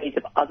swathe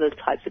of other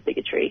types of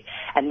bigotry.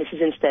 And this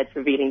is instead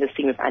revealing the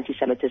theme of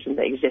anti-Semitism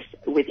that exists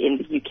within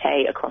the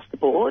UK across the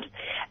board.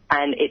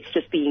 And it's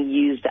just being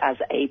used as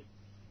a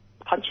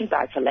punching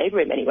bag for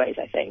Labour in many ways,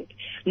 I think.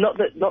 Not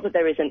that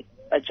there isn't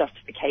a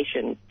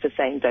justification for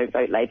saying don't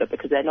vote Labour,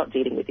 because they're not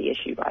dealing with the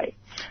issue, right?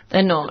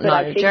 They're not,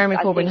 no. Jeremy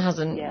Corbyn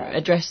hasn't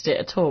addressed it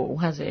at all,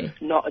 has he?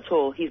 Not at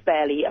all. He's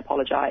barely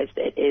apologised.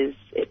 It is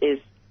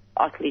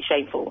utterly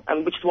shameful,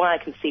 and which is why I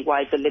can see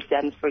why the Lib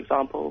Dems, for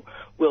example,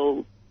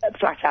 will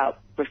flat out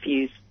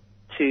refuse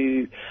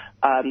to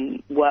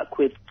work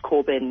with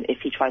Corbyn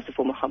if he tries to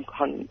form a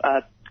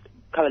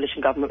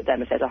coalition government with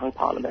them if there's a hung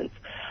parliament.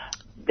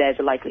 There's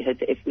a likelihood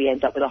that if we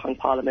end up with a hung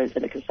parliament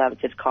and the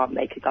Conservatives can't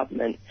make a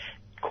government,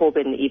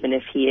 Corbyn, even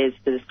if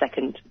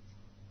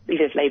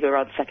Labour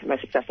are the second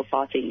most successful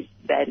party,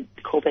 then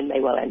Corbyn may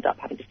well end up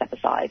having to step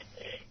aside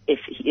if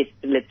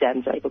the Lib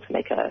Dems are able to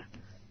make a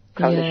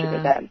coalition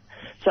with them.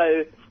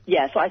 So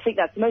I think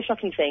that's the most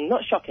shocking thing.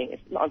 Not shocking,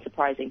 it's not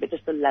unsurprising, but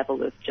just the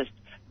level of just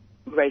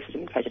racism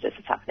and prejudice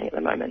that's happening at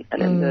the moment.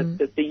 And then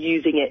the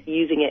using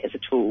it as a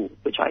tool,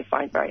 which I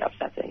find very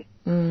upsetting.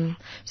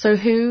 So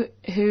who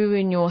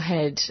in your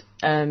head,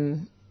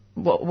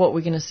 what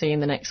we're going to see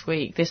in the next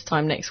week, this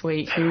time next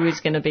week, who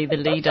is going to be the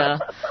leader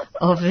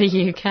of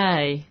the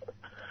UK?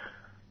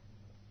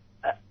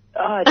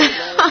 I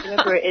don't know.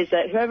 Whoever it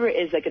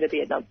is, they're going to be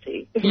a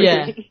numpty.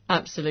 Yeah,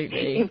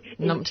 absolutely.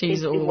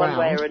 Numpties all in one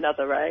way or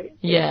another, right?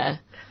 Yeah.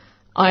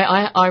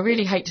 I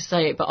really hate to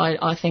say it, but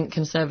I think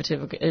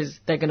Conservative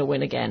they're going to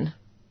win again.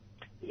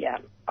 Yeah,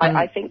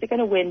 I think they're going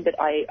to win, but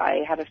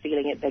I have a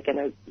feeling they're going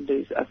to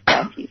lose a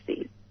fair few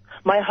seats.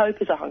 My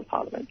hope is a hung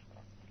parliament.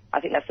 I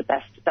think that's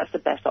the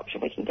best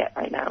option we can get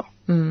right now.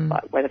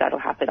 But whether that'll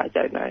happen, I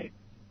don't know.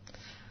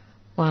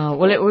 Wow.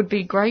 Well, it would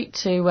be great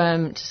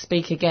to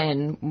speak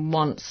again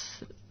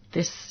once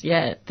this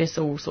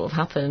all sort of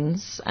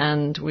happens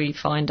and we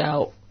find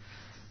out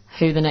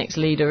who the next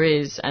leader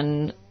is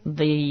and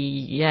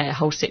the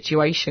whole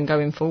situation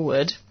going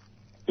forward.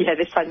 Yeah,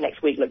 this time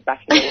next week, look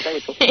back and go, they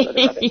were talking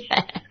about rubbish.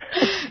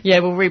 Yeah,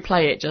 we'll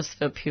replay it just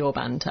for pure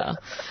banter.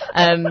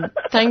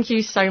 Thank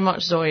you so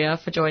much, Zoya,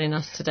 for joining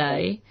us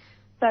today.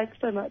 Thanks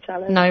so much,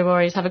 Alan. No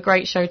worries. Have a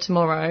great show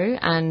tomorrow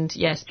and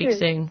speak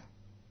soon.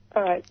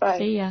 All right, bye.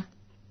 See ya.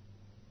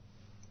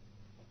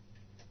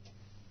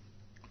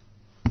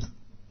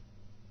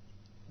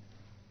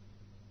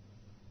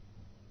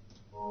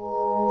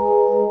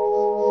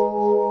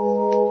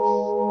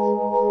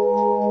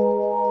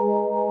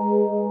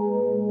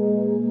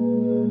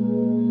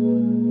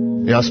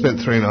 Yeah, I spent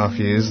 3.5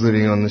 years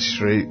living on the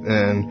street,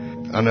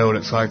 and I know what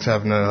it's like to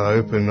have no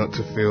hope and not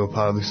to feel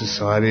part of the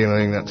society, and I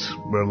think that's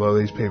where a lot of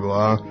these people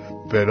are.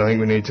 But I think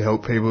we need to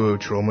help people who are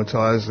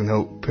traumatised and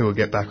help people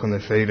get back on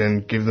their feet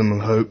and give them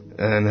hope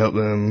and help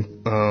them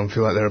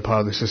feel like they're a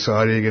part of the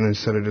society again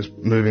instead of just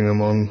moving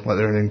them on like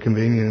they're an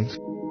inconvenience.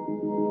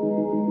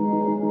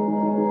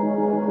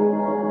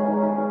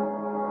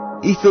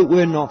 If it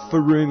were not for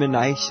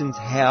ruminations,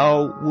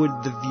 how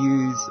would the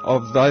views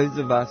of those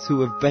of us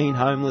who have been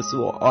homeless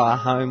or are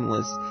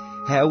homeless,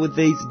 how would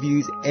these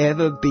views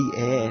ever be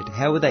aired?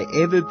 How would they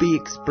ever be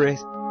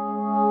expressed?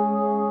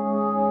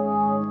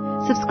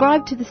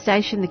 Subscribe to the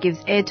station that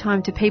gives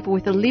airtime to people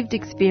with a lived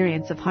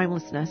experience of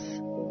homelessness.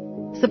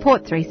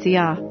 Support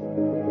 3CR.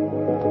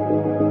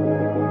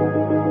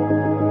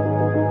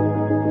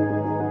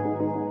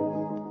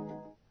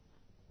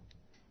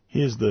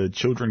 Here's The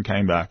Children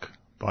Came Back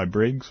by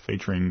Briggs,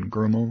 featuring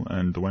Grummel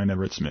and Dwayne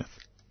Everett-Smith.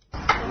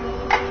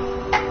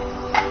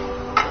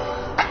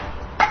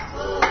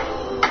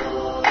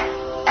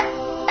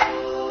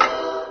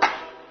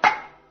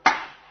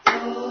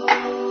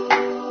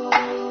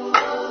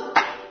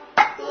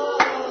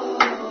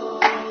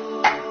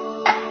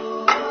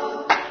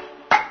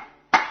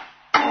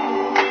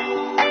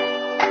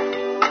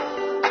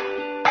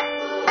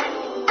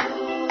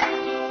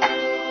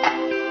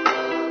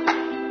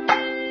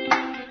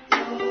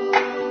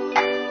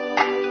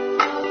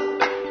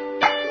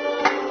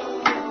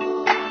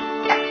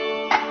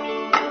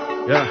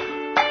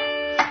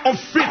 I'm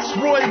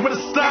Fitzroy where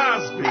the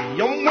stars be.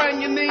 I'm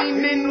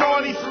Wanganeen in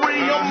 93.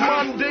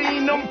 I'm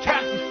Mundine, I'm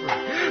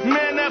Cathy-free.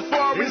 Man, that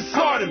far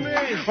inside of me.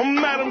 I'm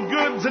Adam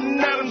Goods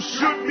and Adam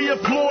should be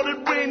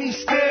applauded when he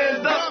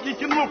stand up. You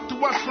can look to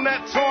us from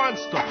that time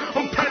stop.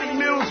 I'm Paddy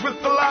Mills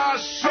with the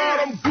last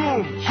shot. I'm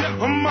Goom,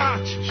 I'm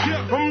March,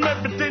 I'm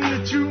everything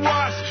that you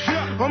ask.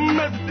 I'm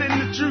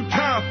everything that you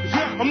can't be.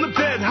 I'm the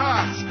dead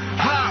hearts,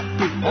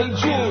 heartbeat. I'm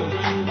Goom,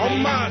 I'm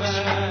March,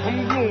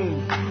 I'm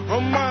Goom,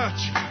 I'm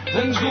March,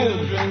 I'm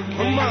Goom,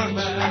 I'm March,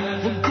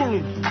 I'm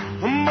Goom,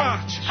 I'm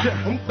March,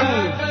 I'm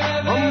Goom,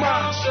 I'm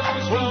March, I'm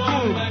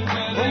Goom,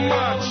 I'm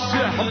March,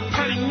 I'm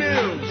Paddy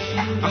Mills,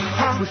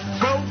 with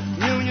 $4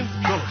 million.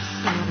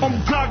 I'm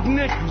Doug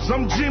Nichols,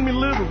 I'm Jimmy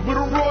Little with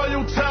a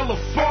Royal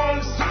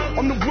Telephones.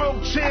 I'm the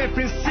world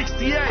champion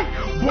 68,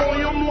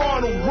 boy I'm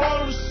Lionel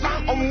Rose.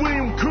 I'm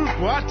William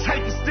Cooper, I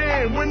take a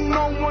stand when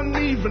no one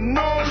even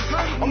knows.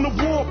 I'm the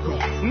walker,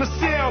 I'm the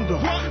sounder,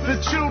 the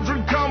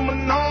children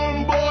coming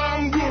home. Boy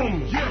I'm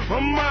Goom,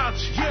 I'm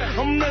March,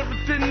 I'm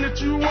everything that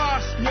you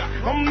ask.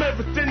 I'm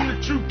everything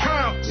that you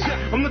can't.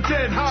 I'm the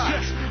dead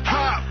hearts,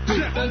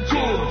 heartbeat. I'm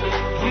Goom,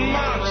 I'm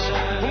March,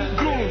 I'm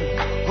Goom,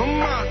 I'm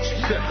March,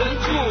 I'm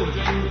Goom,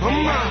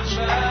 I'm March,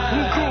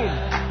 I'm Goom,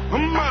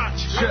 I'm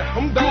March,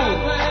 I'm Goom,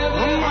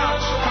 I'm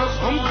March,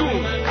 I'm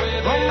Goom,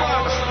 I'm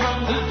March, I'm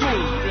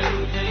Goom.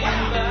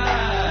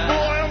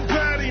 Boy, I'm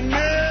Paddy,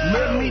 man.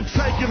 Let me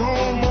take it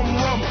home, I'm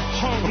Rummer.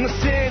 On the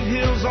sand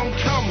hills, I'm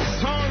coming.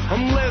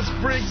 I'm Les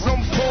Briggs,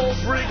 I'm Paul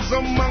Briggs,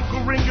 I'm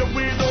Uncle Ringer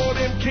with all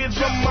them kids,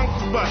 I'm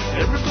Uncle Buck.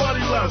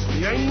 Everybody loves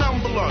me, ain't none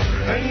below,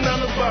 ain't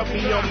none above me.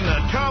 I'm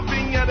the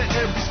carving out of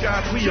every sky.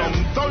 We on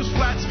those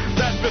flats,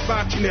 that's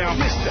Vivace now,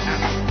 Mr.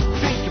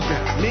 Apple. Think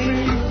about me,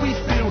 we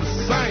feel the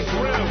same.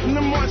 And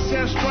it might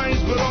sound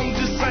strange, but I'm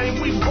just saying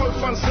we both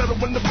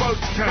unsettled when the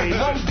boats came.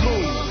 I'm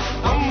Goom,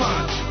 I'm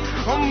March,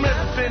 I'm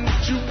everything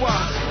that you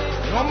are.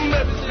 I'm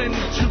everything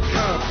that you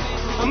can't be.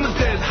 I'm the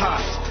dead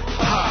heart,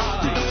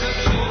 heartbeat.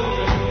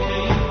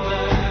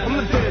 I'm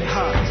the dead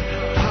heart,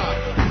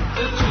 heartbeat.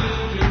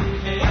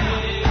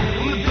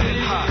 I'm the dead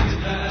heart,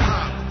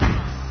 heartbeat.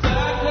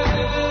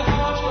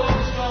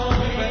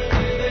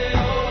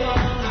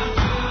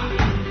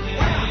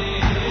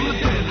 I'm the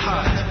dead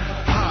heart,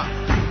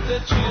 heartbeat. The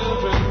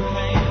children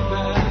came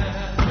back.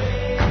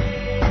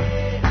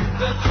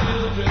 The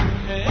children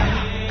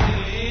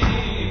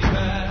came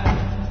back.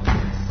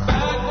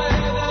 Back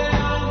where they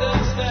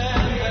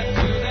understand. Back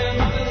to their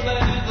mother's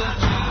land. The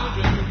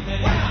children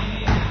came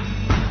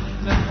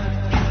back.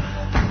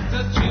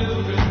 The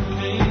children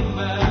came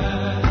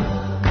back.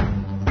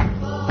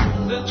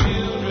 The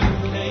children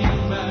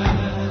came back.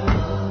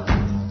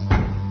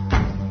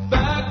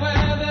 Back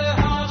where their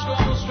hearts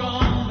grow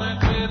strong. Back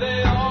where they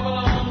all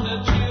belong. The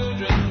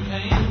children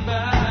came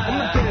back. I'm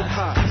the dead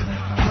heart.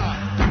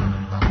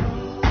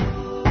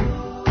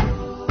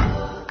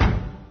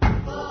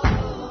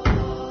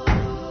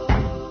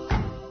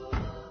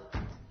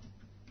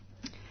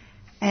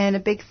 And a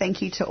big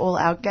thank you to all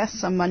our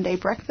guests on Monday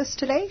Breakfast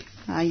today.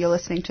 You're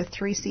listening to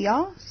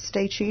 3CR.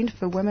 Stay tuned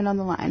for Women on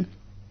the Line.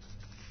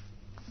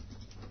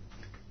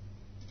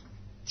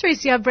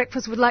 3CR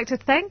Breakfast would like to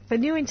thank the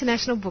New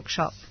International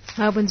Bookshop,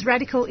 Melbourne's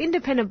radical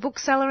independent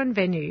bookseller and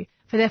venue,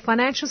 for their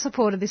financial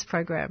support of this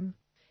program.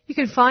 You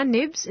can find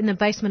Nibs in the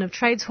basement of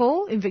Trades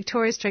Hall in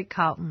Victoria Street,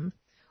 Carlton,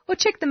 or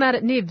check them out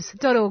at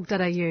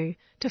nibs.org.au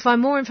to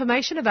find more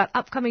information about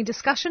upcoming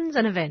discussions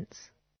and events.